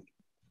 So moved.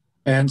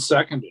 And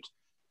seconded.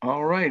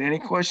 All right. Any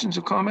questions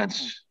or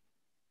comments?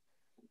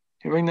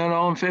 Hearing none,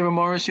 all in favor,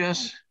 Morris,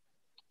 yes?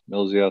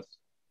 Mills, yes.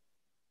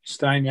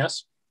 Stein,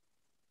 yes.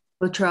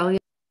 Latrell,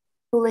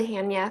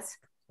 Houlihan, yes.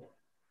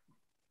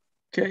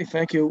 Okay,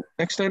 thank you.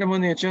 Next item on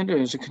the agenda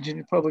is a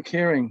continued public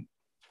hearing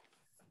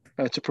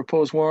to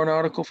propose warrant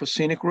article for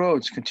scenic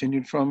roads,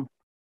 continued from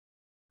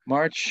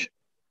March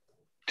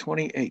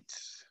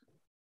 28th.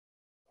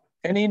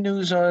 Any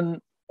news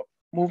on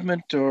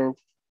movement or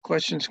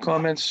questions,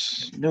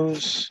 comments,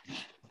 news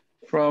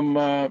from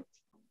that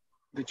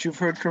you've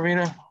heard,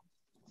 Karina?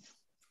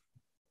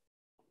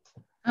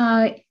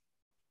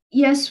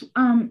 Yes,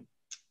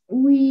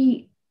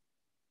 we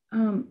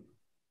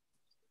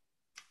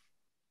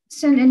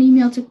sent an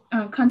email to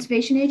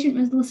conservation agent,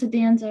 Ms. Melissa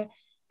Danza,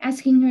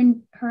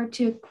 asking her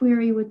to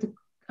query with the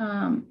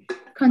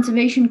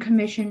Conservation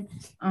Commission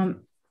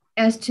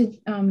as to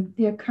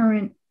their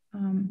current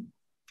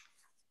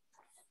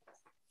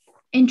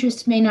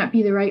interest may not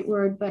be the right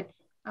word, but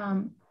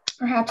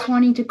perhaps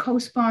wanting to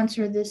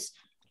co-sponsor this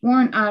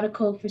warrant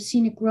article for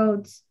scenic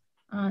roads,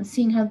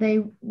 seeing how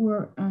they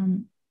were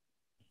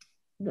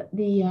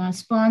the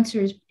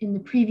sponsors in the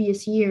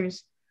previous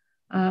years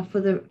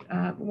for the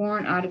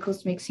warrant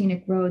articles to make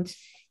scenic roads.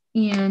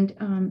 And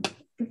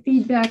the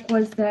feedback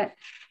was that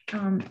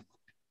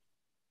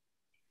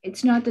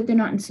it's not that they're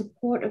not in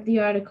support of the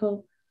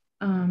article,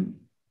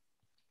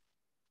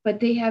 but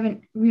they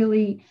haven't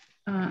really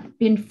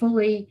been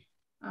fully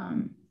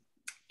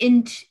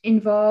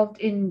involved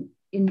in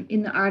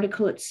the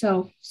article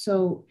itself.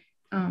 So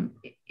they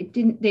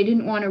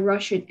didn't want to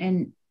rush it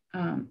and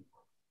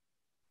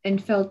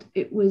felt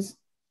they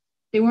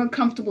weren't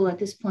comfortable at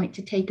this point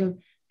to take a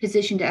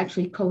position to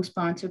actually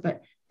co-sponsor,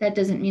 but that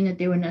doesn't mean that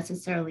they were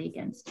necessarily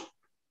against it.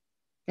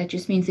 That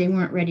just means they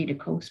weren't ready to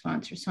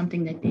co-sponsor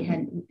something that they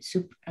hadn't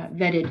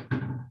vetted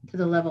to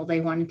the level they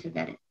wanted to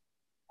vet it.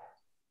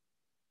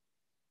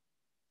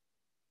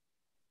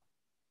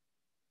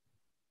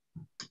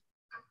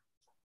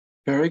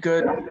 Very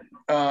good.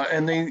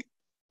 And the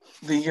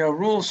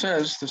rule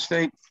says, the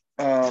state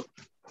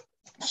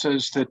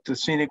says that the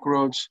scenic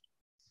roads,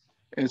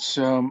 it's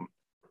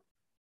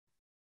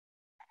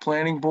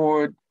planning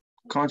board,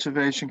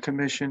 conservation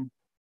commission,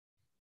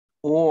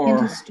 or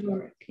And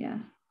historic, yeah.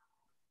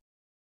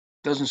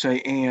 doesn't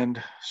say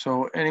and,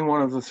 so any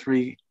one of the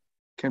three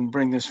can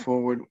bring this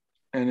forward.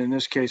 And in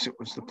this case, it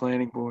was the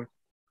planning board.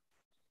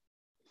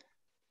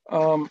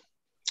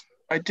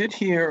 I did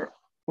hear,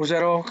 was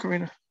that all,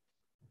 Karina?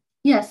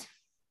 Yes.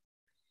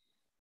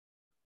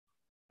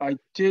 I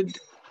did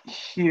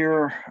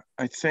hear,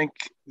 I think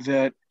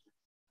it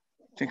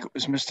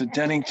was Mr.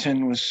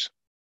 Dennington was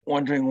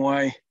wondering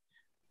why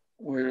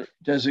we're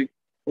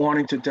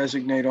wanting to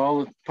designate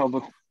all the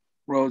public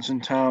roads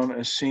in town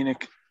as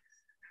scenic.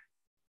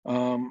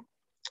 And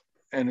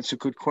it's a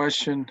good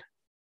question.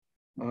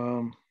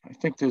 I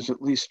think there's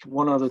at least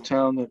one other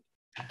town that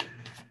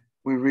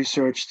we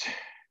researched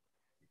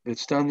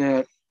that's done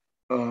that.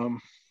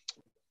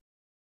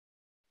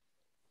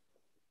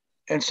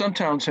 And some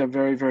towns have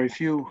very, very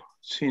few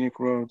scenic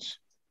roads.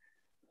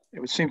 It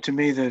would seem to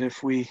me that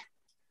if we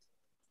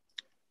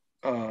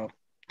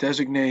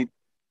designate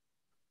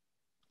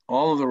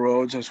all of the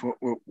roads as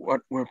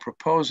what we're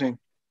proposing,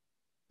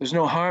 there's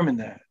no harm in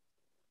that.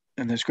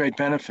 And there's great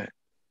benefit.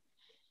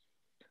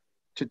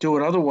 To do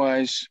it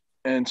otherwise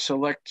and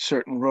select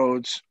certain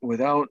roads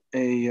without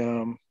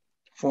a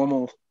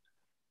formal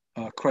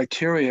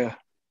criteria,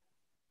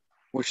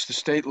 which the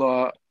state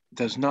law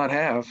does not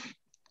have,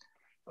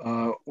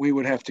 we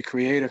would have to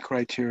create a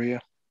criteria,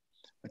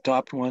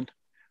 adopt one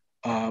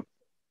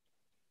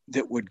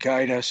that would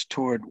guide us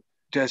toward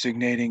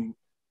designating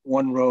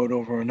one road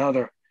over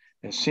another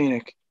as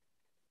scenic.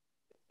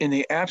 In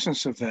the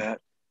absence of that,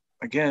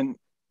 again,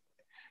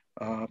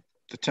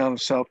 the town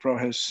of Southborough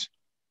has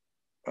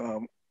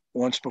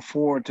once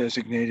before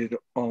designated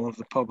all of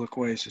the public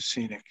ways as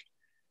scenic.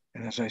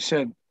 And as I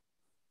said,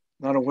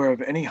 not aware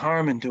of any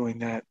harm in doing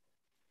that.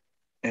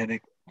 And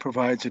it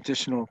provides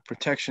additional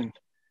protection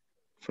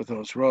for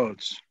those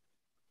roads.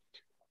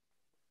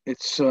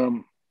 It's,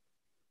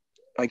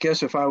 I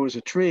guess if I was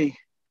a tree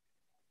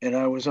and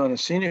I was on a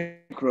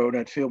scenic road,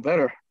 I'd feel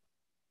better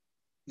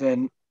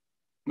than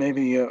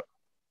maybe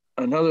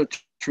another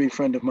tree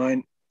friend of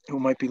mine who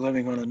might be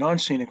living on a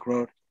non-scenic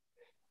road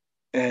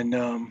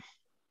and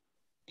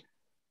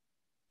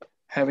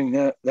having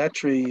that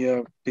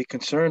tree be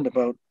concerned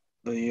about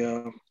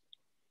the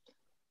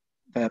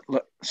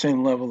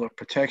same level of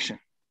protection.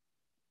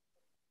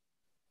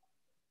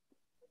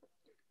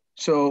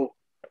 So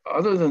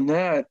other than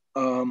that,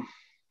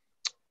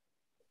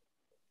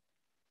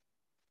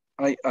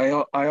 I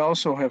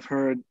also have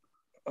heard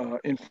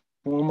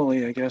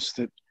informally, I guess,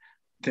 that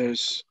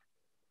there's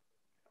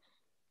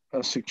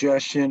a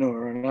suggestion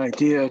or an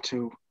idea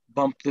to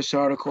bump this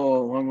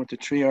article along with the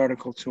tree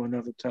article to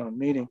another town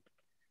meeting.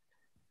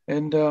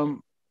 And I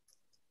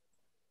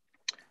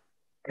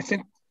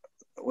think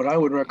what I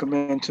would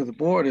recommend to the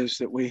board is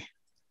that we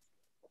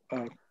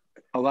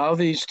allow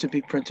these to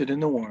be printed in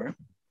the warrant,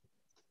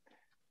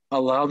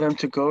 allow them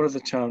to go to the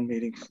town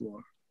meeting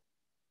floor,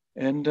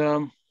 and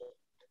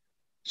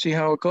see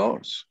how it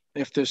goes.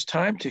 If there's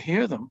time to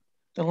hear them,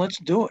 then let's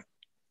do it.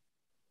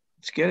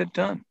 Let's get it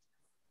done.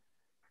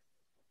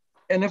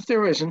 And if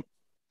there isn't,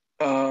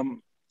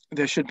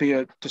 there should be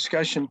a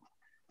discussion,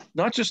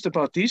 not just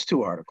about these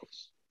two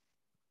articles,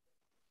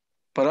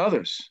 but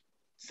others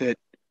that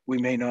we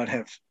may not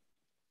have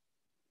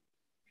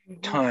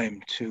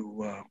time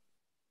to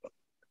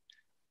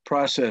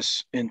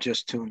process in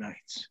just 2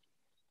 nights.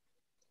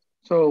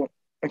 So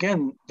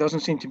again,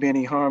 doesn't seem to be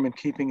any harm in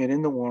keeping it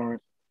in the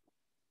warrant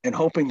and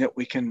hoping that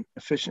we can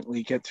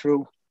efficiently get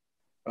through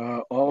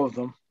all of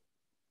them.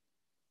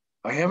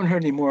 I haven't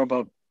heard any more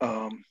about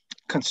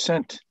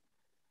consent.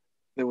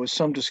 There was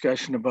some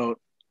discussion about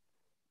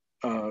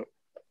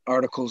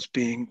articles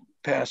being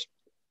passed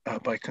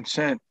by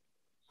consent,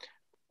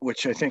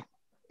 which I think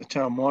the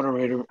town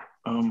moderator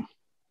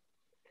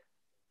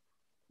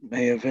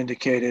may have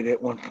indicated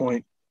at one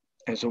point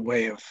as a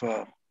way of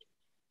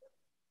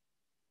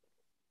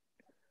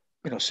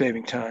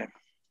saving time.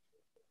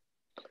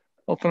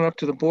 Open it up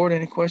to the board.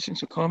 Any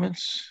questions or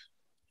comments?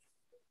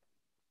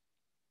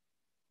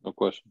 No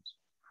questions.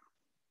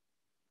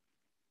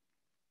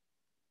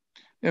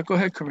 Yeah, go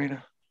ahead,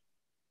 Karina.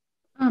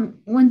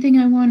 One thing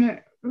I want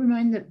to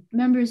remind the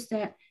members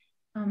that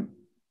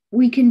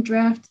we can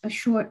draft a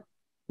short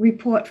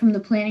report from the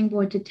planning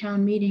board to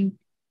town meeting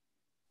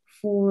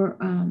for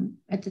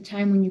at the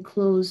time when you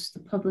close the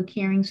public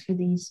hearings for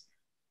these,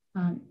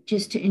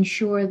 just to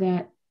ensure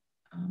that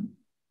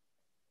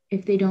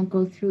if they don't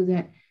go through,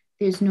 that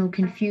there's no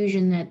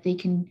confusion, that they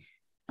can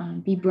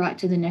be brought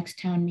to the next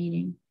town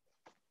meeting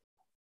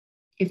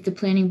if the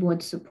planning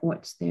board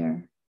supports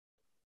their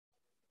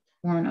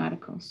warrant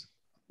articles,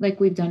 like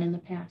we've done in the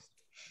past.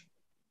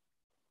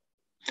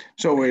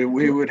 So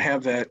we would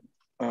have that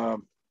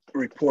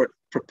report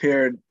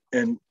prepared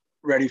and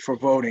ready for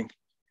voting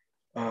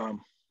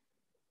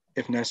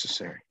if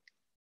necessary.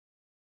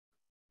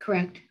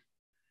 Correct.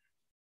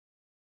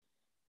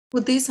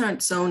 Well, these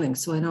aren't zoning,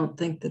 so I don't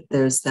think that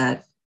there's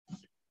that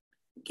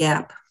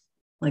gap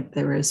like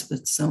there is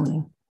with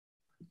zoning.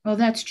 Well,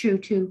 that's true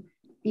too.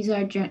 These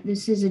are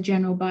this is a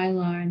general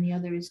bylaw, and the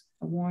other is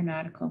a warrant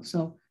article.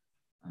 So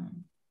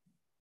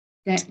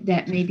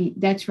that maybe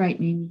that's right.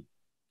 Maybe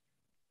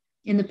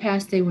in the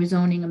past they were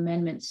zoning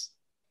amendments.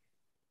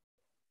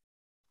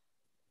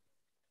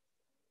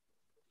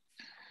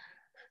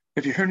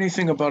 Have you heard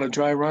anything about a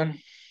dry run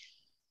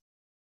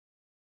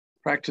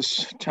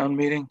practice town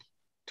meeting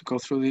to go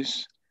through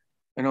these?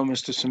 I know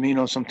Mr.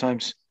 Semino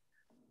sometimes,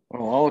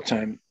 well, all the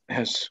time,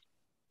 has,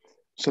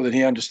 so that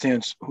he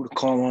understands who to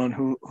call on,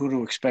 who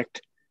to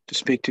expect to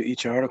speak to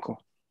each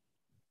article.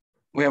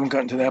 We haven't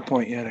gotten to that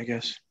point yet, I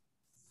guess.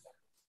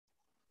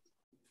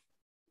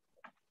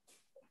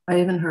 I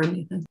haven't heard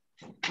anything.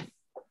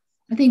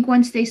 I think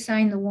once they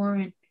sign the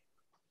warrant,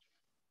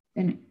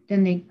 then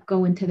they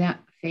go into that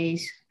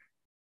phase.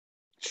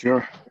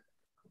 Sure.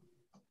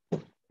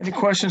 Any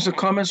questions or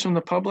comments from the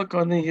public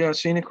on the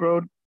scenic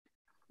road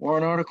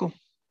warrant article?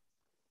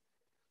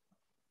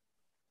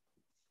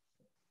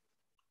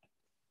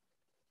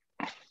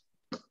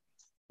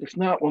 If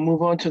not, we'll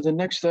move on to the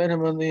next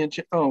item on the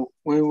agenda. Oh,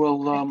 we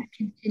will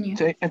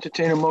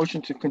entertain a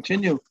motion to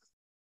continue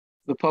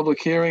the public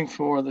hearing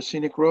for the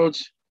scenic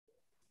roads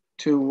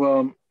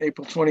to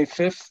April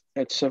 25th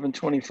at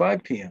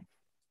 7:25 p.m.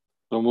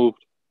 So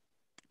moved.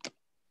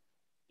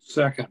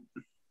 Second.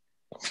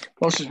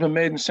 Motion's been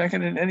made and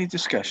seconded. Any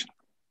discussion?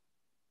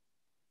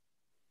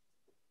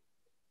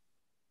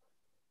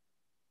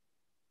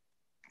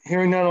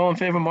 Hearing none, all in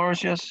favor,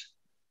 Morris, yes?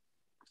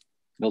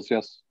 Mills,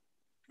 yes.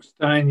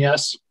 Stein,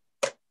 yes.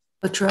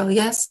 Latrell,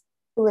 yes.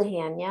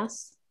 Houlihan,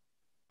 yes.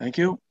 Thank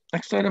you.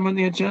 Next item on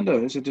the agenda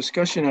is a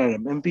discussion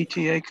item,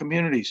 MBTA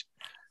communities.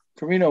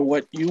 Karina,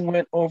 what you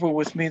went over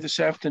with me this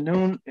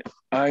afternoon,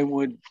 I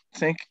would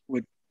think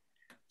would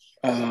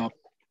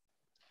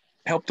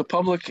help the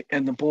public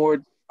and the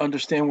board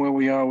understand where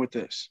we are with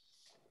this.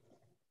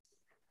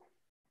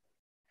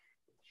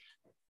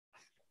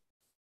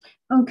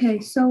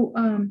 Okay, so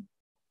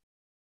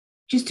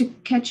just to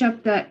catch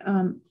up that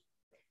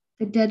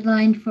the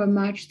deadline for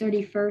March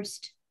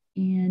 31st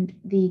and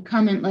the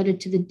comment letter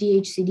to the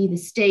DHCD, the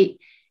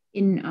state,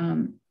 in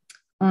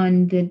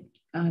on the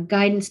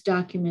guidance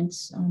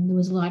documents, there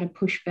was a lot of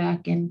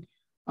pushback and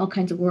all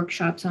kinds of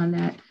workshops on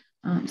that.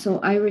 So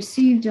I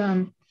received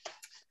an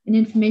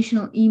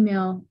informational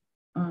email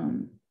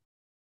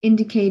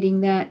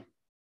indicating that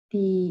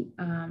the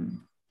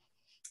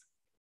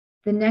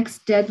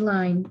next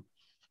deadline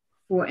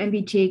for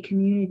MBTA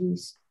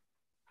communities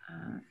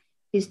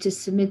is to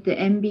submit the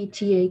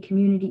MBTA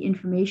community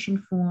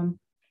information form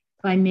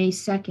by May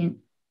 2nd,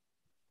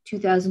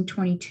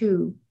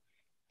 2022.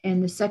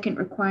 And the second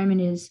requirement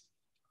is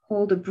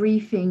hold a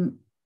briefing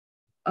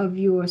of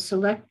your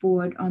select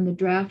board on the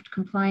draft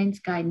compliance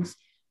guidance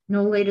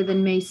no later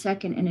than May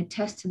 2nd and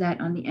attest to that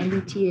on the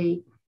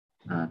MBTA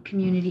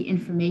community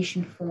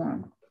information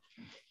form.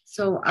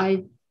 So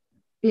I've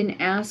been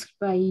asked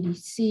by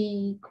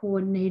EDC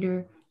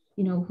coordinator,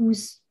 you know,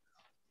 who's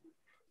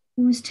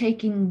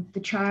taking the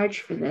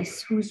charge for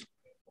this? Who's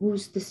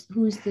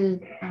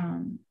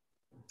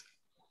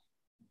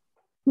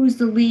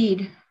the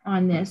lead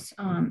on this?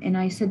 And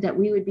I said that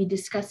we would be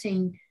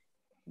discussing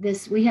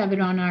this. We have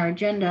it on our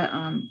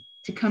agenda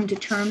to come to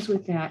terms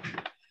with that.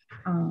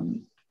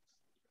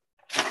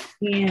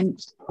 And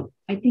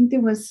I think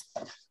there was,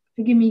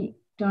 forgive me,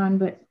 Don,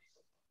 but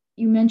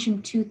you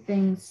mentioned two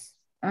things.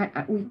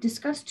 We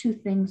discussed two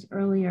things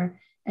earlier.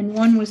 And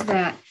one was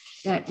that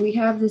we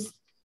have this,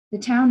 the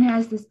town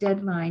has this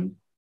deadline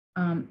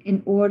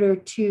in order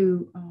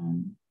to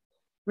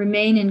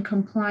remain in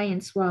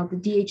compliance while the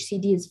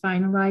DHCD is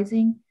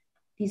finalizing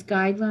these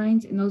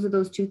guidelines. And those are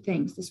those two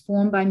things, this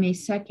form by May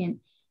 2nd,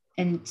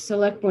 and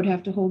select board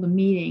have to hold a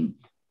meeting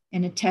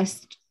and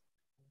attest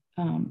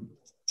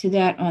to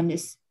that on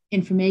this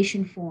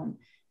information form.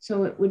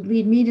 So it would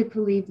lead me to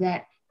believe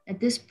that at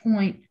this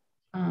point,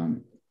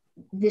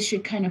 this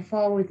should kind of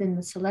fall within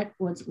the select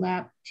board's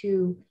lap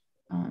to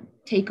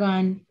take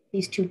on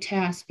these two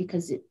tasks,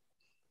 because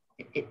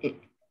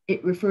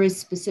it refers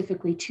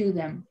specifically to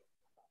them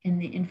in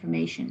the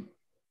information.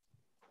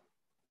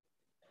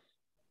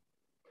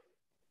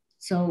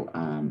 So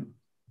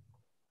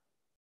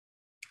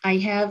I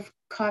have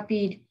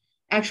copied,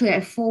 actually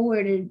I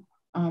forwarded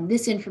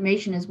this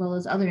information as well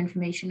as other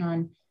information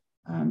on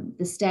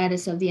the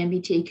status of the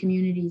MBTA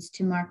communities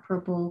to Mark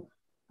Purple,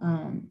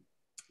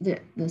 the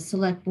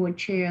select board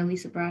chair,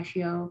 Lisa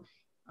Braccio,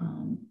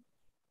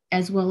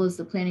 as well as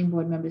the planning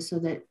board members, so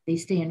that they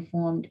stay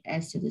informed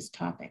as to this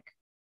topic.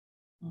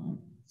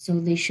 So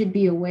they should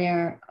be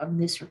aware of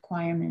this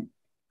requirement.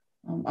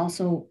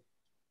 Also,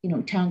 you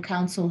know, town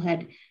council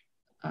had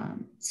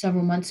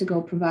several months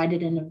ago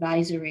provided an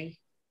advisory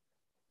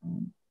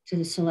to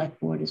the select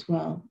board as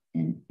well,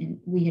 and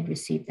we had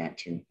received that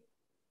too.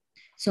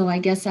 So I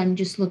guess I'm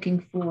just looking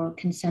for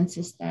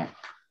consensus that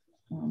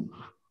from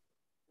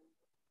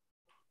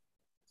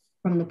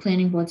the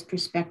planning board's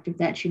perspective,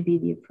 that should be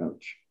the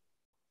approach.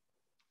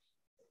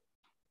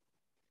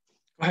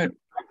 Go ahead,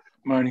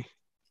 Marnie.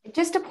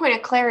 Just a point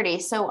of clarity.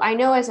 So I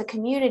know as a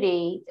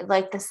community,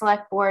 like the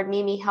select board,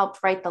 Mimi helped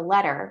write the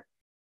letter.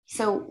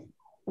 So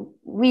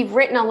we've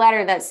written a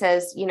letter that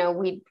says, you know,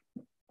 we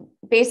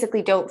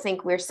basically don't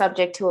think we're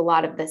subject to a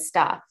lot of this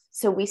stuff.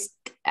 So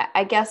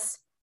I guess,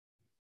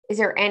 is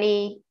there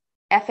any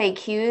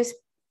FAQs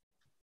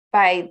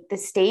by the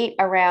state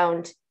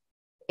around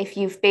if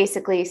you've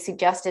basically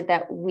suggested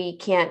that we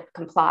can't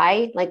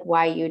comply, like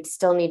why you'd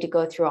still need to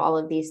go through all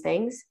of these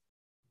things?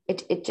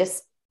 It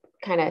just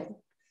kind of.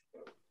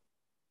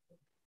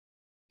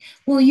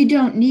 Well, you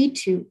don't need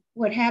to.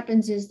 What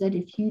happens is that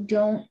if you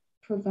don't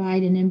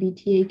provide an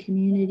MBTA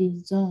community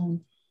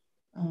zone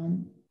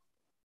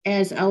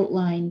as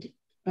outlined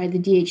by the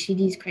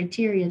DHCD's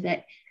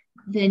criteria,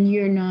 then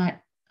you're not,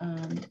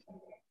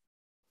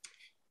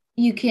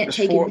 you can't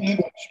take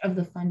advantage of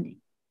the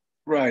funding.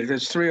 Right,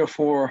 there's 3 or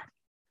 4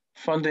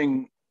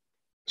 funding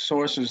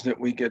sources that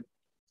we get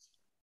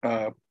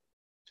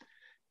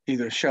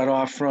either shut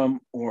off from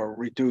or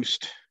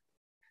reduced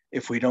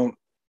if we don't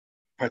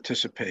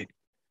participate.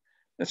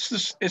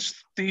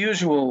 It's the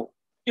usual,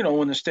 you know,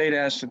 when the state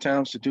asks the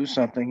towns to do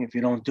something, if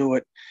you don't do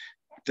it,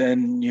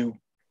 then you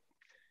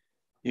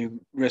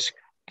risk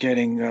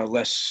getting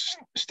less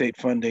state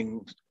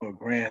funding or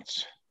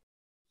grants.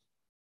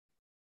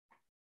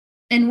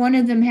 And one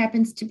of them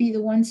happens to be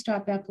the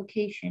one-stop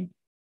application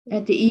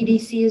that the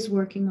EDC is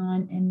working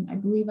on. And I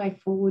believe I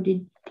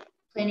forwarded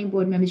planning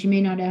board members. You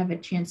may not have a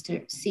chance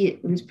to see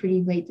it. It was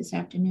pretty late this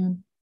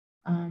afternoon.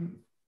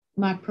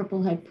 Mark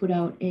Purple had put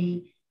out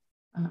a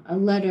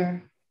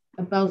letter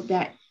about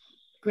that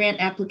grant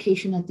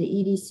application that the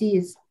EDC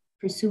is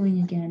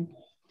pursuing again,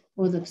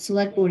 or the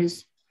select board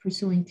is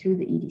pursuing through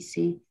the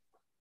EDC,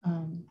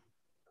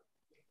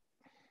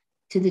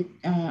 to the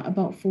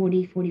about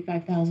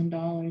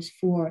 $45,000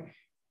 for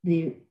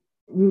the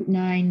Route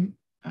 9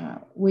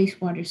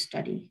 wastewater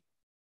study.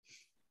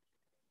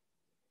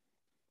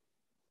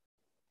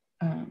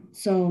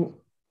 So,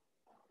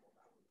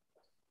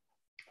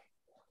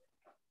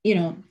 you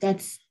know,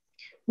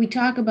 we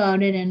talk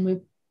about it and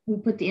we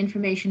put the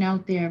information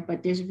out there,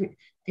 but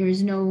there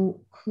is no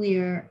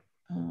clear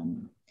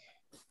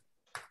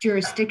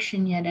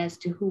jurisdiction yet as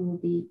to who will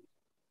be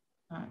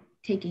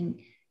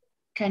taking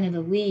kind of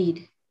the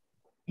lead.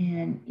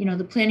 And, you know,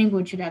 the planning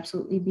board should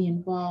absolutely be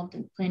involved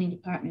in the planning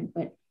department,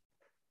 but,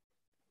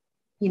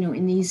 you know,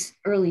 in these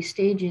early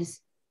stages,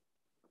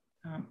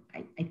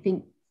 I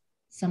think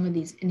some of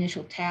these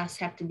initial tasks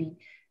have to be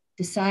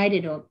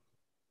decided, or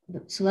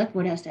the select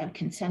board has to have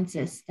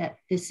consensus that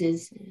this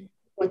is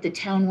what the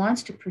town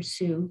wants to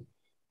pursue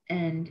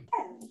and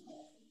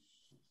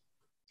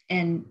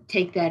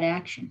take that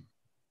action.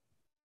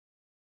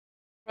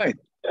 Right.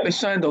 They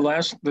signed the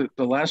last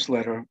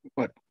letter,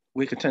 what, a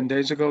week or 10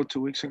 days ago, 2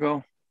 weeks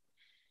ago?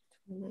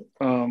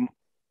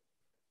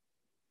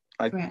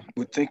 I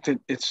would think that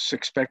it's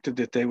expected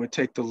that they would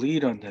take the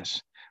lead on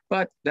this.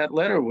 But that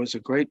letter was a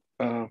great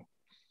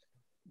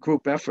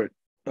group effort,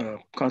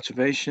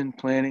 conservation,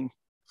 planning,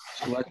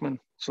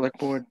 select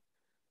board,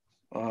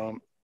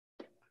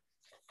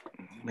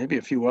 maybe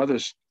a few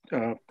others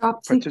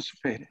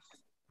participated.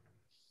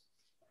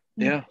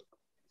 Yeah.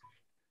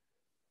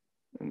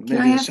 Can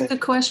I ask a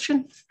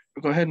question?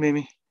 Go ahead,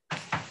 Mimi.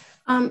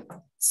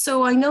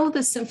 So I know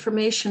this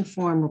information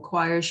form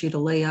requires you to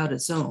lay out a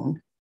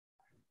zone.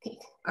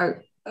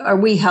 Are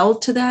we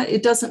held to that?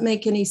 It doesn't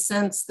make any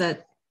sense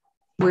that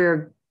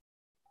we're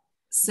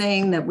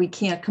saying that we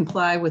can't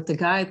comply with the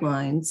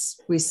guidelines.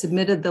 We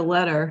submitted the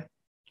letter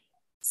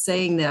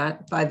saying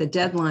that by the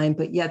deadline,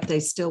 but yet they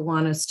still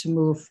want us to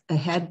move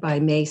ahead by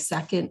May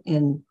 2nd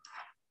and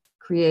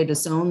create a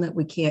zone that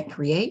we can't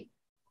create.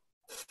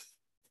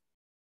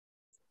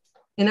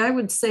 And I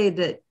would say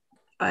that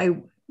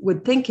I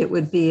would think it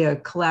would be a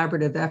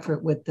collaborative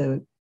effort with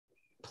the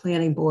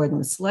planning board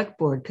and the select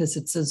board because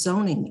it's a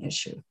zoning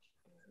issue.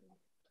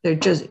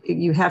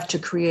 You have to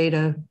create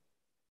a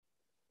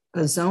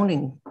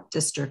zoning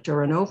district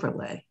or an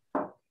overlay.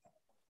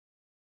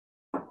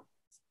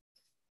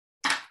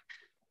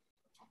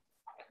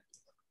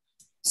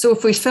 So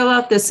if we fill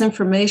out this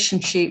information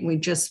sheet and we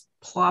just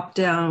plop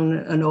down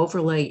an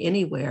overlay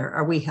anywhere,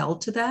 are we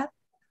held to that?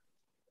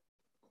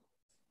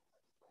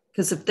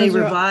 Because if they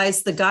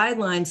revise the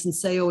guidelines and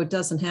say, oh, it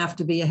doesn't have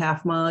to be a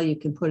half mile, you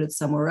can put it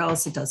somewhere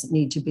else, it doesn't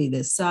need to be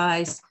this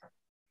size,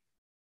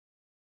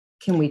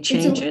 can we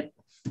change it?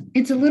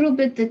 It's a little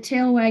bit the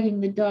tail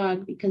wagging the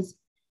dog, because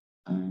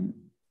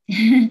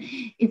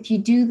if you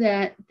do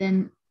that,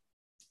 then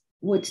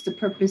what's the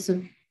purpose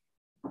of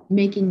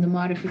making the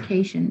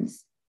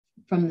modifications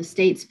from the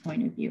state's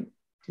point of view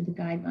to the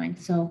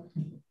guidelines? So,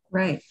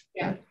 right.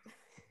 Yeah.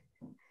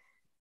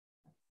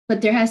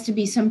 But there has to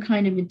be some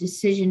kind of a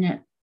decision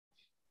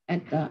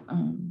at the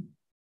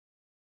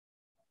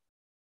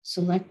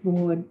select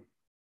board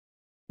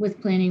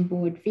with planning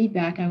board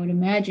feedback, I would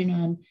imagine,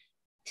 on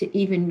to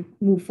even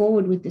move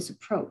forward with this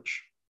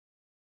approach,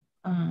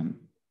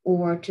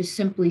 or to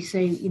simply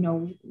say, you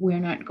know, we're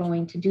not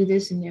going to do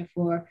this and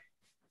therefore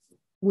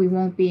we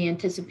won't be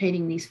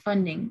anticipating these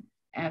funding.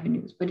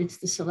 avenues, but it's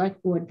the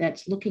select board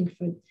that's looking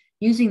for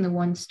using the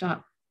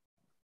one-stop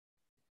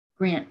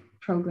grant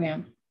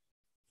program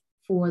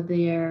for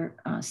their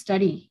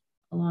study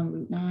along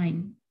Route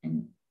 9.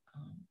 And,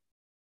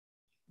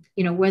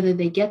 you know, whether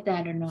they get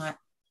that or not,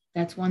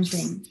 that's one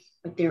thing,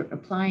 but they're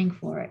applying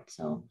for it.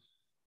 So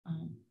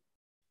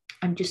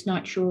I'm just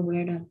not sure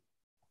where to,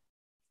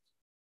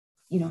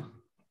 you know,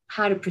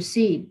 how to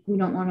proceed. We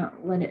don't want to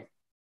let it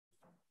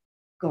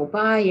go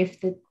by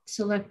if the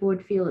select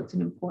board feel it's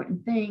an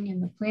important thing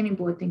and the planning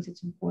board thinks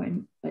it's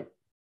important, but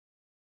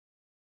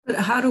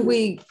how do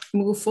we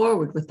move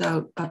forward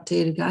without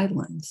updated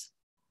guidelines?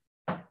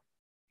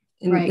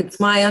 And right. It's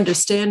my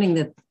understanding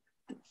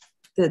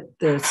that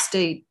the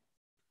state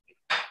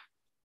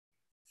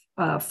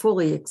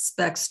fully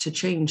expects to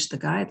change the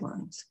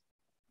guidelines.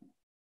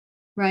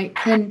 Right.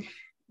 Then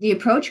the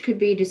approach could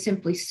be to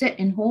simply sit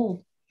and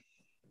hold,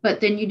 but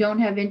then you don't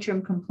have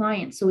interim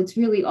compliance. So it's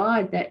really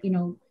odd that, you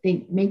know,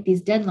 they make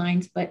these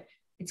deadlines, but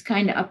it's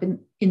kind of up in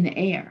the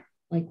air.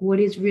 Like, what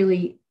is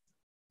really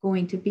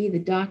going to be the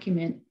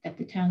document that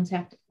the towns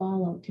have to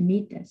follow to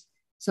meet this?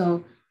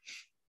 So,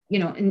 you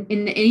know, and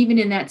even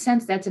in that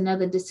sense, that's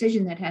another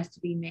decision that has to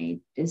be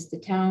made. Does the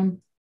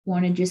town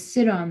want to just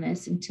sit on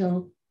this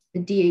until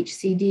the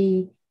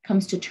DHCD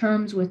comes to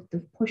terms with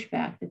the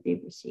pushback that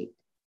they've received?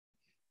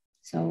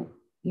 So,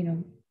 you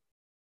know,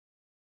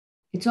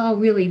 it's all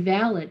really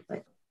valid,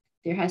 but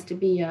there has to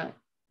be a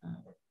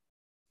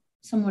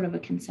somewhat of a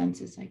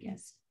consensus, I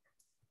guess,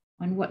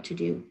 on what to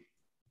do.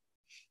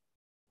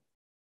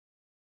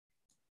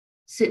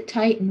 Sit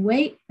tight and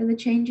wait for the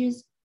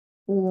changes,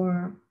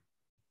 or,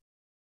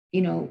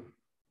 you know,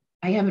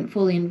 I haven't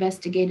fully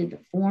investigated the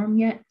form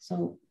yet.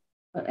 So,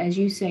 but as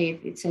you say,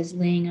 if it says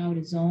laying out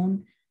a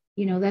zone,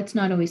 you know, that's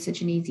not always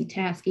such an easy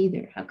task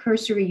either. How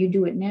cursory you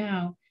do it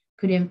now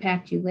could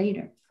impact you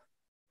later.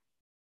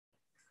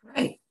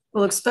 Right.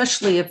 Well,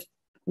 especially if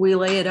we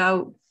lay it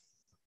out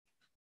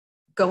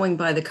going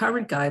by the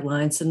current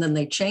guidelines and then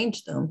they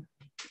change them,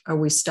 are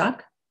we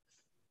stuck?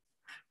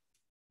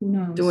 Who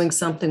knows? Doing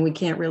something we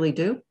can't really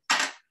do?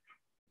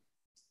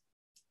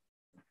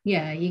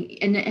 Yeah,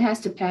 and it has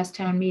to pass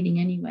town meeting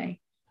anyway.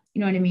 You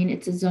know what I mean?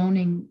 It's a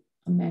zoning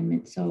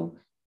amendment. So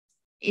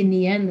in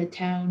the end, the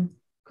town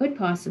could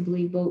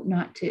possibly vote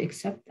not to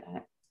accept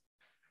that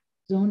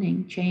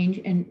zoning change,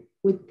 and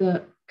with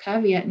the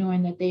caveat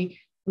knowing that they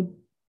would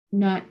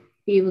not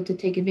be able to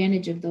take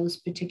advantage of those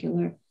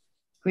particular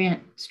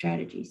grant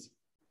strategies.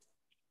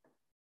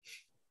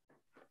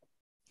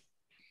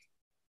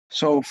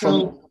 So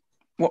from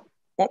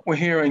what we're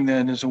hearing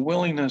then is a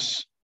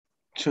willingness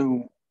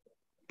to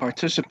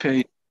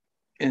participate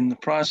in the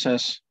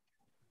process,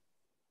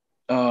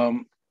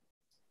 and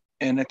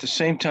at the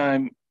same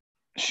time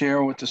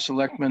share with the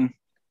select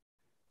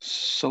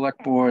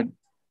board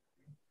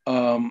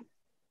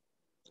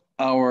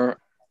our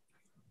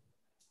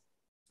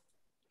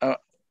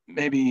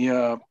maybe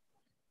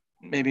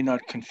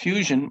not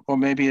confusion, or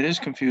maybe it is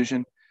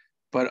confusion,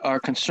 but our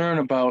concern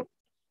about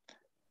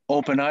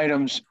open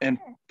items and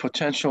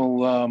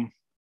potential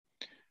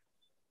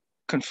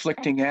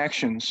conflicting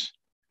actions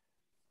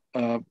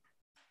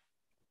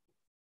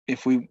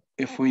if we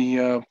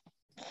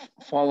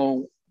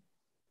follow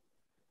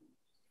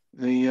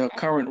the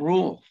current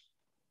rule,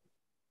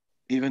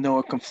 even though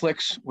it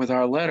conflicts with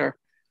our letter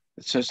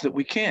that says that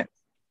we can't.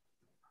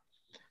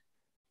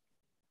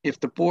 If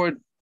the board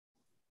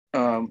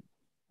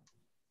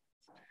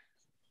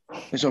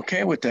is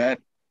okay with that,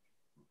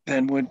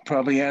 then we'd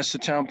probably ask the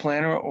town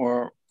planner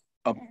or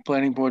a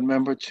planning board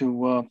member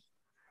to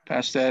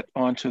pass that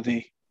on to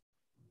the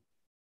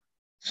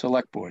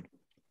select board.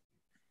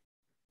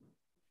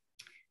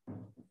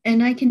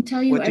 And I can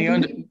tell you,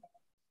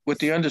 with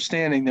the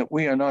understanding that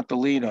we are not the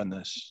lead on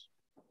this,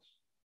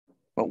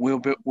 but we're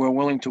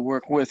willing to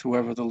work with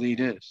whoever the lead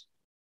is.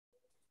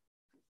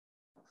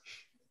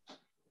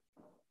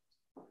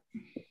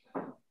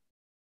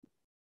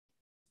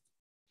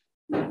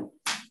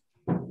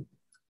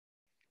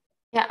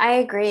 Yeah, I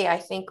agree. I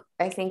think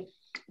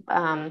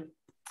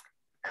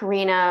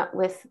Karina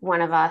with one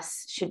of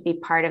us should be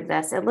part of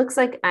this. It looks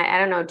like, I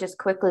don't know, just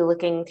quickly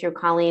looking through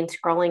Colleen,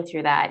 scrolling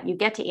through that, you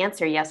get to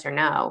answer yes or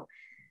no.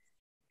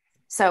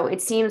 So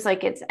it seems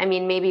like it's, I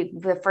mean, maybe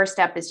the first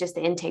step is just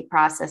the intake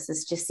process,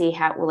 is to see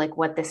how, like,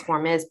 what this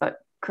form is, but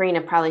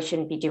Karina probably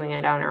shouldn't be doing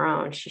it on her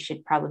own. She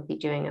should probably be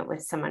doing it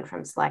with someone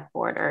from Select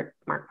Board or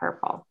Mark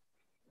Purple.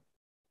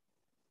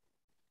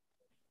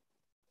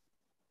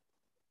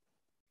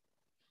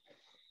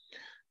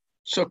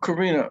 So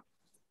Karina,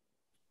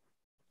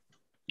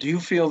 do you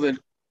feel that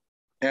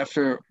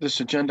after this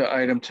agenda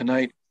item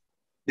tonight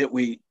that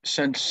we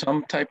send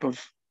some type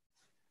of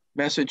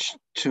message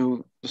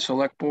to the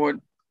select board,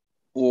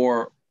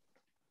 or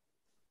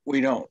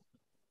we don't,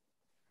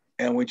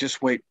 and we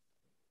just wait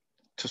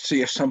to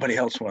see if somebody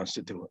else wants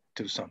to do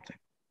something?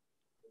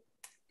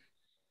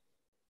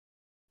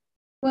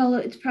 Well,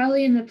 it's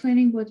probably in the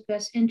planning board's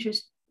best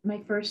interest.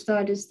 My first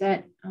thought is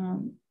that,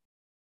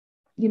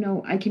 you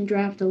know, I can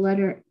draft a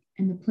letter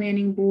and the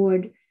planning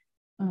board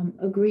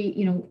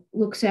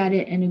looks at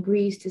it and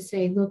agrees to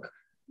say, look,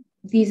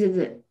 these are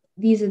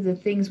the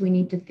things we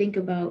need to think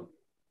about.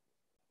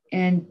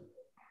 And,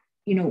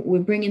 we're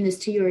bringing this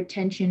to your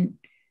attention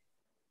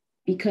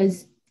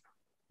because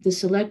the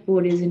select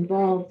board is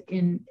involved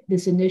in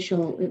this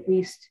initial, at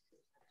least,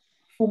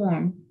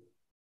 form,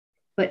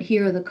 but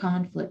here are the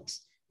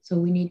conflicts. So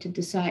we need to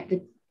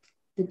decide,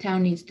 the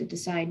town needs to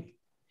decide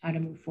how to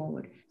move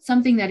forward.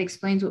 Something that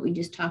explains what we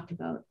just talked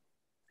about,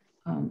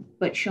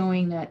 but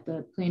showing that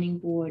the planning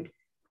board,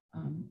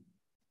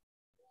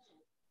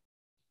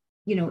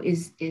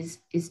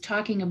 is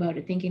talking about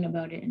it, thinking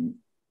about it, and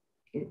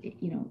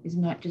is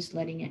not just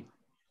letting it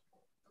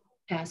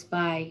pass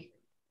by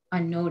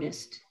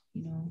unnoticed.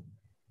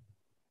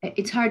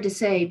 It's hard to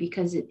say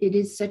because it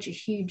is such a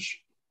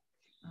huge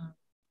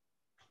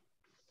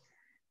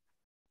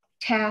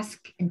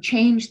task and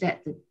change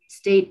that the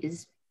state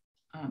is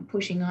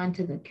pushing on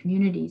to the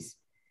communities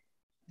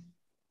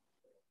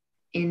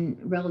in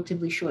a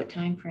relatively short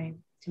time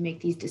frame to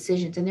make these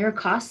decisions. And there are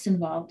costs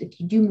involved. If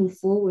you do move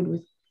forward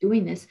with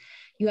doing this,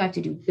 you have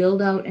to do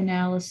build out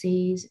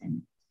analyses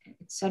and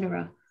et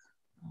cetera.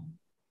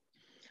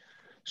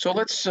 So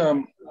let's,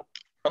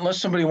 unless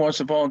somebody wants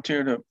to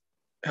volunteer to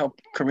help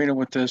Karina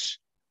with this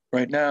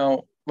right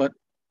now, let's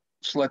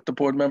let the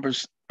board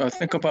members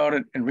think about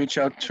it and reach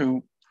out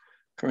to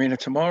Karina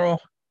tomorrow.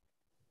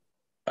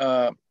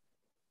 I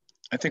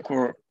think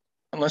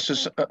unless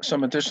there's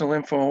some additional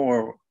info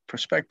or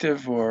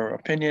perspective or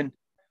opinion,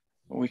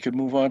 we could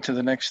move on to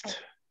the next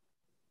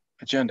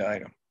agenda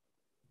item.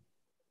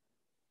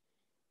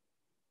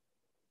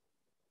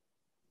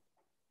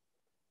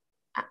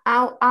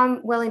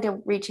 I'm willing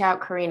to reach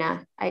out,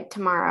 Karina,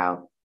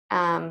 tomorrow.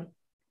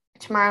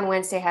 Tomorrow and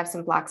Wednesday I have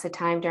some blocks of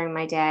time during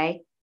my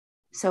day.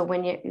 So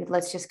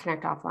let's just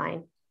connect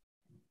offline.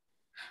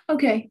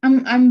 Okay,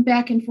 I'm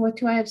back and forth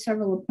too. I have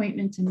several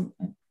appointments and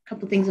a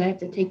couple things I have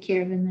to take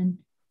care of, and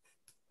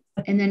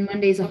then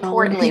Monday's a holiday.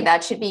 Importantly,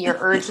 that should be your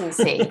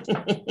urgency.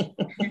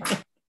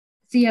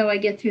 See how I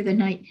get through the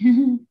night.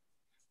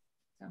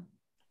 So.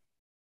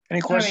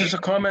 Any questions or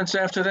comments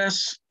after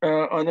this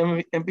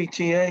on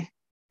MBTA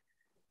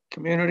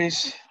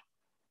communities?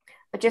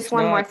 Just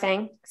one more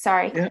thing.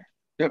 Sorry.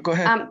 Yeah, go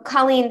ahead.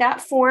 Colleen,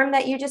 that form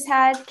that you just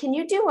had, can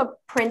you do a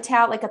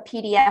printout, like a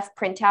PDF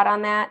printout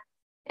on that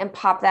and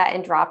pop that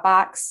in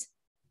Dropbox?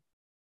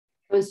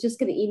 I was just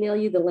going to email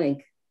you the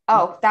link.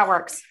 Oh, that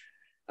works.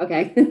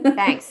 Okay.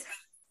 Thanks.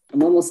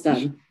 I'm almost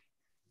done.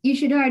 You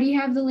should already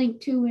have the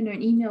link too in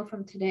an email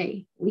from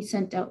today. We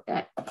sent out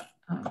that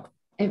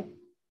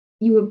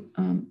you were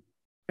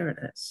there it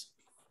is.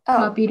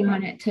 Copied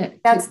on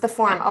it. That's the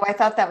form. Oh, I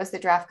thought that was the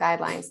draft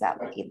guidelines,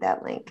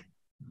 that link.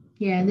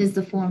 Yeah, there's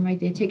the form right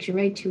there. It takes you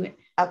right to it.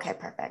 Okay,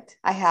 perfect.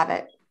 I have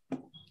it.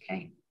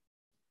 Okay.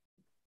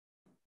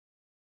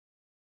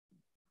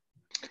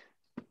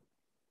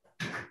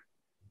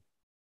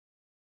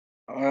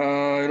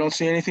 I don't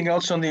see anything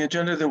else on the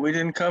agenda that we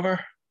didn't cover.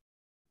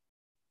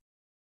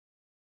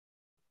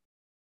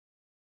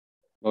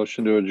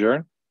 Motion to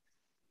adjourn.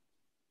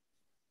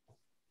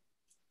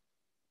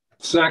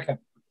 Second.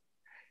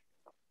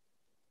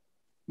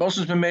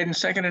 Motion's been made and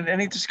seconded.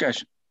 Any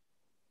discussion?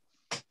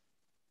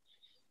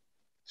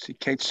 See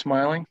Kate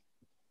smiling.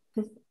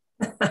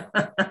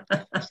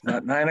 It's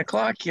not 9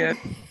 o'clock yet.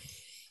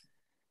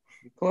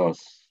 You're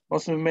close.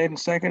 Motion's been made and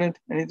seconded.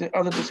 Any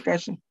other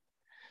discussion?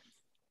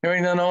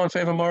 Hearing none, all in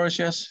favor, Morris,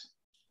 yes?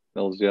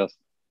 Mills, yes.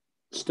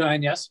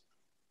 Stein, yes.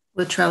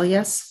 Luttrell,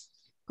 yes.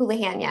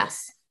 Houlihan,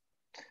 yes.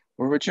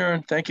 We're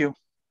adjourned. Thank you.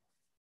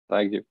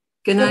 Thank you.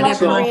 Good night,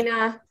 everyone.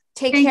 Marina.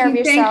 Take care of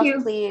yourself,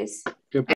 please.